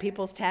to cut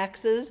people's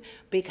taxes,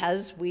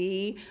 because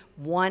we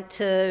want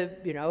to,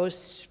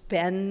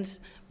 spend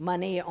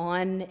money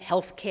on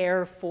health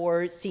care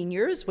for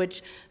seniors,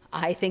 which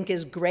I think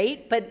is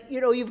great, but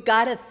you've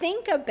got to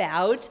think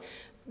about,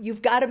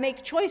 you've got to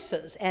make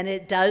choices, and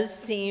it does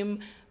seem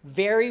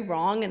very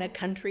wrong in a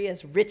country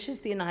as rich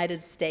as the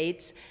United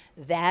States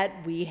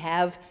that we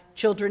have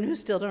children who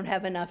still don't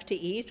have enough to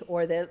eat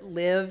or that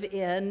live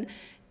in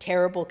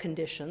terrible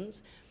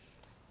conditions.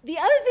 The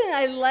other thing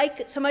I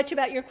like so much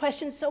about your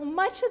question, so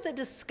much of the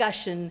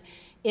discussion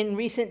in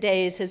recent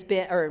days has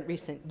been, or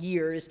recent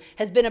years,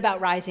 has been about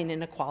rising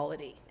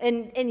inequality.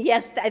 And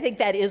yes, I think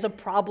that is a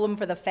problem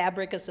for the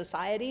fabric of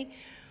society.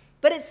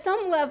 But at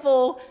some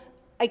level,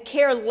 I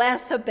care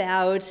less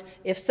about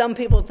if some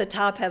people at the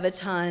top have a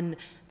ton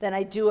than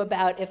I do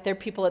about if there are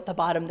people at the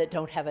bottom that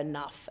don't have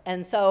enough.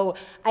 And so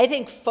I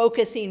think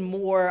focusing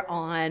more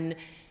on,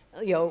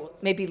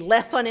 maybe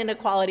less on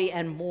inequality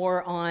and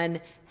more on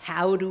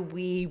how do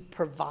we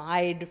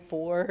provide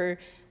for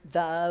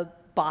the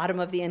bottom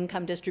of the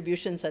income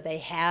distribution so they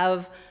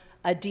have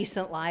a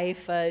decent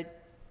life, a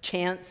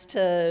chance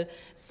to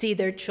see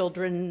their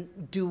children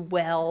do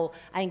well.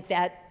 I think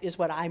that is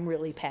what I'm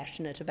really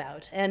passionate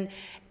about. And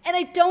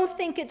I don't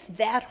think it's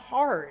that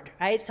hard,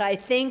 right? So I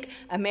think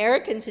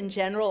Americans in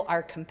general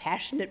are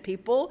compassionate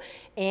people,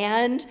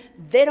 and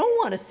they don't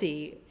want to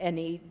see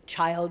any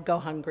child go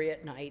hungry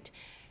at night.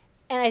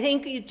 And I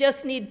think you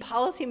just need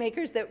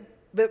policymakers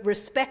that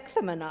respect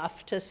them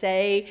enough to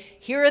say,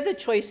 here are the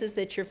choices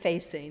that you're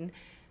facing.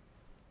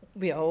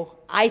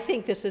 I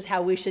think this is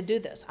how we should do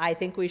this. I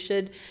think we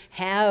should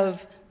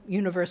have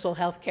universal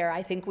health care.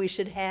 I think we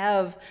should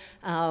have,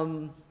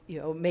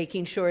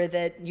 making sure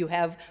that you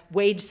have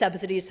wage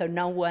subsidies so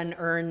no one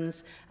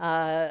earns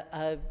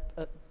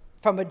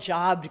from a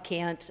job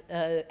can't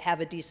have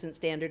a decent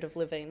standard of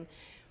living.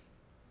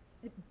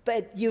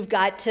 But you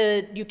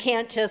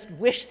can't just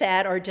wish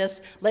that or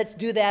just let's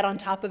do that on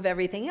top of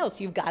everything else.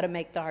 You've got to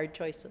make the hard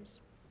choices.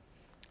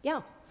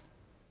 Yeah.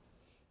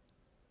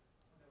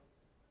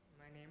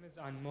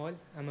 Anmol.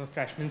 I'm a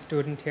freshman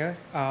student here.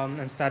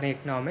 I'm studying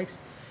economics.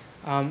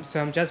 So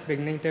I'm just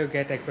beginning to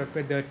get equipped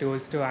with the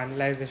tools to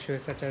analyze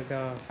issues such as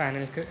the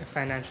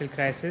financial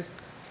crisis.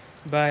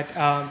 But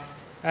I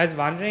was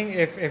wondering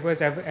if it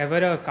was ever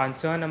a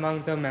concern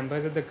among the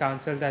members of the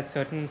council that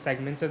certain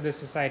segments of the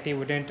society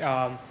wouldn't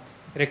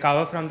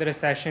recover from the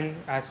recession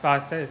as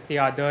fast as the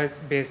others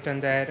based on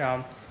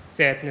their,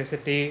 say,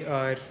 ethnicity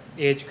or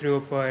age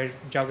group or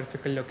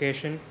geographical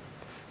location.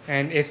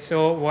 And if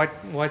so,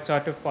 what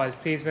sort of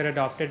policies were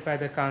adopted by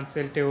the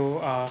council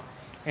to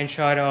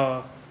ensure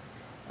a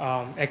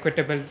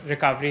equitable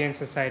recovery in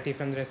society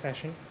from the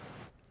recession?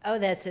 Oh,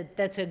 that's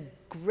a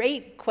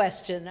great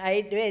question.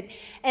 And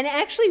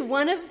actually,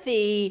 one of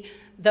the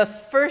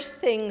first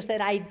things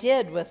that I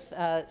did with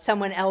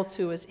someone else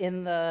who was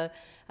in the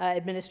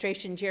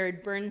administration,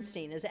 Jared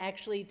Bernstein, is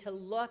actually to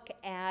look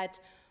at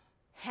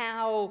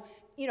how,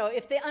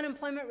 if the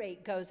unemployment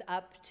rate goes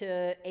up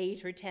to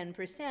 8 or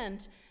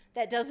 10%,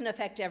 that doesn't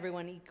affect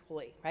everyone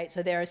equally, right?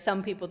 So there are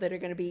some people that are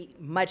going to be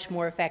much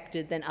more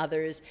affected than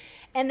others.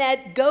 And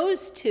that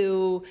goes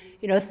to,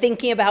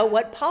 thinking about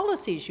what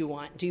policies you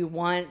want. Do you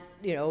want,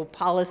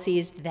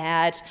 policies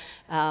that,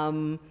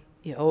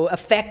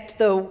 affect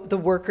the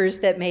workers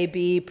that may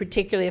be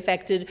particularly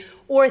affected,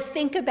 or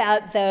think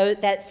about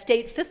that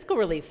state fiscal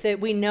relief, that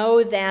we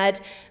know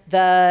that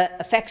the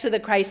effects of the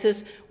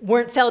crisis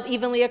weren't felt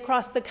evenly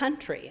across the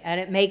country, and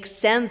it makes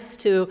sense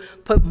to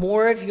put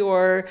more of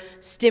your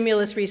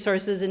stimulus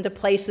resources into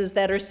places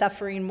that are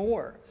suffering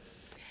more.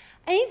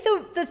 I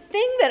think the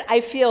thing that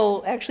I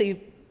feel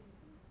actually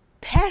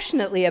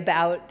passionately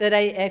about, that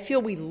I feel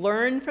we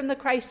learned from the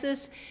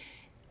crisis,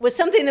 was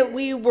something that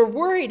we were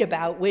worried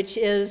about, which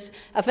is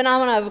a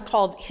phenomenon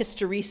called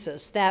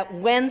hysteresis, that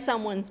when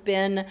someone's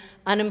been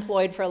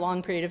unemployed for a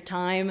long period of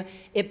time,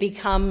 it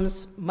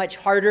becomes much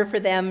harder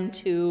for them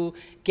to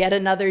get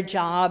another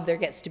job. There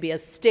gets to be a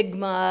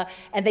stigma,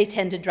 and they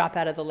tend to drop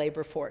out of the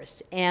labor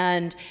force.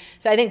 And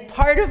so I think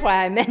part of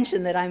why I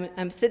mentioned that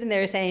I'm sitting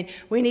there saying,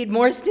 we need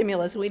more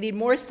stimulus, we need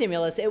more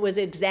stimulus, it was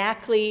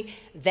exactly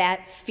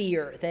that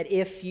fear, that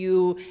if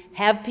you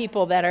have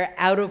people that are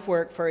out of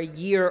work for a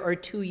year or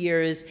 2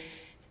 years,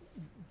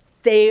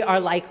 they are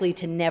likely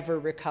to never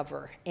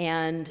recover.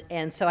 And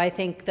so I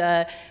think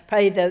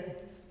probably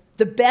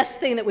the best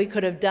thing that we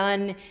could have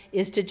done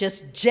is to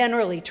just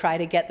generally try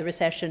to get the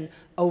recession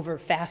over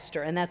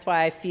faster. And that's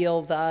why I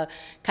feel the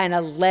kind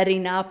of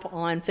letting up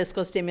on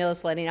fiscal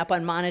stimulus, letting up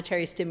on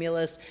monetary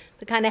stimulus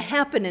that kind of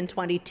happened in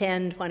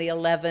 2010,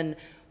 2011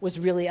 was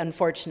really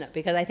unfortunate,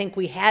 because I think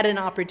we had an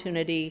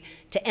opportunity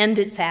to end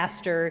it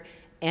faster,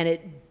 and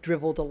it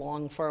dribbled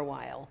along for a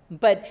while.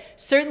 But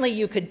certainly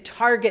you could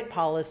target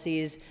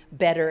policies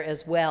better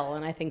as well,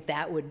 and I think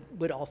that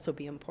would also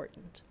be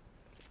important.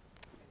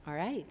 All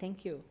right,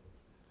 thank you.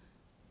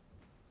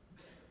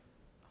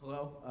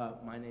 Hello,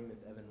 my name is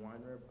Evan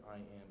Weinrib. I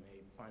am a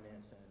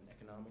finance and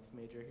economics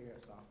major here,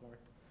 a sophomore.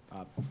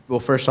 Well,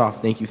 first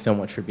off, thank you so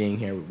much for being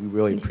here. We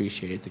really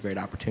appreciate it. It's a great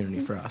opportunity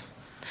for us.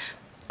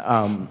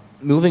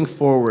 Moving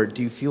forward,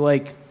 do you feel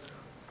like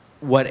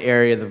what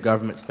areas of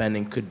government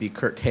spending could be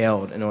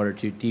curtailed in order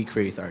to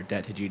decrease our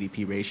debt to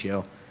GDP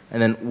ratio?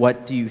 And then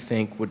what do you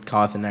think would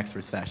cause the next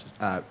recession?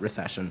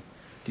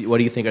 What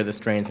do you think are the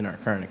strains in our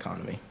current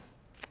economy?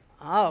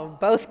 Oh,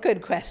 both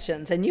good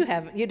questions, and you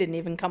didn't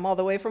even come all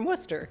the way from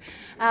Worcester.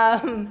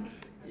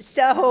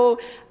 So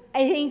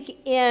I think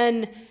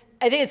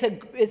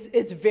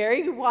it's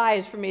very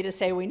wise for me to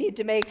say we need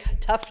to make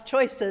tough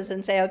choices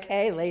and say,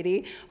 okay,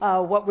 lady,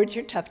 what would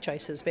your tough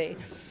choices be?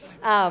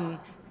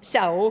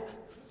 So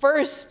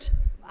first,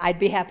 I'd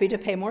be happy to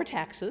pay more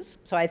taxes.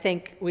 So I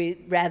think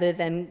rather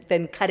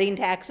than cutting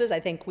taxes, I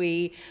think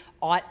we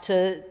ought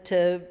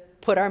to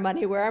put our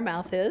money where our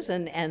mouth is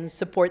and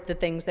support the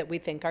things that we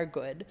think are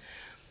good.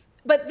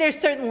 But there's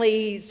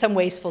certainly some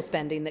wasteful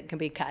spending that can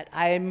be cut.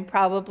 I'm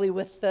probably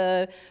with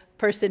the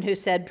person who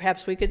said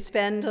perhaps we could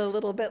spend a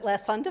little bit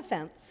less on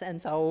defense.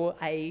 And so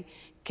I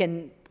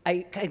can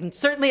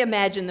certainly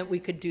imagine that we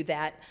could do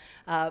that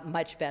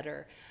much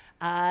better.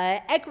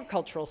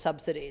 Agricultural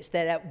subsidies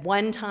that at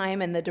one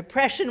time in the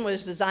Depression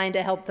was designed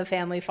to help the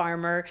family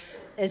farmer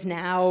is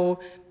now,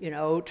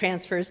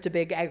 transfers to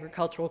big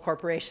agricultural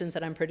corporations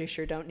that I'm pretty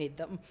sure don't need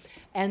them.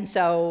 And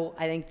so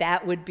I think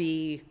that would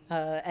be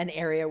an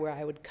area where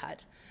I would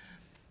cut.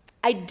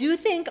 I do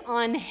think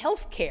on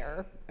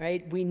healthcare,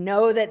 right, we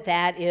know that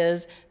that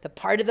is the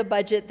part of the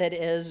budget that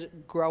is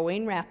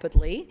growing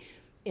rapidly,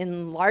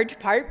 in large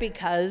part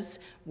because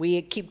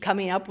we keep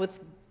coming up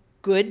with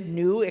good,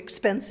 new,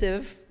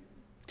 expensive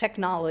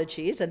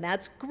technologies, and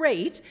that's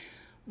great.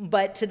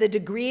 But to the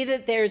degree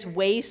that there's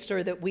waste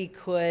or that we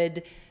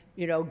could,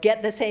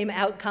 get the same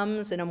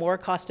outcomes in a more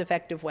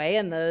cost-effective way,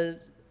 and the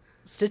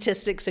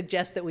statistics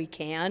suggest that we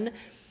can,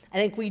 I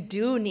think we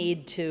do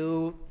need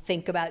to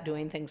think about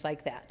doing things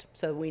like that.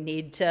 So we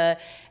need to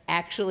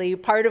actually,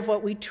 part of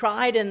what we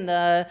tried in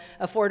the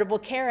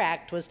Affordable Care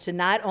Act was to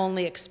not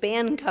only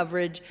expand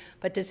coverage,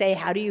 but to say,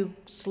 how do you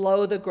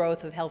slow the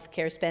growth of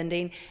healthcare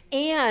spending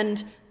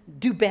and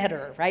do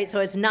better, right?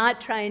 So it's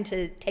not trying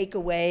to take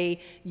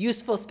away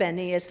useful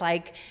spending. It's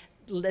like,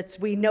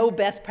 we know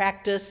best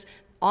practice.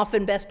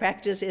 Often best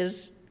practice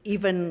is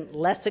even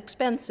less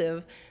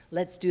expensive.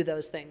 Let's do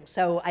those things.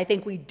 So I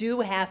think we do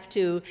have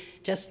to,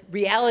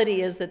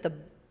 reality is that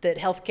that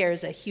healthcare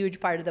is a huge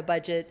part of the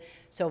budget.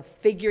 So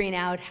figuring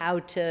out how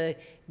to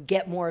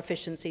get more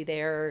efficiency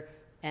there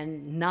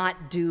and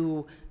not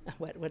do,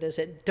 what is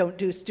it? Don't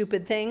do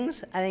stupid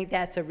things. I think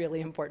that's a really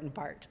important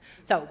part.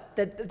 So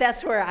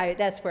that's where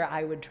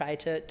I would try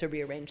to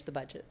rearrange the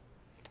budget.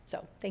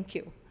 So thank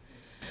you.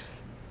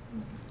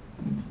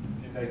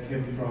 And I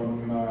came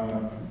from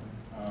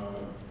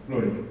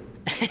Florida.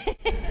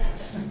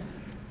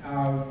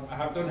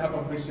 I don't have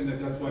a question. I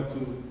just want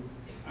to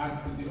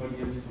ask the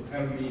audience to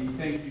help me.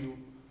 Thank you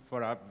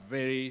for a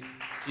very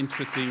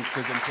interesting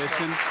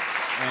presentation.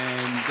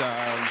 And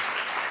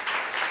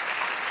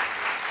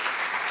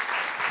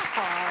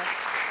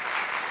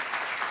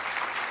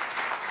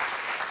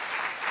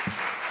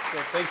so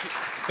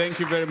thank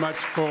you very much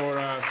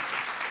for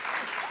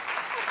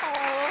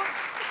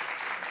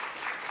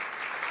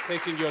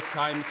taking your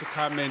time to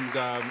come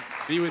and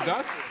be with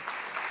us.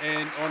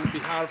 And on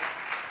behalf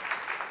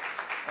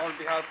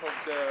of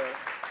the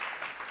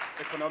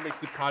Economics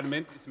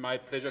Department, it's my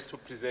pleasure to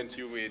present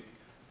you with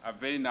a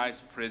very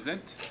nice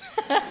present.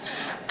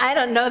 I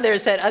don't know,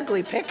 there's that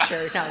ugly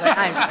picture. No,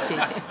 I'm just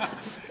teasing.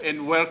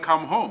 And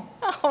welcome home.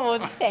 Oh,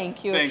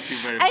 thank you. Thank you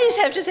very much. I just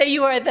have to say,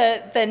 you are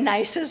the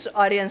nicest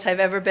audience I've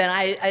ever been.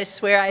 I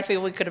swear I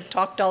feel we could have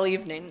talked all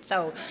evening.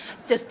 So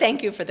just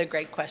thank you for the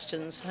great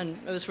questions. And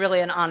it was really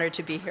an honor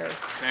to be here.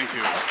 Thank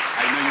you.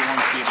 I know you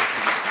won't be able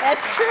to.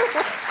 That's true.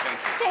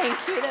 Thank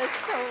you. That's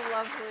so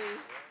lovely.